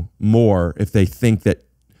you more if they think that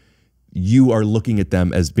you are looking at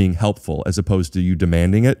them as being helpful as opposed to you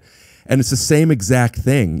demanding it. And it's the same exact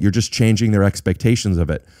thing. You're just changing their expectations of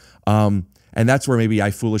it. And that's where maybe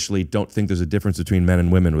I foolishly don't think there's a difference between men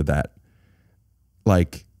and women with that.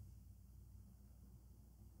 Like,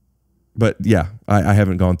 but yeah, I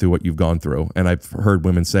haven't gone through what you've gone through. And I've heard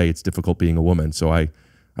women say it's difficult being a woman. So I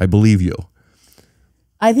believe you.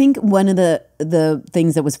 I think one of the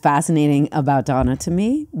things that was fascinating about Donna to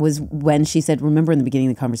me was when she said, remember in the beginning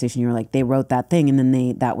of the conversation, you were like, they wrote that thing and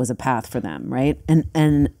then that was a path for them, right?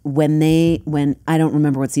 And when I don't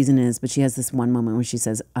remember what season it is, but she has this one moment where she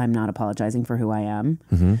says, I'm not apologizing for who I am.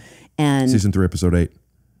 Mm-hmm. And season 3, episode 8.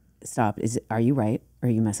 Stop. Are you right? Or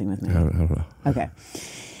are you messing with me? I don't know. Okay.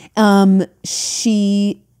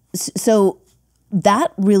 So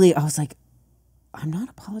that really, I was like, I'm not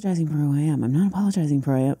apologizing for who I am. I'm not apologizing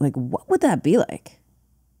for who I am. Like, what would that be like?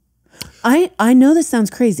 I know this sounds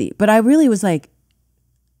crazy, but I really was like,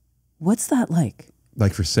 what's that like?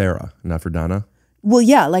 Like for Sarah, not for Donna? Well,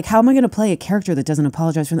 yeah. Like, how am I going to play a character that doesn't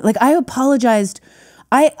apologize for that? Like, I apologized.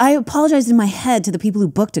 I apologized in my head to the people who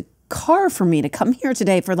booked a car for me to come here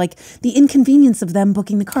today for like the inconvenience of them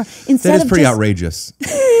booking the car. Instead that is pretty outrageous.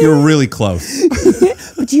 You're really close.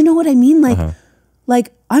 But do you know what I mean? Like,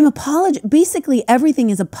 like I'm basically everything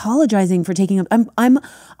is apologizing for taking up.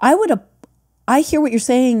 I hear what you're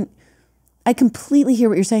saying. I completely hear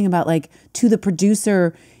what you're saying about like to the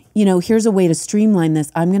producer, you know, here's a way to streamline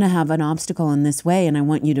this. I'm going to have an obstacle in this way and I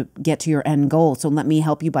want you to get to your end goal. So let me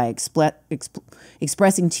help you by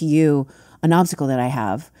expressing to you an obstacle that I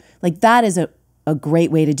have. Like that is a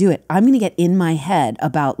great way to do it. I'm going to get in my head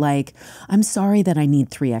about like, I'm sorry that I need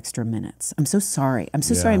 3 extra minutes. I'm so sorry. I'm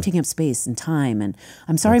so sorry I'm taking up space and time. And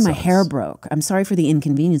I'm sorry my hair broke. I'm sorry for the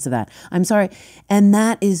inconvenience of that. I'm sorry. And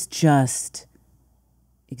that is just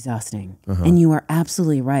exhausting. And you are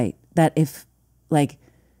absolutely right that if like,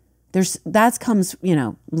 that comes, you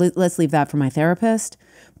know, let's leave that for my therapist.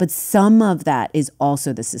 But some of that is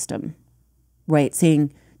also the system, right?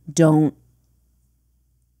 Saying, don't,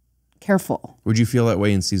 careful. Would you feel that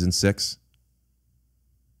way in season 6?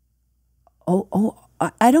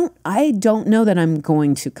 I don't know that I'm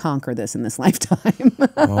going to conquer this in this lifetime.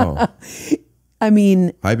 I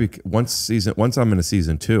mean, once I'm in a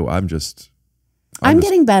season 2, I'm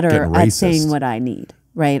getting better at saying what I need,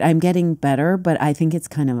 right? I'm getting better, but I think it's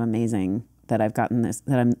kind of amazing that I've gotten this,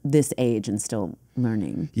 that I'm this age and still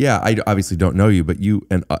learning. Yeah, I obviously don't know you, but you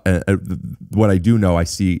and what I do know, I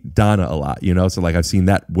see Donna a lot, you know? So like I've seen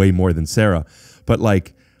that way more than Sarah. But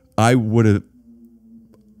like I'd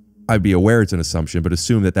be aware it's an assumption, but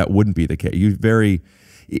assume that wouldn't be the case. You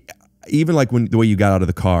even like the way you got out of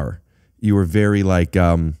the car, you were very like,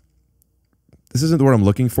 this isn't the word I'm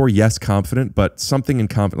looking for. Yes, confident, but something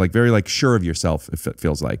incompetent, like very like sure of yourself, if it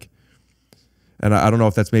feels like. And I don't know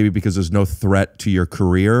if that's maybe because there's no threat to your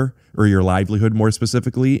career or your livelihood more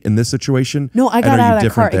specifically in this situation. No, I got out of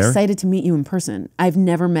that car excited to meet you in person. I've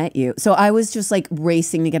never met you. So I was just like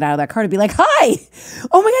racing to get out of that car to be like, hi,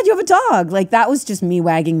 oh my God, you have a dog. Like that was just me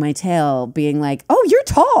wagging my tail being like, oh, you're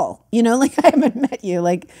tall. You know, like I haven't met you.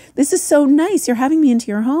 Like, this is so nice. You're having me into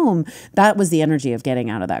your home. That was the energy of getting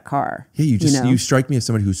out of that car. Yeah, you strike me as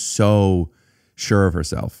somebody who's so sure of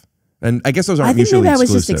herself. And I guess those aren't mutually exclusive. I think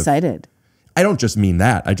maybe I was just excited. I don't just mean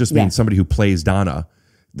that. I just mean somebody who plays Donna.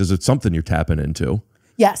 There's something you're tapping into.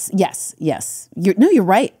 Yes. You're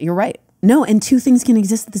right. You're right. No, and 2 things can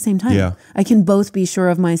exist at the same time. Yeah. I can both be sure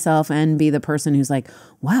of myself and be the person who's like,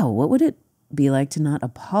 wow, what would it be like to not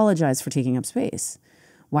apologize for taking up space?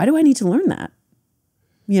 Why do I need to learn that?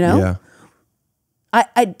 You know?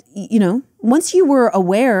 Yeah. You know, once you were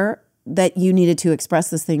aware that you needed to express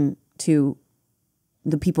this thing to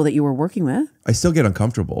the people that you were working with, I still get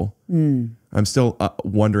uncomfortable. I'm still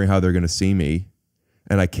wondering how they're going to see me,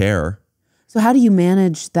 and I care. So how do you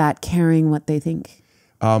manage that caring what they think?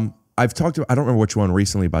 I've talked to, I don't remember which one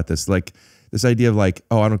recently about this, like this idea of like,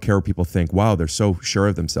 oh, I don't care what people think. Wow, they're so sure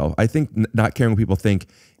of themselves. I think not caring what people think.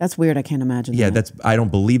 That's weird. I can't imagine that. I don't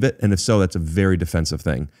believe it. And if so, that's a very defensive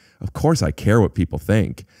thing. Of course I care what people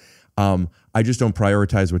think. I just don't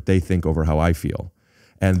prioritize what they think over how I feel.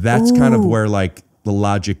 And that's kind of where like the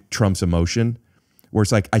logic trumps emotion, where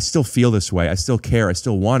it's like, I still feel this way. I still care. I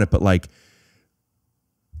still want it. But like,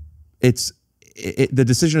 the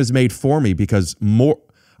decision is made for me because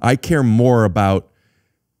I care more about,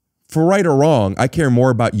 for right or wrong, I care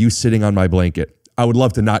more about you sitting on my blanket. I would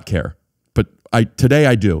love to not care, but Today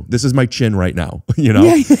I do. This is my chin right now, you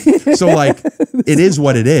know? So like, it is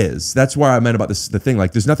what it is. That's why I meant about this, the thing,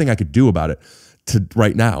 like there's nothing I could do about it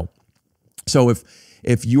right now. So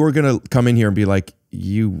if you were going to come in here and be like, are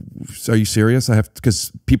you serious?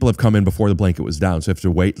 Because people have come in before the blanket was down. So I have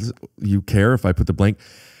to wait. You care if I put the blanket?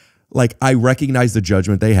 Like, I recognize the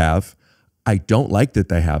judgment they have. I don't like that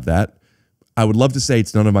they have that. I would love to say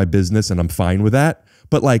it's none of my business and I'm fine with that.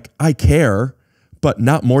 But like, I care, but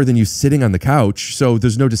not more than you sitting on the couch. So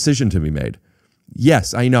there's no decision to be made.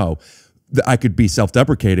 Yes, I know that I could be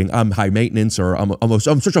self-deprecating. I'm high maintenance, or I'm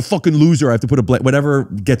such a fucking loser. I have to put whatever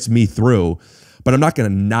gets me through, but I'm not going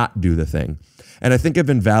to not do the thing. And I think I've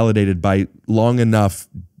been validated by long enough,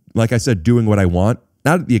 like I said, doing what I want,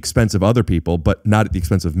 not at the expense of other people, but not at the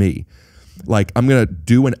expense of me. Like, I'm going to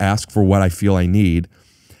do and ask for what I feel I need.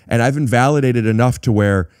 And I've been validated enough to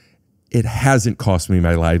where it hasn't cost me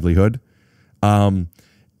my livelihood.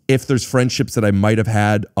 If there's friendships that I might have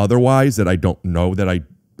had otherwise that I don't know that I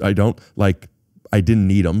don't, like, I didn't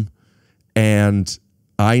need them. And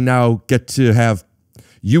I now get to have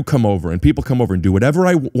you come over and people come over and do whatever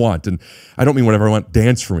I want. And I don't mean whatever I want,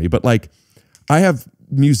 dance for me, but like, I have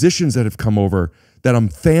musicians that have come over that I'm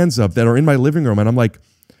fans of that are in my living room. And I'm like,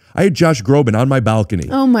 I had Josh Groban on my balcony.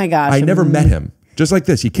 Oh my gosh. I never met him. Just like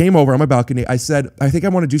this. He came over on my balcony. I said, I think I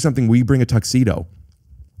want to do something. Will you bring a tuxedo?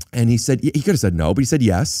 And he said, he could have said no, but he said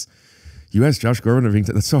yes. You asked Josh Groban,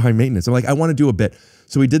 that's so high maintenance. I'm like, I want to do a bit.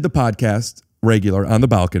 So we did the podcast regular on the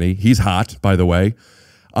balcony. He's hot, by the way.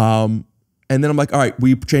 And then I'm like, all right, will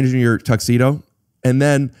you change into your tuxedo? And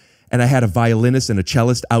I had a violinist and a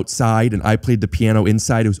cellist outside, and I played the piano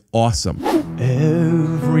inside. It was awesome.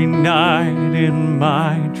 Every night in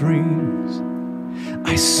my dreams,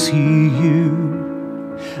 I see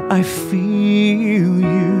you, I feel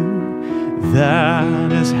you.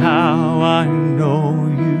 That is how I know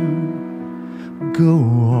you. Go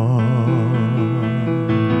on.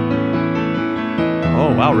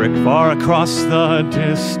 Oh wow, Rick, far across the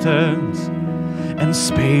distance and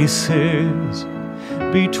spaces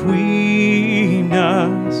between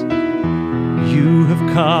us, you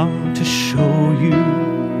have come to show you.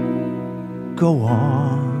 Go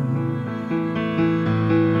on.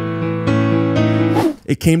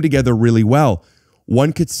 It came together really well.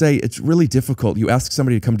 One could say it's really difficult. You ask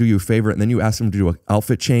somebody to come do you a favor, and then you ask them to do an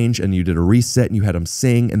outfit change, and you did a reset, and you had him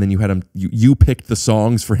sing, and then you had him, you picked the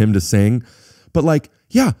songs for him to sing. But like,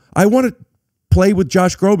 yeah, I want to play with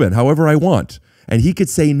Josh Groban however I want. And he could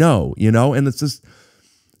say no, you know? And it's just,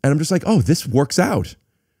 and I'm just like, oh, this works out.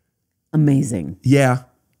 Amazing. Yeah.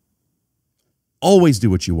 Always do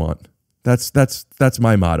what you want. That's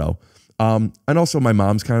my motto. And also my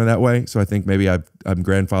mom's kind of that way. So I think maybe I'm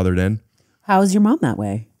grandfathered in. How is your mom that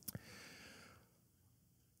way?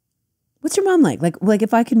 What's your mom like? Like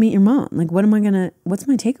if I could meet your mom, like what's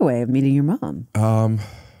my takeaway of meeting your mom?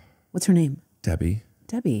 What's her name? Debbie.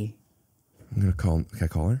 Debbie. I'm going to call, can I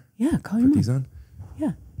call her? Yeah, call your mom. Put these on?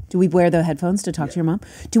 Yeah. Do we wear the headphones to talk to your mom?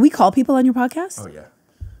 Do we call people on your podcast? Oh, yeah.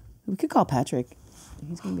 We could call Patrick.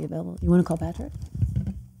 He's going to be available. You want to call Patrick?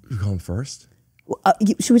 You call him first?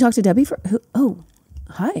 Should we talk to Debbie? Oh,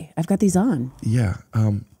 hi. I've got these on. Yeah.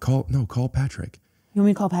 Call Patrick. You want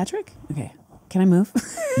me to call Patrick? Okay. Can I move?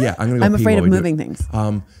 Yeah, I'm going to go I'm pee afraid while of we do moving it. things.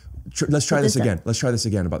 Let's try this again. Let's try this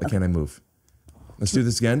again about the can I move. Let's do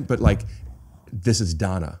this again. But like, this is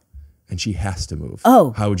Donna, and she has to move.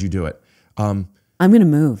 Oh. How would you do it? I'm going to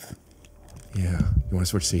move. Yeah. You want to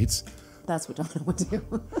switch seats? That's what Donna would do.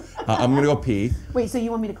 I'm going to go pee. Wait, so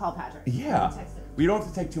you want me to call Patrick? Yeah. We don't have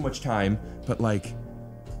to take too much time, but like,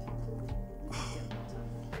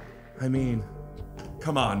 I mean,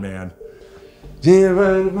 come on, man.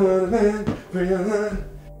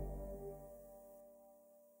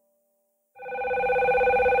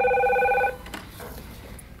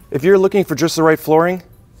 If you're looking for just the right flooring,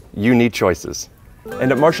 you need choices.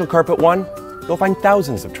 And at Marshall Carpet One, you'll find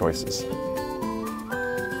thousands of choices,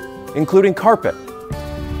 including carpet,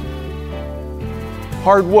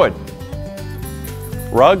 hardwood,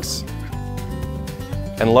 rugs,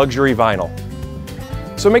 and luxury vinyl.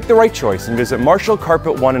 So make the right choice and visit Marshall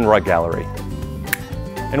Carpet One and Rug Gallery.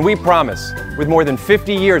 And we promise, with more than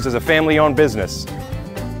 50 years as a family-owned business,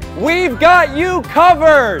 we've got you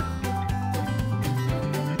covered!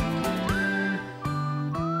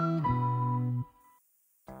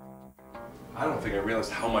 I don't think I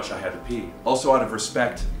realized how much I had to pee. Also, out of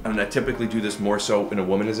respect, and I typically do this more so when a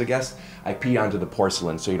woman is a guest, I pee onto the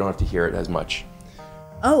porcelain so you don't have to hear it as much.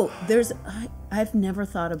 Oh, I've never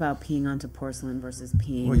thought about peeing onto porcelain versus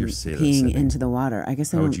peeing, Well, you're peeing into the water. I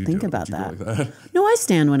guess I How don't would you think do it? about Would you that. go like that? No, I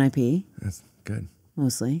stand when I pee. That's good.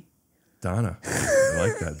 Mostly. Donna. I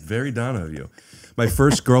like that. Very Donna of you. My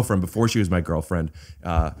first girlfriend, before she was my girlfriend,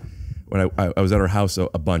 when I was at her house a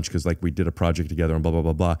bunch because like we did a project together and blah, blah,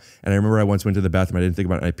 blah, blah. And I remember I once went to the bathroom. I didn't think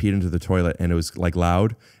about it. And I peed into the toilet and it was like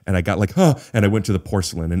loud. And I got like, huh. And I went to the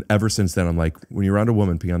porcelain. And ever since then, I'm like, when you're around a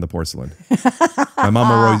woman, pee on the porcelain. My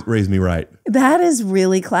mama raised me right. That is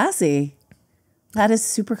really classy. That is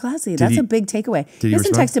super classy. That's a big takeaway. He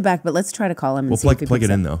hasn't texted back, but let's try to call him and see if he plug it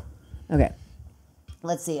picks in up. though. Okay.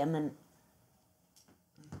 Let's see. And then.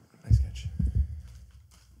 Nice catch.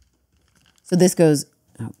 So this goes,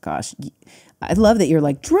 oh gosh. I love that you're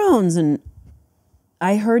like drones. And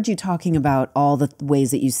I heard you talking about all the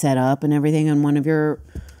ways that you set up and everything on one of your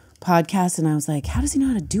podcasts. And I was like, how does he know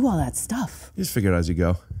how to do all that stuff? You just figure it out as you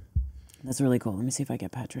go. That's really cool. Let me see if I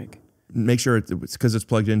get Patrick. Make sure it's because it's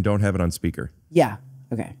plugged in. Don't have it on speaker. Yeah.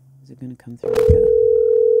 Okay. Is it going to come through?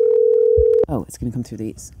 Oh, it's going to come through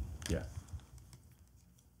these. Yeah.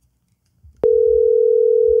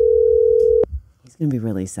 He's going to be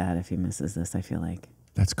really sad if he misses this, I feel like.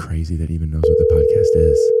 That's crazy that he even knows what the podcast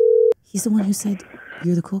is. He's the one who said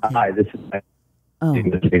you're the cool kid. Hi, this is my. Oh.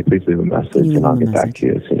 Please leave a message and I'll get back to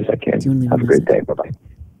you as soon as I can. Have a great day. Bye-bye.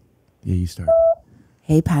 Yeah, you start.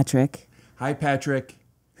 Hey, Patrick. Hi, Patrick.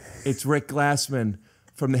 It's Rick Glassman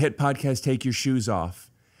from the hit podcast Take Your Shoes Off.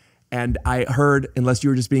 And I heard, unless you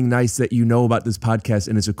were just being nice, that you know about this podcast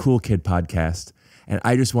and it's a cool kid podcast. And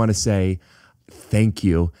I just want to say thank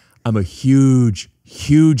you. I'm a huge,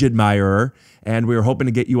 huge admirer. And we were hoping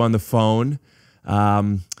to get you on the phone.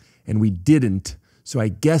 And we didn't. So I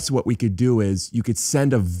guess what we could do is you could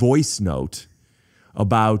send a voice note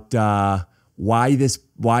about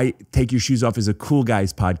why Take Your Shoes Off is a cool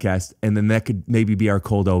guys podcast, and then that could maybe be our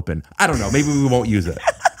cold open. I don't know. Maybe we won't use it.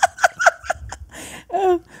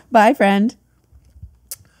 Bye, friend.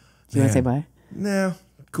 Do you want to say bye? No.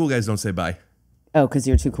 Cool guys don't say bye. Oh, because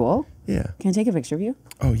you're too cool? Yeah. Can I take a picture of you?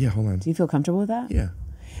 Oh, yeah. Hold on. Do you feel comfortable with that? Yeah.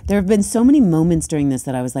 There have been so many moments during this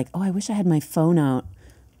that I was like, oh, I wish I had my phone out.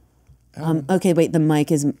 Okay, wait. The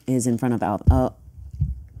mic is in front of Al. Oh.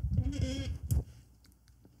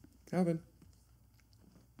 Calvin.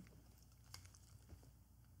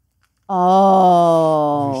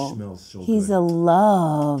 Oh, so he's a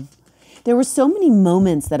love. There were so many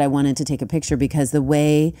moments that I wanted to take a picture because the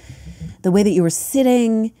way that you were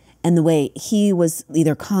sitting and the way he was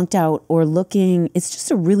either conked out or looking, it's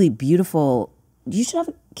just a really beautiful. You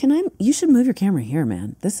should move your camera here,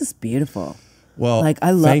 man. This is beautiful. Well, like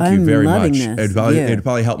thank you very much. This. It'd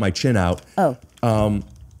probably help my chin out. Oh.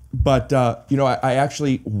 But I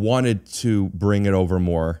actually wanted to bring it over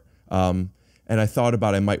more. And I thought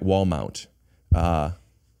about I might wall mount.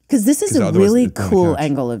 Because this is a really cool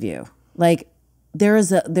angle of you. Like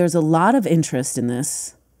there's a lot of interest in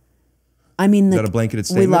this. I mean, is that a blanketed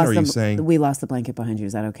statement? Or are you saying we lost the blanket behind you?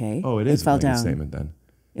 Is that okay? Oh, it is. It fell a blanket down. Statement then.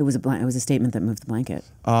 It was a statement that moved the blanket.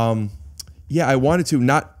 Yeah, I wanted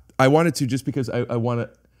to just because I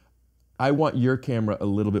want your camera a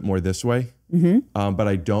little bit more this way. Mm-hmm. But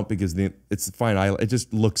I don't because it's fine. It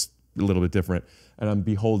just looks a little bit different, and I'm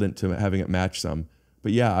beholden to having it match some.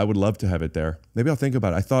 But yeah, I would love to have it there. Maybe I'll think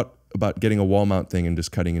about it. I thought about getting a wall mount thing and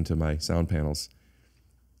just cutting into my sound panels.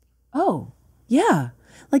 Oh, yeah.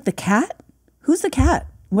 Like the cat? Who's the cat?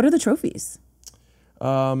 What are the trophies?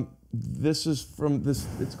 This is from this.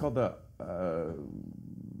 It's called the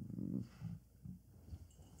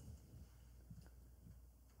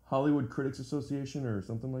Hollywood Critics Association or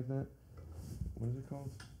something like that. What is it called?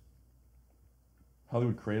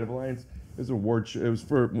 Hollywood Creative Alliance. It was an award. It was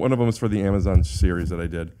for one of them was for the Amazon series that I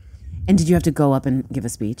did. And did you have to go up and give a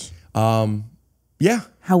speech? Yeah.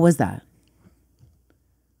 How was that?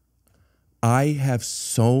 I have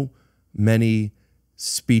so many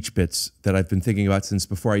speech bits that I've been thinking about since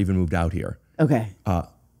before I even moved out here. Okay.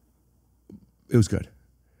 It was good.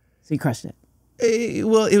 So you crushed it.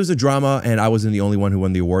 Well, it was a drama, and I wasn't the only one who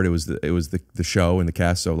won the award. It was the show and the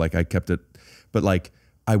cast. So like I kept it, but like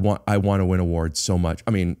I want to win awards so much.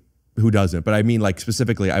 I mean, who doesn't? But I mean, like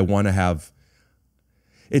specifically, I want to have.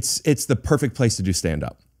 It's the perfect place to do stand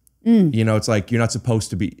up. You know, it's like you're not supposed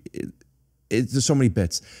to be. There's so many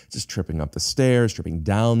bits. Just tripping up the stairs, tripping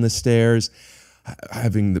down the stairs,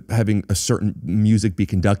 having a certain music be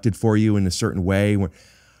conducted for you in a certain way.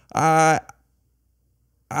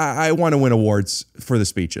 I want to win awards for the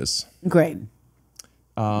speeches. Great.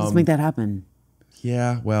 Let's make that happen.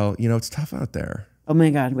 Yeah, well, you know, it's tough out there. Oh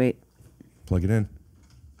my God, wait. Plug it in.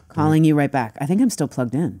 Calling you right back. I think I'm still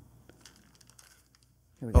plugged in.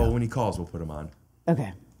 Here we go. Oh, when he calls, we'll put him on.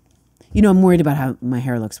 Okay. You know, I'm worried about how my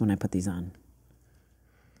hair looks when I put these on.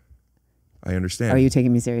 I understand. Are you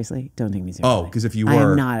taking me seriously? Don't take me seriously. Oh, because if you were, I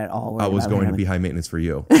am not at all worried I was about going to be high maintenance for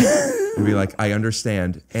you. You'd be like, I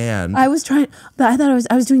understand. And I was trying, but I thought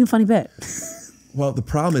I was doing a funny bit. Well, the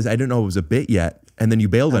problem is I didn't know it was a bit yet. And then you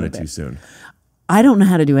bailed on it too soon. I don't know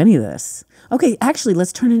how to do any of this. Okay, actually,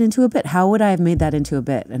 let's turn it into a bit. How would I have made that into a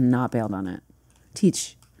bit and not bailed on it?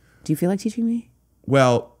 Teach. Do you feel like teaching me?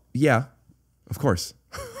 Well, yeah, of course.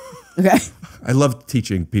 Okay. I love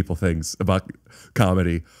teaching people things about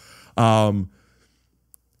comedy.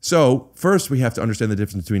 So first we have to understand the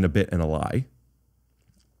difference between a bit and a lie.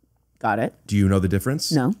 Got it. Do you know the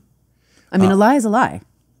difference? No. I mean, a lie is a lie.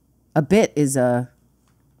 A bit is a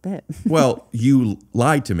bit. Well, you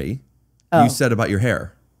lied to me. Oh. You said about your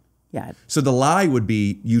hair. Yeah. So the lie would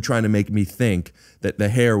be you trying to make me think that the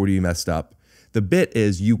hair would be messed up. The bit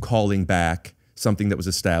is you calling back something that was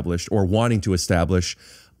established or wanting to establish,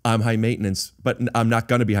 I'm high maintenance, but I'm not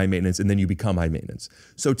going to be high maintenance, and then you become high maintenance.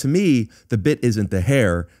 So to me, the bit isn't the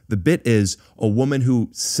hair. The bit is a woman who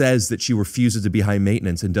says that she refuses to be high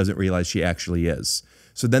maintenance and doesn't realize she actually is.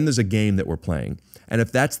 So then there's a game that we're playing. And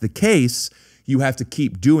if that's the case, you have to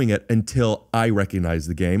keep doing it until I recognize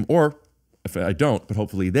the game, or if I don't, but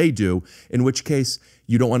hopefully they do, in which case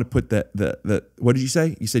you don't want to put the what did you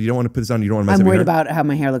say? You said you don't want to put this on, you don't want to mess up I'm your worried hair? about how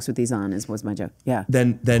my hair looks with these on was my joke. Yeah.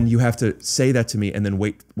 Then you have to say that to me and then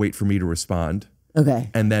wait for me to respond. Okay.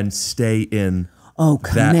 And then stay in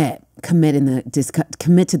commit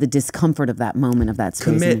to the discomfort of that moment of that space.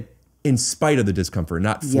 Commit in spite of the discomfort,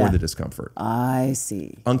 not for the discomfort. I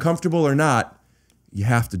see. Uncomfortable or not, you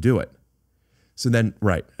have to do it. So then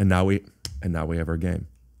and now we have our game.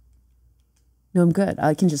 No, I'm good.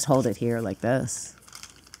 I can just hold it here like this.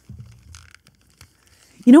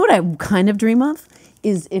 You know what I kind of dream of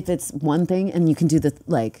is if it's one thing and you can do the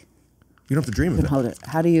like. You don't have to dream of it. Hold it.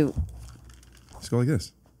 How do you? Just go like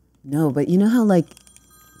this. No, but you know how like.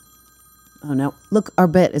 Oh no! Look, our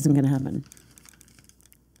bit isn't going to happen.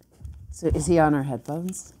 So is he on our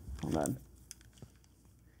headphones? Hold on.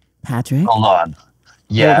 Patrick. Hold on.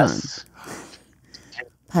 Yes. Hold on.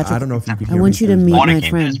 Patrick, I don't know if you can hear I want you to meet my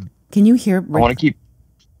friend. Can you hear? I want to keep.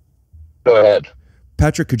 Go ahead.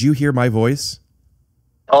 Patrick, could you hear my voice?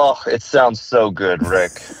 Oh, it sounds so good,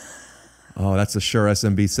 Rick. Oh, that's the Shure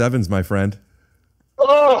SMB7s, my friend.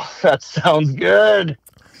 Oh, that sounds good.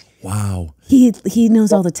 Wow. He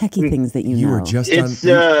knows all the techie things that you know. You were just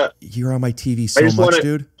you're on my TV so much,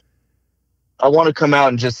 dude. I want to come out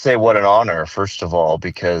and just say what an honor, first of all,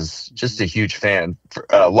 because just a huge fan,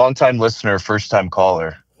 long-time listener, first-time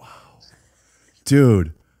caller. Wow.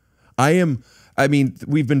 Dude, I mean,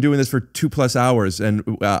 we've been doing this for 2+ hours, and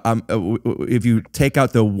if you take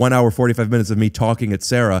out the 1 hour 45 minutes of me talking at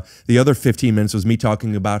Sarah, the other 15 minutes was me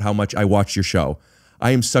talking about how much I watched your show.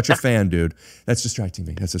 I am such a fan, dude. That's distracting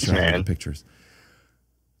me. That's distracting the pictures.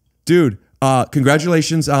 Dude,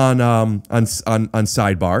 congratulations on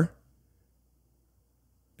Sidebar.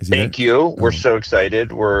 Thank you. We're so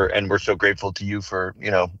excited. We're so grateful to you for,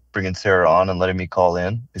 bringing Sarah on and letting me call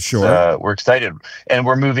in. Sure. We're excited. And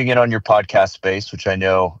we're moving in on your podcast space, which I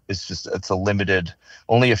know is it's a limited,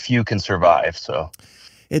 only a few can survive. So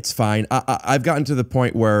it's fine. I've gotten to the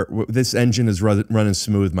point where this engine is running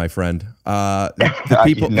smooth, my friend. The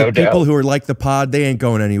people who are like the pod, they ain't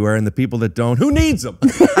going anywhere. And the people that don't, who needs them?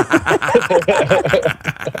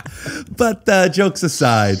 But jokes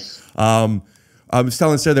aside, I was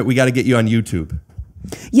telling Sarah that we got to get you on YouTube.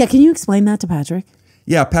 Yeah, can you explain that to Patrick?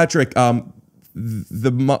 Yeah, Patrick,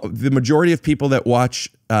 the majority of people that watch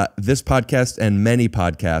this podcast and many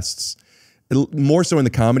podcasts, more so in the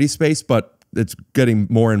comedy space, but it's getting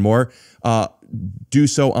more and more, do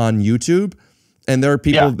so on YouTube. And there are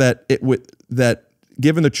people that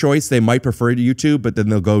given the choice, they might prefer to YouTube, but then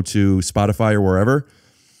they'll go to Spotify or wherever.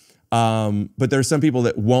 But there are some people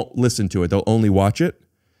that won't listen to it. They'll only watch it.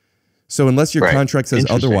 So unless your contract says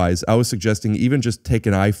otherwise, I was suggesting even just take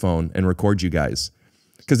an iPhone and record you guys.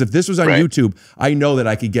 Because if this was on YouTube, I know that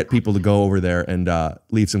I could get people to go over there and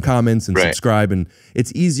leave some comments and subscribe. And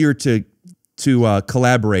it's easier to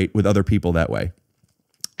collaborate with other people that way.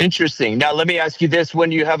 Interesting. Now, let me ask you this.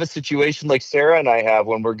 When you have a situation like Sarah and I have,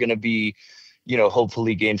 when we're going to be,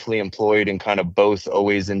 hopefully gainfully employed and kind of both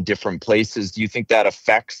always in different places, do you think that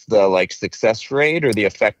affects the success rate or the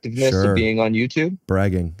effectiveness of being on YouTube?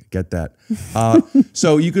 Bragging, get that.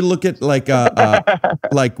 So you could look at like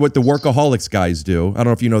what the Workaholics guys do. I don't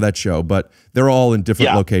know if you know that show, but they're all in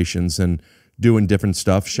different locations and doing different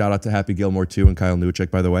stuff. Shout out to Happy Gilmore too and Kyle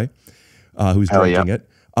Newcheck, by the way, who's directing it.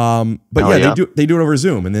 But they do it over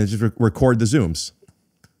Zoom and then just record the Zooms.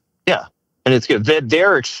 Yeah. And it's good.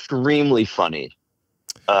 They're extremely funny.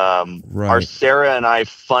 Are Sarah and I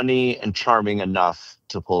funny and charming enough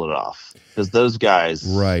to pull it off? Because those guys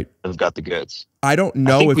right have got the goods. I don't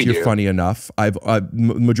know if you're funny enough.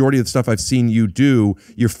 Majority of the stuff I've seen you do,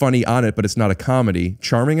 you're funny on it, but it's not a comedy.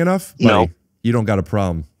 Charming enough? No. Buddy, you don't got a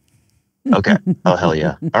problem. Okay. Oh hell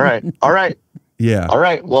yeah. All right. All right. Yeah. All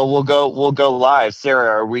right. Well, we'll go live.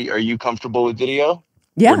 Sarah, are you comfortable with video?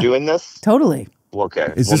 Yeah. We're doing this? Totally.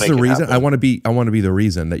 Okay. Is this the reason? I want to be the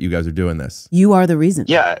reason that you guys are doing this. You are the reason.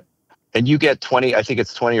 Yeah. And you get 20, I think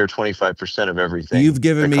it's 20 or 25% of everything. You've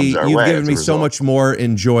given me so much more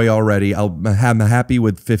in joy already. I'm happy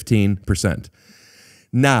with 15%.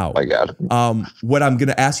 Now, I got it. What I'm going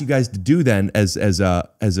to ask you guys to do then as a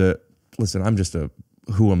listen, I'm just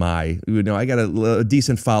who am I? You know, I got a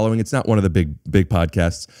decent following. It's not one of the big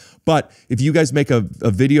podcasts, but if you guys make a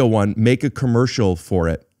video one, make a commercial for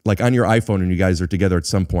it, like on your iPhone, and you guys are together at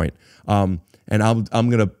some point. And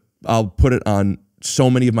I'll put it on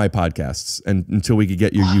so many of my podcasts and until we could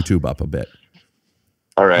get your YouTube up a bit.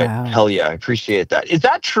 All right. Wow. Hell yeah. I appreciate that. Is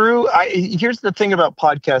that true? Here's the thing about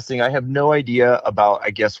podcasting. I have no idea about,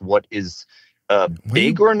 I guess, what is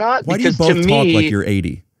big or not. Why because do you both to me, talk like you're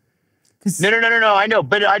 80? No. I know,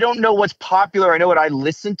 but I don't know what's popular. I know what I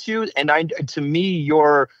listen to. And to me,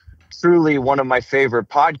 you're truly one of my favorite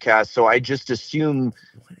podcasts. So I just assume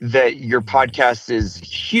that your podcast is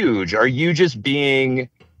huge. Are you just being...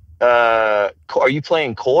 are you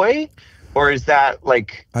playing coy, or is that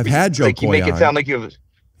like I've had Joe like you Coy make on. it sound like you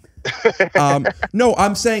have no,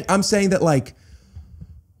 I'm saying that like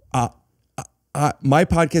my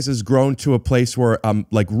podcast has grown to a place where I'm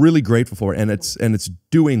like really grateful for it, and it's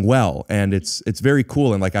doing well, and it's very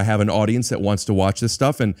cool, and like I have an audience that wants to watch this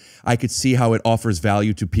stuff, and I could see how it offers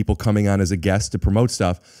value to people coming on as a guest to promote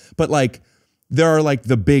stuff. But like there are like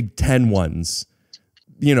the big 10 ones,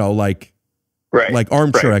 you know, like like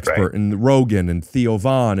Armchair Expert and Rogan and Theo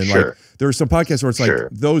Vaughn, and like there are some podcasts where it's like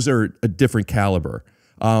those are a different caliber.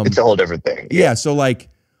 It's a whole different thing. Yeah, so like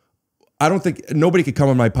I don't think nobody could come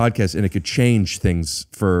on my podcast and it could change things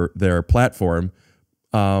for their platform.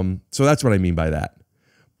 So that's what I mean by that.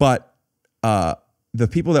 But the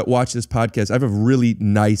people that watch this podcast, I have a really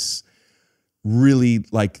nice, really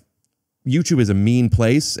like YouTube is a mean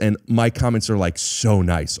place, and my comments are like so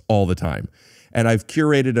nice all the time. And I've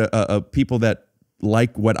curated a people that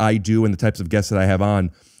like what I do and the types of guests that I have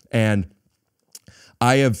on. And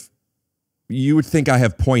you would think I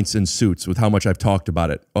have points in Suits with how much I've talked about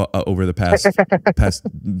it over the past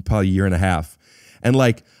probably year and a half. And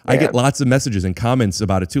like, I get lots of messages and comments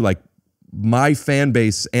about it too. Like my fan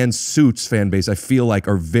base and Suits fan base, I feel like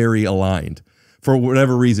are very aligned for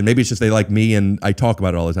whatever reason. Maybe it's just they like me and I talk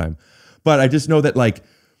about it all the time. But I just know that like,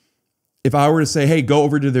 if I were to say, hey, go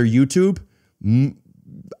over to their YouTube,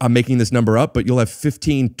 I'm making this number up, but you'll have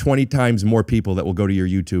 15, 20 times more people that will go to your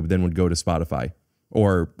YouTube than would go to Spotify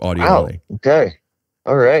or audio only. Okay.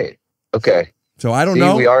 All right. Okay. So I don't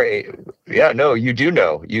know. You do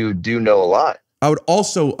know. You do know a lot. I would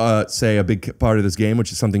also say a big part of this game,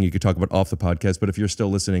 which is something you could talk about off the podcast, but if you're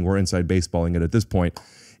still listening, we're inside baseballing it at this point,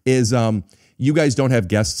 is you guys don't have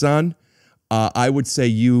guests on. I would say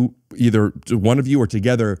you, either one of you or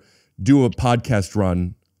together, do a podcast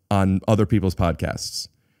run on other people's podcasts,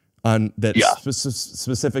 on that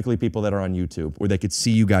specifically people that are on YouTube, where they could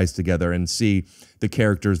see you guys together and see the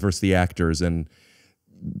characters versus the actors and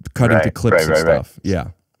cut into clips and stuff. Yeah.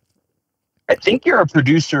 I think you're a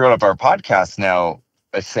producer of our podcast now.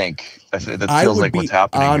 I think that feels like what's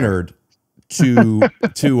happening. I would be honored to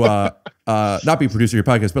not be a producer of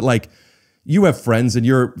your podcast, but like you have friends and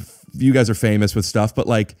you guys are famous with stuff, but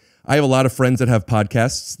like I have a lot of friends that have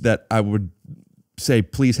podcasts that I would say,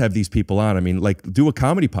 please have these people on. I mean, like do a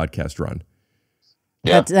comedy podcast run.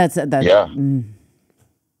 Yeah. That's yeah.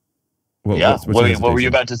 What's what were you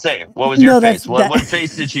about to say? What was your face? What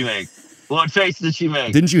face did she make? What face did she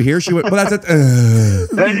make? Didn't you hear? She went, well, that's it.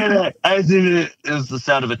 It was the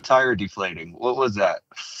sound of a tire deflating. What was that?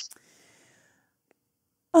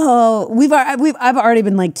 Oh, I've already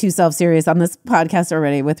been like too self-serious on this podcast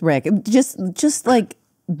already with Rick. Just like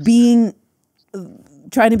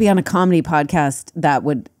trying to be on a comedy podcast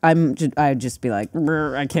I'd just be like,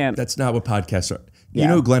 I can't. That's not what podcasts are. You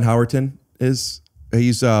know who Glenn Howerton is?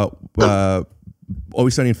 He's Always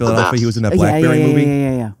Sunny in Philadelphia. He was in that Blackberry movie.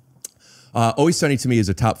 Yeah. Always Sunny to me is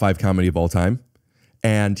a top 5 comedy of all time.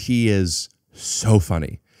 And he is so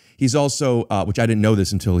funny. He's also, which I didn't know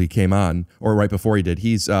this until he came on, or right before he did,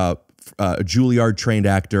 he's a Juilliard-trained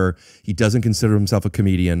actor. He doesn't consider himself a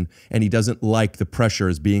comedian, and he doesn't like the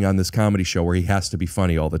pressures being on this comedy show where he has to be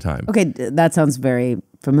funny all the time. Okay, that sounds very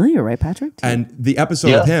familiar, right, Patrick? And the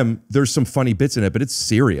episode of him, there's some funny bits in it, but it's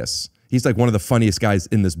serious. He's like one of the funniest guys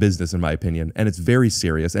in this business, in my opinion, and it's very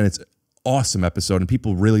serious, and it's awesome episode, and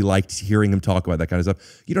people really liked hearing him talk about that kind of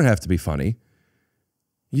stuff. You don't have to be funny.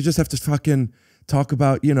 You just have to fucking talk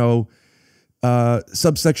about,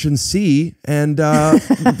 subsection C and,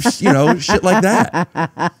 shit like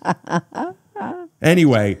that.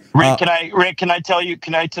 Anyway, Rick, can I tell you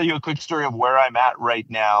a quick story of where I'm at right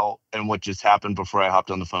now and what just happened before I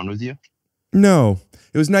hopped on the phone with you? No,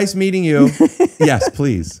 it was nice meeting you. Yes,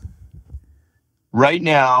 please. Right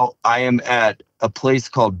now, I am at a place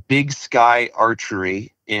called Big Sky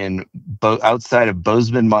Archery outside of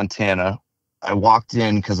Bozeman, Montana. I walked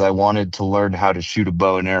in because I wanted to learn how to shoot a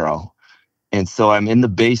bow and arrow. And so I'm in the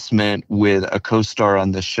basement with a co-star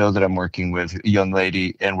on this show that I'm working with, a young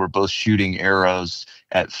lady, and we're both shooting arrows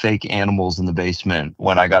at fake animals in the basement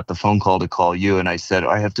when I got the phone call to call you. And I said,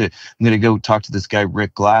 I'm going to go talk to this guy,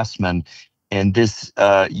 Rick Glassman. And this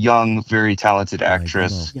young, very talented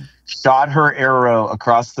actress shot her arrow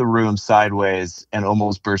across the room sideways and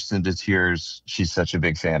almost burst into tears. She's such a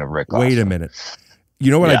big fan of Rick Glassman. Wait a minute.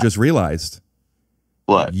 You know what I just realized?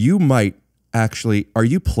 What? You might actually, are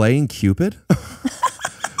you playing Cupid?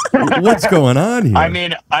 What's going on here? I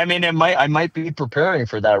mean, I might be preparing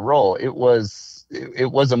for that role. It was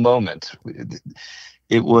a moment.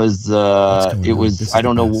 It was, I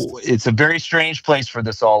don't know. It's a very strange place for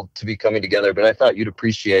this all to be coming together, but I thought you'd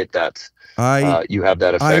appreciate that. You have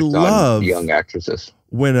that effect on young actresses.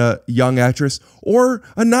 When a young actress or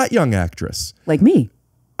a not young actress. Like me.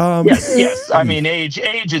 Yes. I mean, age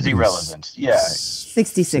is irrelevant. Yeah.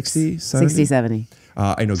 66. 60, 70.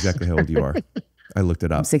 I know exactly how old you are. I looked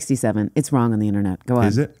it up. I'm 67. It's wrong on the internet. Go on.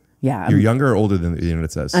 Is it? Yeah. You're younger or older than the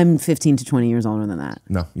internet says? I'm 15 to 20 years older than that.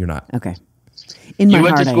 No, you're not. Okay. You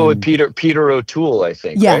went to school with Peter O'Toole, I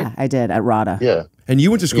think. Yeah, right? I did at RADA. Yeah. And you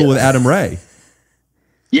went to school with Adam Ray.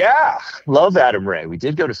 Yeah. Love Adam Ray. We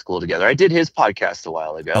did go to school together. I did his podcast a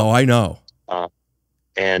while ago. Oh, I know.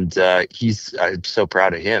 And I'm so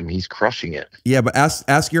proud of him. He's crushing it. Yeah, but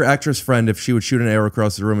ask your actress friend if she would shoot an arrow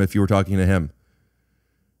across the room if you were talking to him.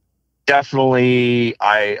 Definitely.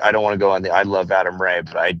 I don't want to go on I love Adam Ray,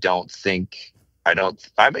 but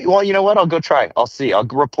well, you know what? I'll go try. I'll see. I'll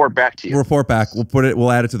report back to you. Report back.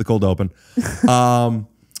 We'll add it to the cold open. Well,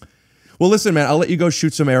 listen, man, I'll let you go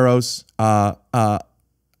shoot some arrows. I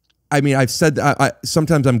mean, I've said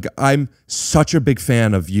sometimes I'm such a big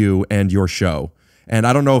fan of you and your show. And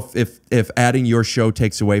I don't know if adding your show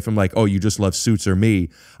takes away from like, oh, you just love Suits or me.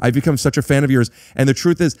 I've become such a fan of yours. And the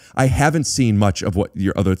truth is, I haven't seen much of what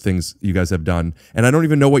your other things you guys have done. And I don't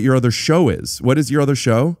even know what your other show is. What is your other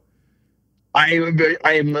show?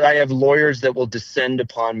 I have lawyers that will descend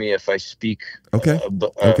upon me if I speak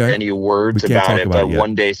any words about it, but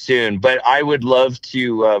one day soon. But I would love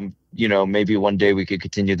to, maybe one day we could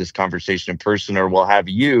continue this conversation in person, or we'll have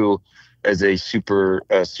you as a super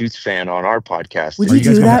Suits fan on our podcast. Would you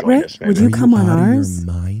do that, Rick? Would you come on ours?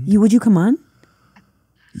 Would you come on?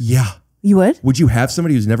 Yeah. You would? Would you have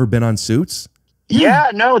somebody who's never been on Suits?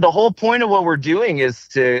 Yeah, no, the whole point of what we're doing is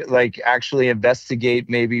to actually investigate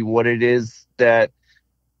maybe what it is that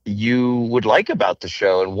you would like about the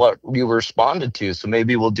show and what you responded to. So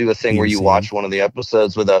maybe we'll do a thing where you watch one of the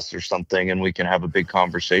episodes with us or something and we can have a big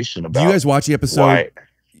conversation about it. Do you guys watch the episode?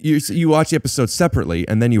 You watch the episode separately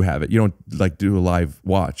and then you have it. You don't do a live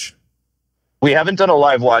watch. We haven't done a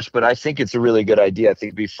live watch, but I think it's a really good idea. I think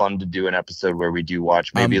it'd be fun to do an episode where we do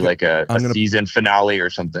watch maybe a season finale or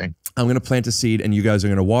something. I'm going to plant a seed and you guys are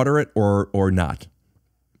going to water it or not.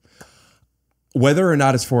 Whether or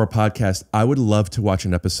not it's for a podcast, I would love to watch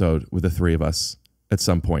an episode with the three of us at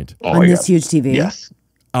some point. On this huge TV? Yes.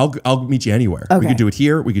 I'll meet you anywhere. Okay. We could do it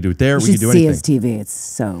here. We could do it there. You We could do should see anything. his TV. It's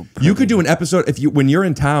so pretty. You could do an episode when you're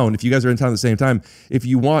in town. If you guys are in town at the same time, if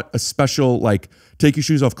you want a special take your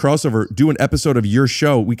shoes off crossover, do an episode of your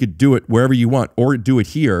show. We could do it wherever you want, or do it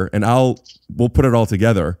here, and we'll put it all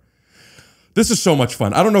together. This is so much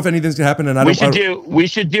fun. I don't know if anything's gonna happen, and we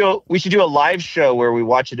should do a live show where we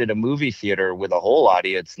watch it at a movie theater with a whole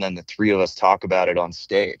audience, and then the three of us talk about it on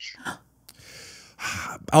stage.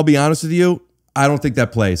 I'll be honest with you. I don't think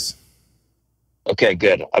that plays. Okay,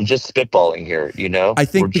 good. I'm just spitballing here. I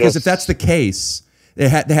think if that's the case, it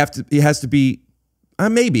has to be.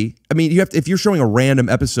 Maybe. I mean, if you're showing a random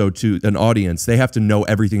episode to an audience, they have to know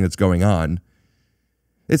everything that's going on.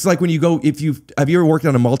 It's like when you go, have you ever worked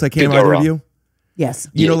on a multicam, either of you? Yes.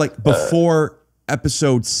 Before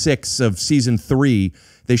episode 6 of season 3,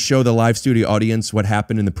 they show the live studio audience what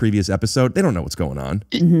happened in the previous episode. They don't know what's going on.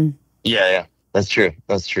 Mm-hmm. Yeah. That's true.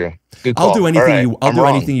 Good call. I'll do anything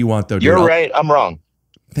anything you want, though. Dude. You're right. I'm wrong.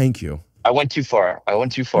 Thank you. I went too far.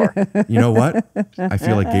 You know what? I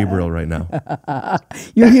feel like Gabriel right now.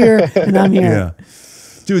 You're here and I'm here. Yeah.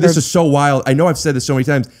 Dude, this is so wild. I know I've said this so many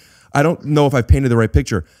times. I don't know if I've painted the right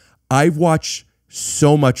picture. I've watched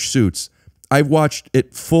so much Suits. I've watched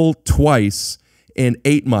it full twice in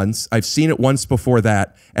 8 months. I've seen it once before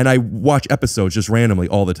that, and I watch episodes just randomly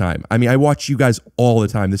all the time. I mean, I watch you guys all the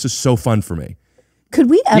time. This is so fun for me. Could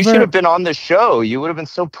we ever? You should have been on the show. You would have been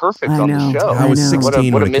so perfect on the show. I was 16 What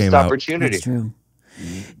a when it missed came out. opportunity. That's true.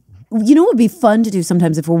 You know what would be fun to do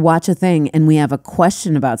sometimes if we watch a thing and we have a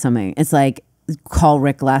question about something? It's like, call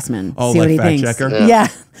Rick Glassman. Oh, see like what he fact thinks. checker? Yeah.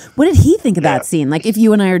 What did he think of that scene? Like if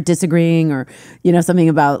you and I are disagreeing or, you know, something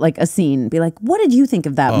about like a scene, be like, what did you think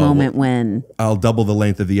of that moment when? I'll double the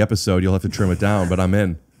length of the episode. You'll have to trim it down, but I'm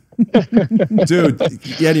in. Dude,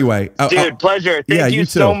 anyway. Dude, pleasure. Thank yeah, you you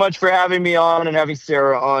so too. much for having me on and having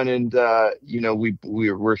Sarah on. And, you know,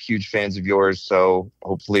 we're huge fans of yours. So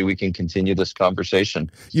hopefully we can continue this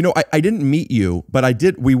conversation. You know, I didn't meet you, but I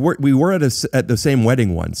did. We were at the same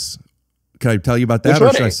wedding once. Can I tell you about that, Which or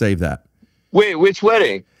wedding? should I save that? Wait, which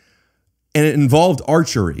wedding? And it involved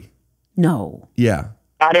archery. No. Yeah,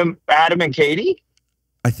 Adam and Katie?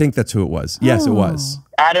 I think that's who it was. Yes, it was.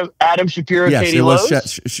 Adam Shapiro, Yes, Katie it was.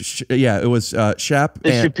 Lowe's? Yeah, it was Shap.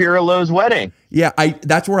 The Shapiro Lowe's wedding. Yeah,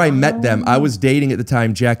 that's where I met them. I was dating at the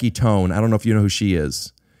time Jackie Tone. I don't know if you know who she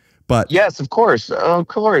is, but Yes, of course. Of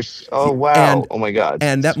course. Oh, wow. And- oh, my God.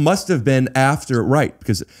 and that must have been after, right?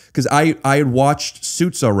 Because I had watched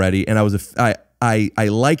Suits already, and I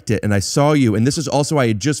liked it, and I saw you, and this is also I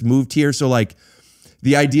had just moved here, so like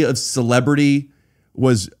the idea of celebrity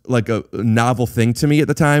was like a novel thing to me at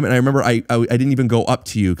the time, and I remember I didn't even go up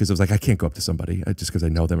to you because I was like, I can't go up to somebody just because I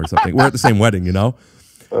know them or something. We're at the same wedding, you know.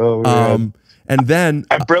 Oh, man. And then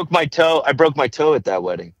I broke my toe. I broke my toe at that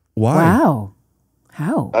wedding. Why? Wow.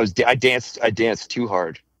 How? I danced too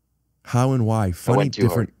hard. How and why? Funny went too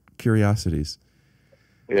different curiosities.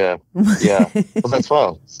 Yeah. Yeah. Well, that's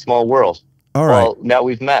small world. All right. Well, now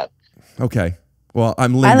we've met. Okay. Well,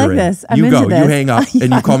 I'm I lingering. like this. I'm you into go. this. You hang up,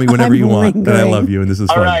 and you call me whenever I'm you want. And I lingering. love you, and this is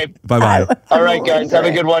All fun. right. Bye bye. All right, guys. Have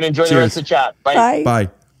a good one. Enjoy the rest of the chat. Bye. Bye.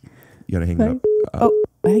 You gotta hang it up. Oh,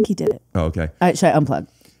 I think he did it. Oh, okay. All right, should I unplug?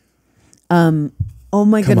 Oh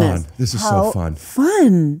my Come goodness. on. This is How so fun.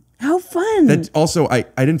 Fun. How fun. That also, I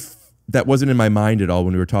didn't. That wasn't in my mind at all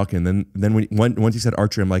when we were talking. Then once you said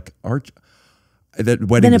archery, I'm like that wedding.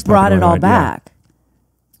 Then it just popped brought in it my all mind. Yeah. back.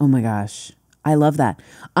 Oh my gosh. I love that.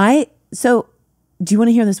 So do you want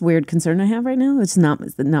to hear this weird concern I have right now? It's not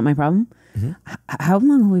my problem. Mm-hmm. How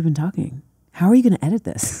long have we been talking? How are you going to edit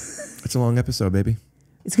this? It's a long episode, baby.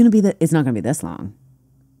 It's not going to be this long.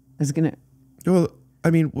 It's going to. Well,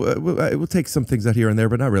 I mean, we'll take some things out here and there,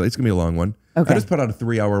 but not really. It's gonna be a long one. Okay. I just put out a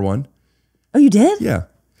 3-hour one. Oh, you did? Yeah.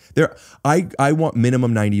 I want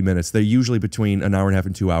minimum 90 minutes. They're usually between an hour and a half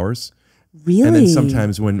and 2 hours. Really? And then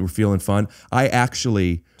sometimes when we're feeling fun, do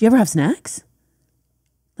you ever have snacks?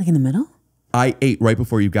 Like in the middle? I ate right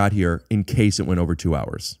before you got here in case it went over 2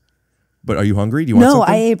 hours. But are you hungry? Do you want No,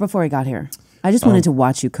 something? I ate before I got here. I just wanted to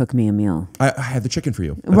watch you cook me a meal. I had the chicken for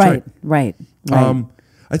you. That's Right.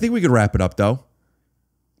 I think we could wrap it up though.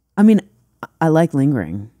 I mean, I like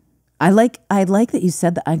lingering. I like that you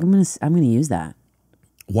said that. I'm gonna use that.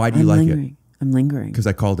 Why do you like lingering. I'm lingering. Because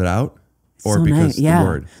I called it out? Or So because nice. Yeah. the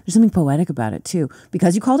word? There's something poetic about it too.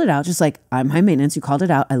 Because you called it out, just like I'm high maintenance, you called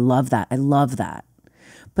it out. I love that.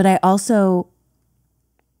 But I also,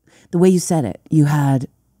 the way you said it,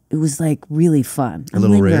 it was like really fun. A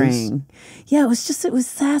little raise? Yeah, it was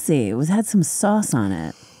sassy. It had some sauce on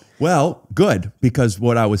it. Well, good, because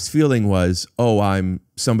what I was feeling was,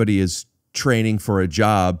 somebody is training for a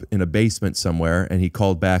job in a basement somewhere, and he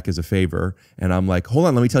called back as a favor, and I'm like, hold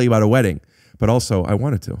on, let me tell you about a wedding. But also, I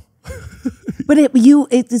wanted to. But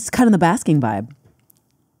it's kind of the basking vibe.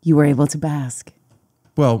 You were able to bask.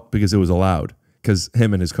 Well, because it was allowed, because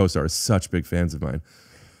him and his co-star are such big fans of mine.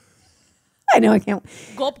 I know, I can't.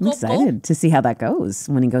 I'm excited to see how that goes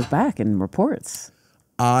when he goes back and reports.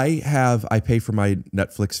 I pay for my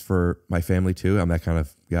Netflix for my family too. I'm that kind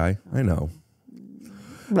of guy. I know.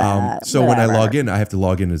 So when I log in, I have to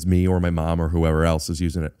log in as me or my mom or whoever else is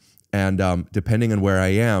using it. And depending on where I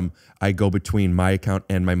am, I go between my account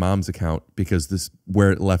and my mom's account because this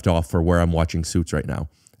where it left off for where I'm watching Suits right now.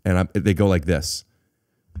 And they go like this.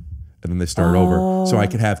 And then they start over. So I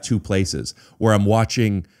could have two places where I'm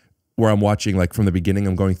watching like from the beginning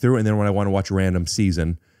I'm going through, and then when I want to watch a random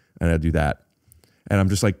season, and I do that. And I'm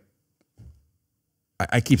just like,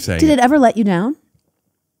 I keep saying. Did it ever let you down?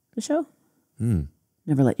 The show?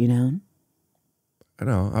 Never let you down? I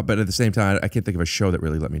know, but at the same time, I can't think of a show that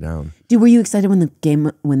really let me down. Were you excited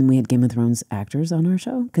when we had Game of Thrones actors on our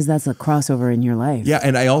show? Because that's a crossover in your life. Yeah,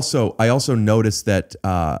 and I also noticed that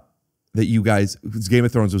that you guys, Game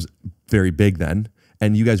of Thrones was very big then,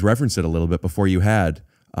 and you guys referenced it a little bit before you had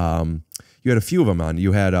You had a few of them on.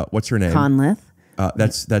 You had what's her name? Conleth.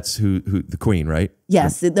 That's who the queen, right?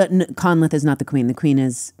 Yes, Conleth is not the queen. The queen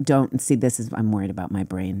is. Don't see. This is. I'm worried about my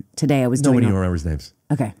brain today. I was nobody doing. remembers names.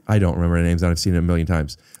 Okay. I don't remember the names, and I've seen it a million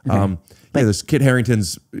times. Okay. Yeah, there's Kit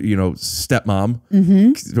Harington's, stepmom.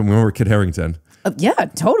 Mm-hmm. Remember Kit Harington? Yeah,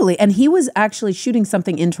 totally. And he was actually shooting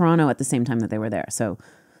something in Toronto at the same time that they were there. So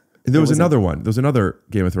there was another one. There was another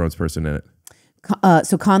Game of Thrones person in it.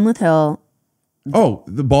 So Conleth Hill. Oh,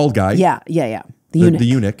 the bald guy. Yeah. The eunuch. The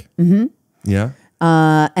eunuch. Mm-hmm. Yeah.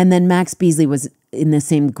 And then Max Beasley was in the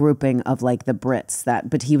same grouping of like the Brits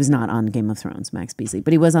but he was not on Game of Thrones, Max Beasley,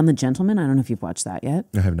 but he was on The Gentleman. I don't know if you've watched that yet.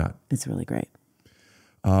 I have not. It's really great.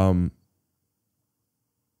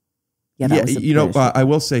 Yeah, that was I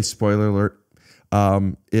will say, spoiler alert,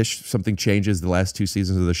 something changes the last 2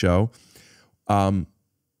 seasons of the show.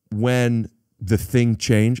 When the thing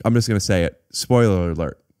changed, I'm just going to say it. Spoiler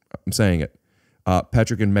alert. I'm saying it.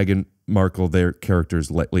 Patrick and Meghan Markle, their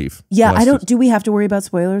characters leave. Yeah, do we have to worry about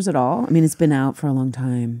spoilers at all? I mean, it's been out for a long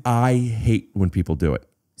time. I hate when people do it.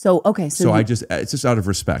 So, okay. So it's just out of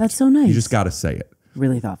respect. That's so nice. You just got to say it.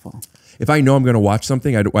 Really thoughtful. If I know I'm going to watch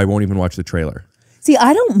something, I won't even watch the trailer. See,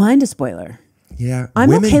 I don't mind a spoiler. Yeah,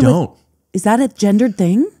 women okay don't. Is that a gendered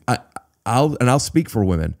thing? I'll speak for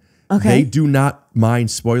women. Okay. They do not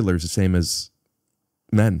mind spoilers the same as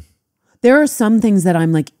men. There are some things that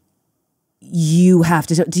I'm like, you have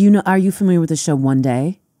to. Are you familiar with the show One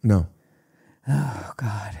Day? No. Oh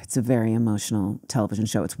God, it's a very emotional television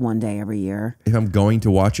show. It's one day every year. If I'm going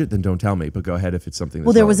to watch it, then don't tell me, but go ahead if it's something that's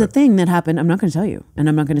Well, there was a relevant. thing that happened. I'm not going to tell you, and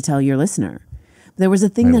I'm not going to tell your listener. There was a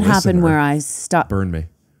thing that happened where I stopped. Burn me.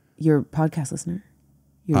 Your podcast listener?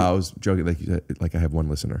 I was joking, like I have one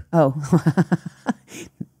listener. Oh,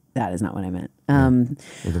 that is not what I meant. Well, then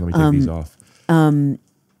let me take these off. And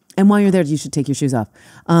while you're there, you should take your shoes off.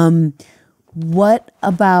 What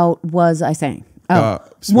about was I saying? Oh,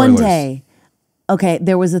 one day. Okay,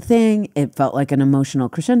 there was a thing. It felt like an emotional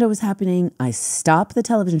crescendo was happening. I stopped the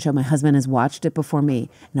television show. My husband has watched it before me.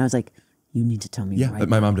 And I was like, you need to tell me right now.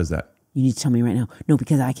 My mom does that. You need to tell me right now. No,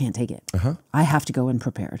 because I can't take it. Uh-huh. I have to go in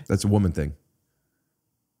prepared. That's a woman thing.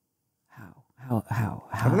 How?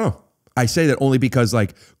 I don't know. I say that only because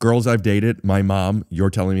like girls I've dated, my mom, you're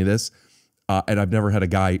telling me this, and I've never had a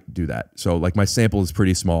guy do that. So like my sample is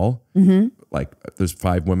pretty small. Mm-hmm. Like there's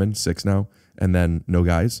 5 women, 6 now, and then no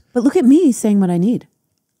guys. But look at me saying what I need.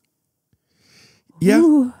 Yeah.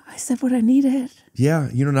 Ooh, I said what I needed. Yeah.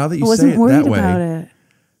 Now that you say wasn't it worried that way. about it.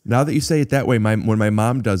 Now that you say it that way, when my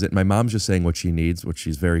mom does it, my mom's just saying what she needs, which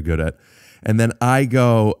she's very good at. And then I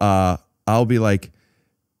go, I'll be like,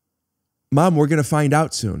 Mom, we're going to find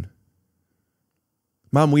out soon.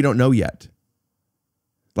 Mom, we don't know yet.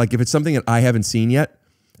 Like if it's something that I haven't seen yet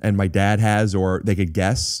and my dad has, or they could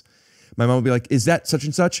guess, my mom will be like, is that such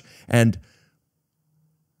and such? And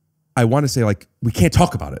I want to say like, we can't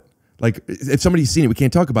talk about it. Like if somebody's seen it, we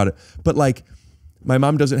can't talk about it. But like my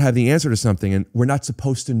mom doesn't have the answer to something and we're not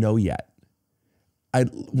supposed to know yet.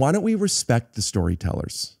 Why don't we respect the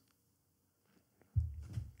storytellers?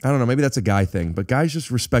 I don't know. Maybe that's a guy thing, but guys just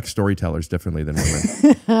respect storytellers differently than women. Is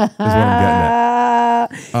what I'm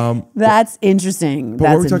getting at. That's interesting.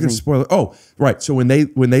 But we're talking spoiler. Oh, right. So when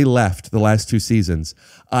they left the last 2 seasons,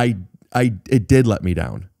 it did let me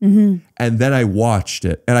down. Mm-hmm. And then I watched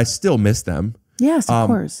it, and I still miss them. Yes, of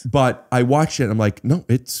course. But I watched it, and I'm like, no,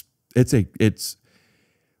 it's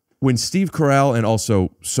when Steve Carell and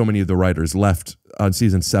also so many of the writers left on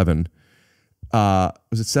season 7. Was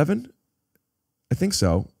it 7? I think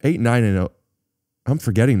so. 8, 9, and I'm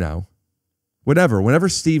forgetting now. Whenever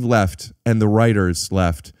Steve left and the writers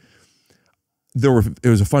left, it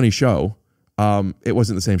was a funny show. It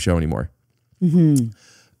wasn't the same show anymore. Mm-hmm.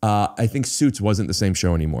 I think Suits wasn't the same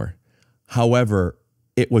show anymore. However,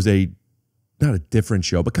 it was not a different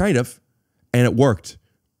show, but kind of, and it worked.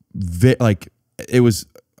 It was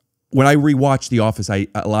when I rewatch The Office. A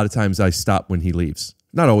lot of times I stop when he leaves.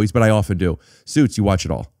 Not always, but I often do. Suits, you watch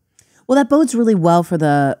it all. Well, that bodes really well for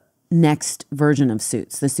the next version of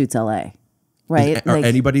Suits, the Suits LA, right? Are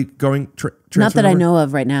anybody going? Not that I know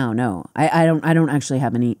of right now. No, I don't actually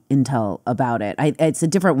have any intel about it. It's a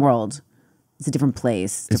different world. It's a different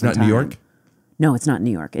place. It's not New York? No, it's not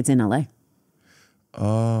New York. It's in LA.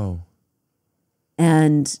 Oh.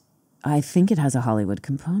 And I think it has a Hollywood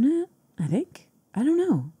component. I don't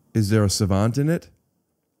know. Is there a savant in it?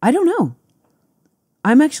 I don't know.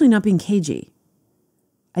 I'm actually not being cagey.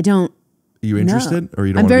 I don't. Are you interested, or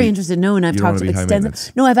you don't? I'm very interested. No, and I've talked to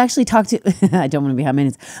extensively. No, I've actually talked to. I don't want to be high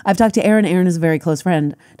maintenance. I've talked to Aaron. Aaron is a very close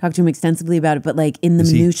friend. Talked to him extensively about it, but like in the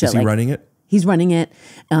minutia. Is he running it? He's running it.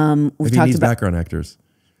 We've he talked needs about background actors.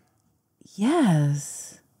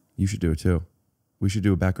 Yes. You should do it too. We should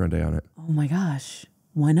do a background day on it. Oh my gosh.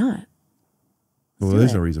 Why not? Well,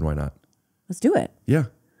 there's no reason why not. Let's do it. Yeah.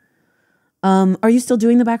 Are you still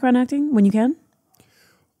doing the background acting when you can?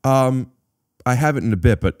 I haven't in a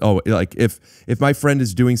bit, but like if my friend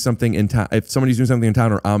is doing something in town, if somebody's doing something in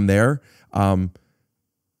town or I'm there, I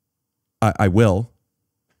will.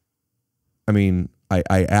 I mean, I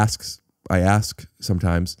ask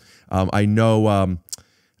sometimes. I know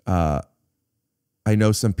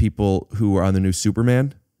some people who are on the new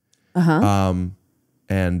Superman. And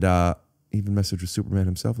even messaged with Superman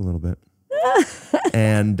himself a little bit.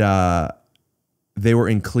 And they were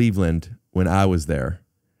in Cleveland when I was there.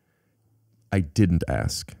 I didn't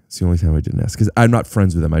ask. It's the only time I didn't ask because I'm not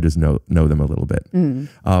friends with them. I just know them a little bit.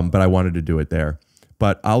 But I wanted to do it there.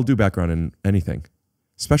 But I'll do background in anything,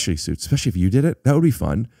 especially Suits. Especially if you did it, that would be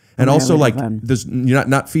fun. And also, like, you're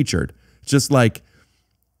not featured. Just like,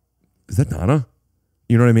 is that Donna?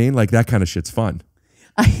 You know what I mean? Like that kind of shit's fun.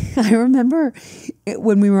 I remember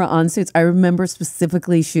when we were on Suits. I remember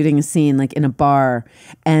specifically shooting a scene like in a bar,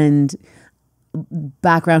 and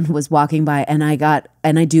background was walking by, and I get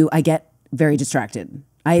very distracted.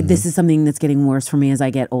 This is something that's getting worse for me as I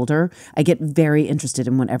get older. I get very interested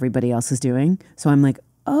in what everybody else is doing. So I'm like,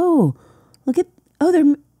 are they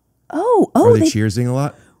cheersing a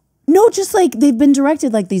lot? No, just like they've been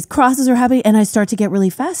directed, like these crosses are happening, and I start to get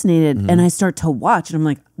really fascinated, and I start to watch, and I'm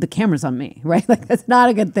like, the camera's on me, right? Like that's not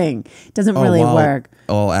a good thing. It doesn't really work.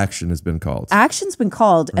 All action has been called. Action's been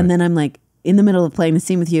called, and then I'm like in the middle of playing the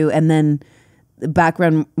scene with you, and then the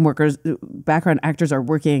background actors are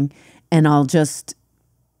working, and I'll just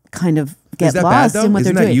kind of get lost in what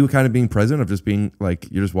they're doing. Isn't that you kind of being present of just being like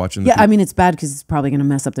you're just watching? Yeah, I mean it's bad because it's probably going to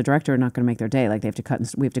mess up the director and not going to make their day. Like we have to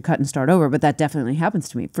cut and start over. But that definitely happens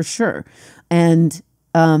to me for sure. And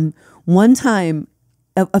one time,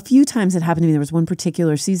 a few times it happened to me. There was one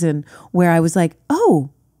particular season where I was like, oh,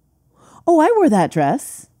 I wore that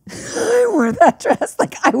dress. I wore that dress.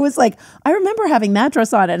 Like I was like, I remember having that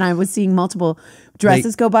dress on, and I was seeing multiple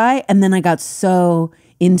dresses go by, and then I got so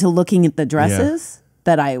into looking at the dresses. Yeah.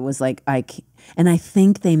 That I was like, and I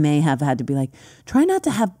think they may have had to be like, try not to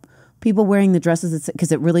have people wearing the dresses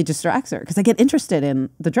because it really distracts her. Because I get interested in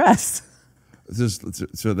the dress.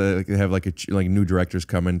 So they have like new directors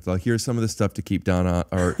come in. Like, here's some of the stuff to keep Donna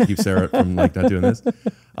or keep Sarah from like not doing this.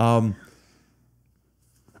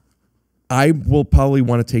 I will probably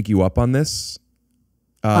want to take you up on this.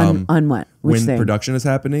 On what? Which thing? Production is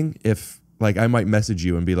happening. If like I might message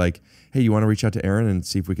you and be like, hey, you want to reach out to Aaron and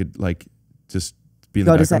see if we could like just be in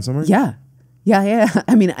the background somewhere? Yeah.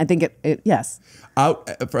 I mean, I think it yes.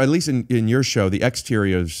 For at least in your show, the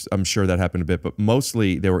exteriors, I'm sure that happened a bit, but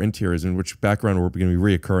mostly they were interiors in which background were going to be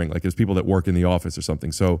reoccurring. Like there's people that work in the office or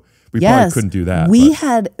something. So we probably couldn't do that. We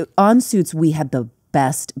had on Suits, we had the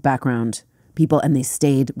best background people, and they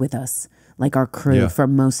stayed with us, like our crew, for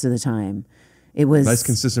most of the time. It was nice,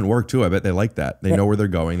 consistent work too. I bet they like that. They know where they're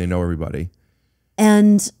going. They know everybody.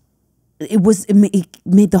 And it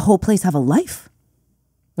made the whole place have a life.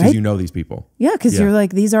 Because you know these people. Yeah, because you're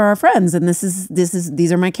like, these are our friends, and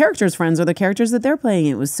these are my characters' friends, or the characters that they're playing.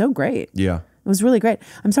 It was so great. Yeah. It was really great.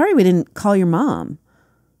 I'm sorry we didn't call your mom.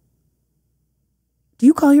 Do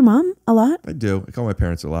you call your mom a lot? I do. I call my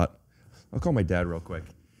parents a lot. I'll call my dad real quick.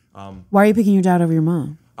 Why are you picking your dad over your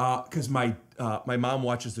mom? Because my mom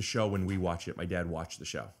watches the show when we watch it. My dad watched the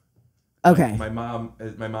show. Okay. My mom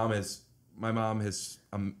has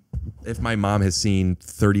if my mom has seen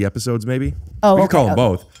 30 episodes, maybe. Oh, we can call them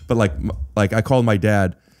both. But like I called my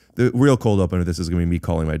dad. The real cold open of this is going to be me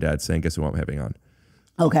calling my dad, saying, "Guess who I'm having on?"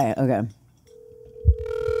 Okay.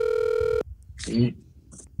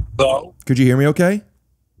 Hello? Could you hear me? Okay.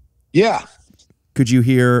 Yeah. Could you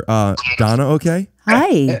hear Donna? Okay.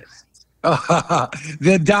 Hi.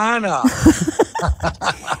 The Donna.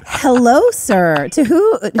 Hello, sir. To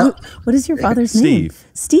who? What is your father's name?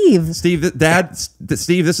 Steve. Steve, Dad.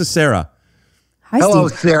 Steve, this is Sarah. Hi, Hello,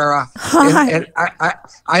 Steve. Sarah. Hi. And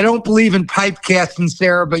I don't believe in pipe casting,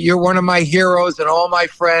 Sarah, but you're one of my heroes and all my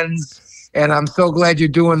friends. And I'm so glad you're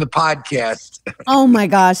doing the podcast. Oh my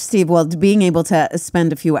gosh, Steve. Well, being able to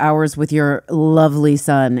spend a few hours with your lovely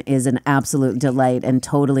son is an absolute delight and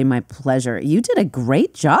totally my pleasure. You did a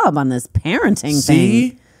great job on this parenting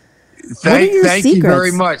thing. Thank you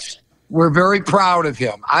very much. We're very proud of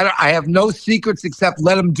him. I have no secrets except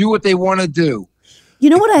let them do what they want to do. You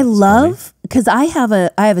know what I love? Because I have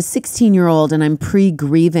a 16-year-old and I'm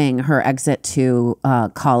pre-grieving her exit to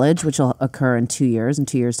college, which will occur in 2 years. In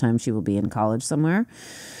 2 years' time, she will be in college somewhere.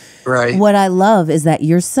 Right. What I love is that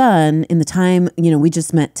your son, in the time, we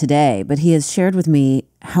just met today, but he has shared with me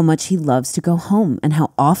how much he loves to go home and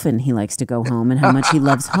how often he likes to go home and how much he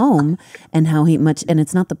loves home and and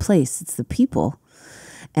it's not the place, it's the people.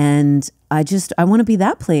 And I want to be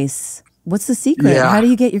that place. What's the secret? Yeah. How do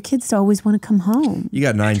you get your kids to always want to come home? You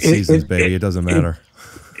got 9 seasons, baby. It doesn't matter.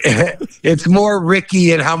 It's more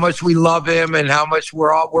Ricky and how much we love him and how much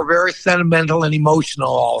we're very sentimental and emotional,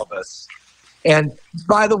 all of us. And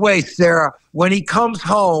by the way, Sarah, when he comes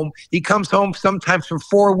home sometimes for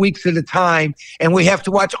 4 weeks at a time, and we have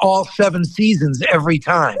to watch all 7 seasons every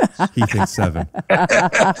time. He thinks 7. When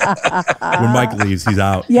Mike leaves, he's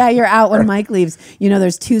out. Yeah, you're out when Mike leaves.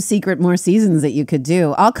 There's 2 secret more seasons that you could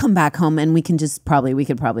do. I'll come back home and we could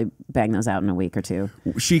probably bang those out in a week or 2.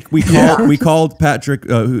 We called Patrick,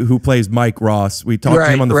 who plays Mike Ross. We talked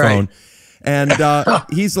to him on the phone. And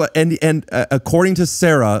he's like, and according to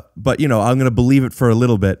Sarah, but I'm going to believe it for a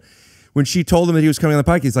little bit. When she told him that he was coming on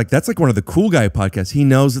the podcast, he's like, that's like one of the cool guy podcasts. He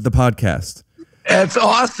knows the podcast. That's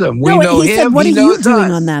awesome. We know he him. Said, what he are knows you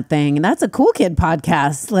doing us. on that thing? And that's a cool kid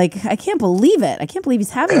podcast. Like, I can't believe it. I can't believe he's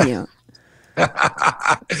having you.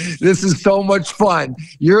 This is so much fun.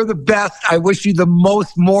 You're the best. I wish you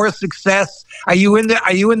more success. Are you in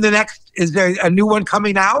the next? Is there a new one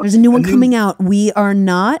coming out? There's a new one coming out. We are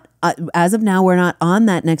not, as of now, we're not on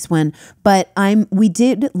that next one. But we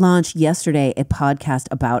did launch yesterday a podcast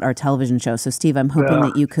about our television show. So Steve, I'm hoping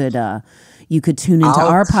that you could tune into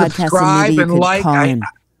our podcast and maybe you could call in.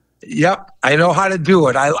 Yep, I know how to do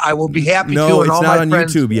it. I will be happy to. No, it's all not my on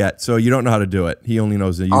friends. YouTube yet, so you don't know how to do it. He only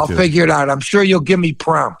knows the YouTube. I'll figure it out. I'm sure you'll give me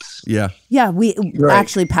prompts. Yeah. Yeah,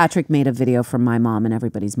 actually Patrick made a video from my mom and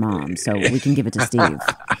everybody's mom, so we can give it to Steve.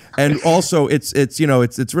 And also, it's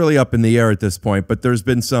really up in the air at this point. But there's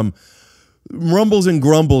been some rumbles and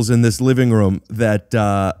grumbles in this living room that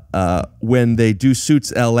when they do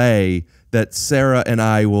Suits LA, that Sarah and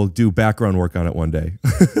I will do background work on it one day.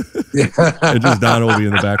 And just Donna will be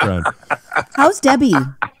in the background. How's Debbie?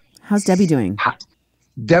 How's Debbie doing?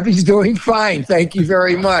 Debbie's doing fine. Thank you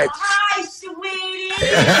very much. Hi,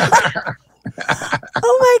 sweetie.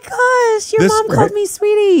 Oh my gosh, your mom called me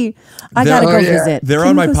sweetie. I gotta go visit. They're Can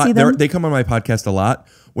on you my go see they come on my podcast a lot.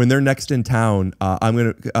 When they're next in town, I'm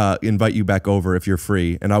going to invite you back over if you're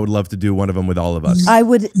free, and I would love to do one of them with all of us. I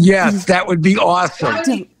would. Yes, that would be awesome. That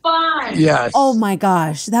would be fun. Yes. Oh my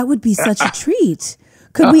gosh, that would be such a treat.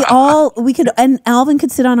 Could we could, and Alvin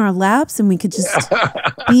could sit on our laps and we could just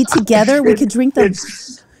be together. We could drink the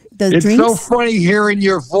drinks. It's so funny hearing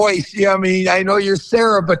your voice. Yeah, I mean, I know you're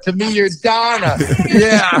Sarah, but to me, you're Donna.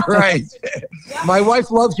 Yeah, right. My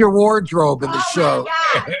wife loves your wardrobe in the show.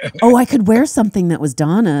 Oh, I could wear something that was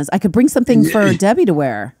Donna's. I could bring something for Debbie to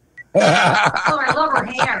wear. Oh, I love her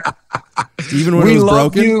hair. Even when we it was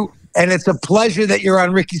love broken? you, and it's a pleasure that you're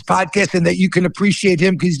on Ricky's podcast and that you can appreciate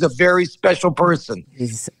him because he's a very special person.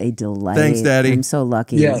 He's a delight. Thanks, Daddy. I'm so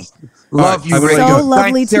lucky. Yes. Love you, Ricky. So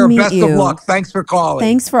lovely Thanks, to Sarah. meet Best you. of luck. Thanks for calling.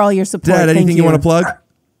 Thanks for all your support. Dad, anything you want to plug?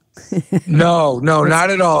 No, not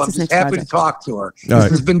at all. I'm What's just next happy project? to talk to her. All This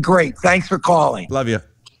right. has been great. Thanks for calling. Love you.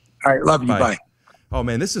 All right, love you. Bye. Oh,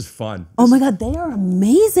 man, this is fun. Oh my God, they are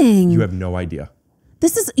amazing. You have no idea.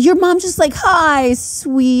 This is your mom just like, hi,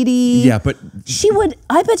 sweetie. Yeah, but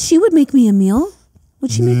I bet she would make me a meal.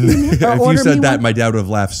 Would she make me a meal? Or if you order me said that, one? my dad would have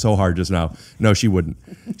laughed so hard just now. No, she wouldn't.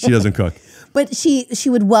 She doesn't cook. But she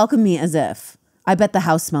would welcome me as if. I bet the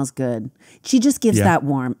house smells good. She just gives that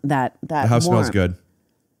warm, that The house smells warmth. good.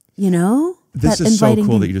 You know? This That is so inviting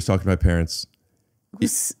cool thing. that you just talked to my parents. It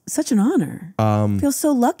was such an honor. I feel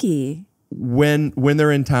so lucky. When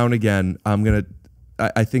they're in town again,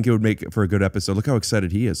 I think it would make for a good episode. Look how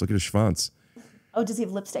excited he is. Look at his schwanz. Oh, does he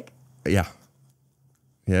have lipstick? Yeah.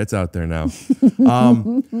 Yeah, it's out there now.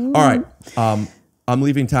 All right. I'm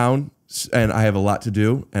leaving town and I have a lot to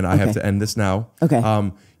do and I have to end this now.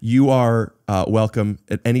 Okay. You are welcome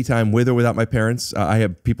at any time, with or without my parents. I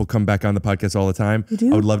have people come back on the podcast all the time. You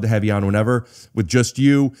do? I would love to have you on whenever. With just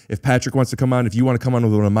you, if Patrick wants to come on, if you want to come on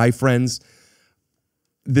with one of my friends,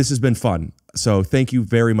 this has been fun. So thank you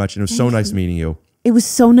very much. And it was so nice meeting you. It was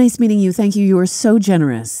so nice meeting you. Thank you. You were so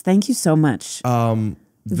generous. Thank you so much.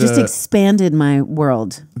 You've just expanded my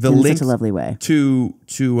world in such a lovely way. To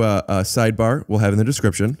Sidebar we'll have in the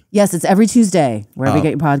description. Yes, it's every Tuesday, wherever you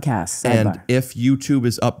get your podcasts. Sidebar. And if YouTube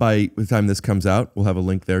is up by the time this comes out, we'll have a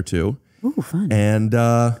link there too. Ooh, fun. And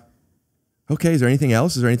okay, is there anything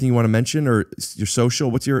else? Is there anything you want to mention or your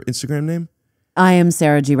social? What's your Instagram name? I am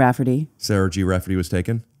Sarah G. Rafferty. Sarah G. Rafferty was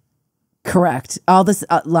taken. Correct. All this,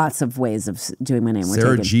 lots of ways of doing my name were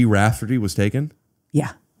Sarah taken. G. Rafferty was taken?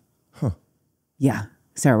 Yeah. Huh. Yeah.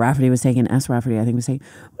 Sarah Rafferty was taken. S. Rafferty, I think, was taken.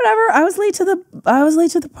 Whatever. I was late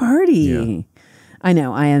to the party. Yeah. I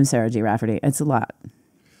know. I am Sarah G. Rafferty. It's a lot.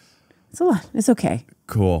 It's a lot. It's okay.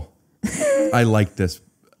 Cool. I like this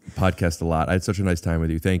podcast a lot. I had such a nice time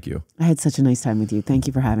with you. Thank you. I had such a nice time with you. Thank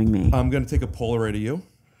you for having me. I'm going to take a Polaroid of you.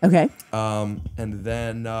 Okay. And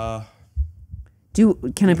then...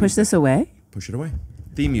 Can I push this away? Push it away.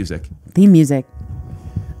 Theme music. Theme music.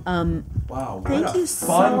 Wow. Thank you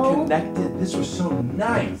Fun, connected. This was so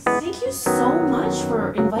nice. Thank you so much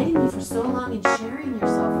for inviting me for so long and sharing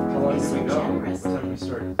yourself. How long You're did so we go? generous. What time did we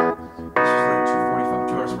start? This was like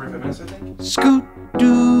 2 hours, 45 minutes, I think. Scoot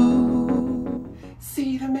doo.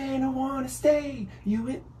 See the man who wanna stay. You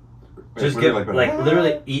in. Just get like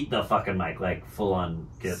literally eat the fucking mic, like full on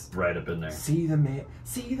get right up in there. See the man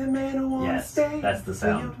who wanna Yes, stay. that's the for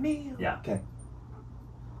your sound. meal. Yeah. Okay.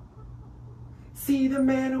 See the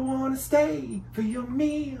man who wanna stay for your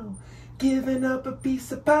meal, giving up a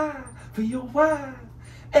piece of pie for your wife.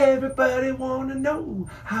 Everybody wanna know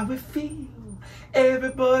how it feels.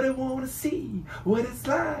 Everybody wanna see what it's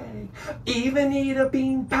like. Even eat a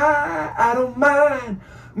bean pie, I don't mind.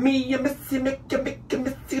 Me and Missy make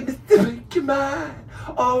you mine.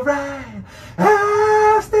 Alright,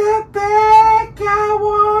 I'll step back, I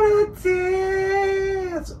wanna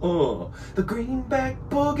dance. Oh, the Greenback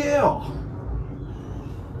Boogie. Oh.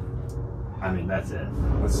 I mean, that's it.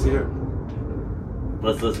 Let's hear it.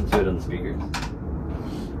 Let's listen to it on the speakers.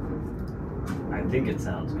 I think it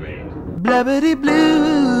sounds great. Blabbity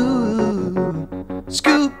blue,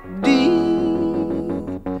 scoop dee.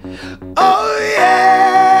 Oh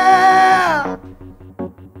yeah.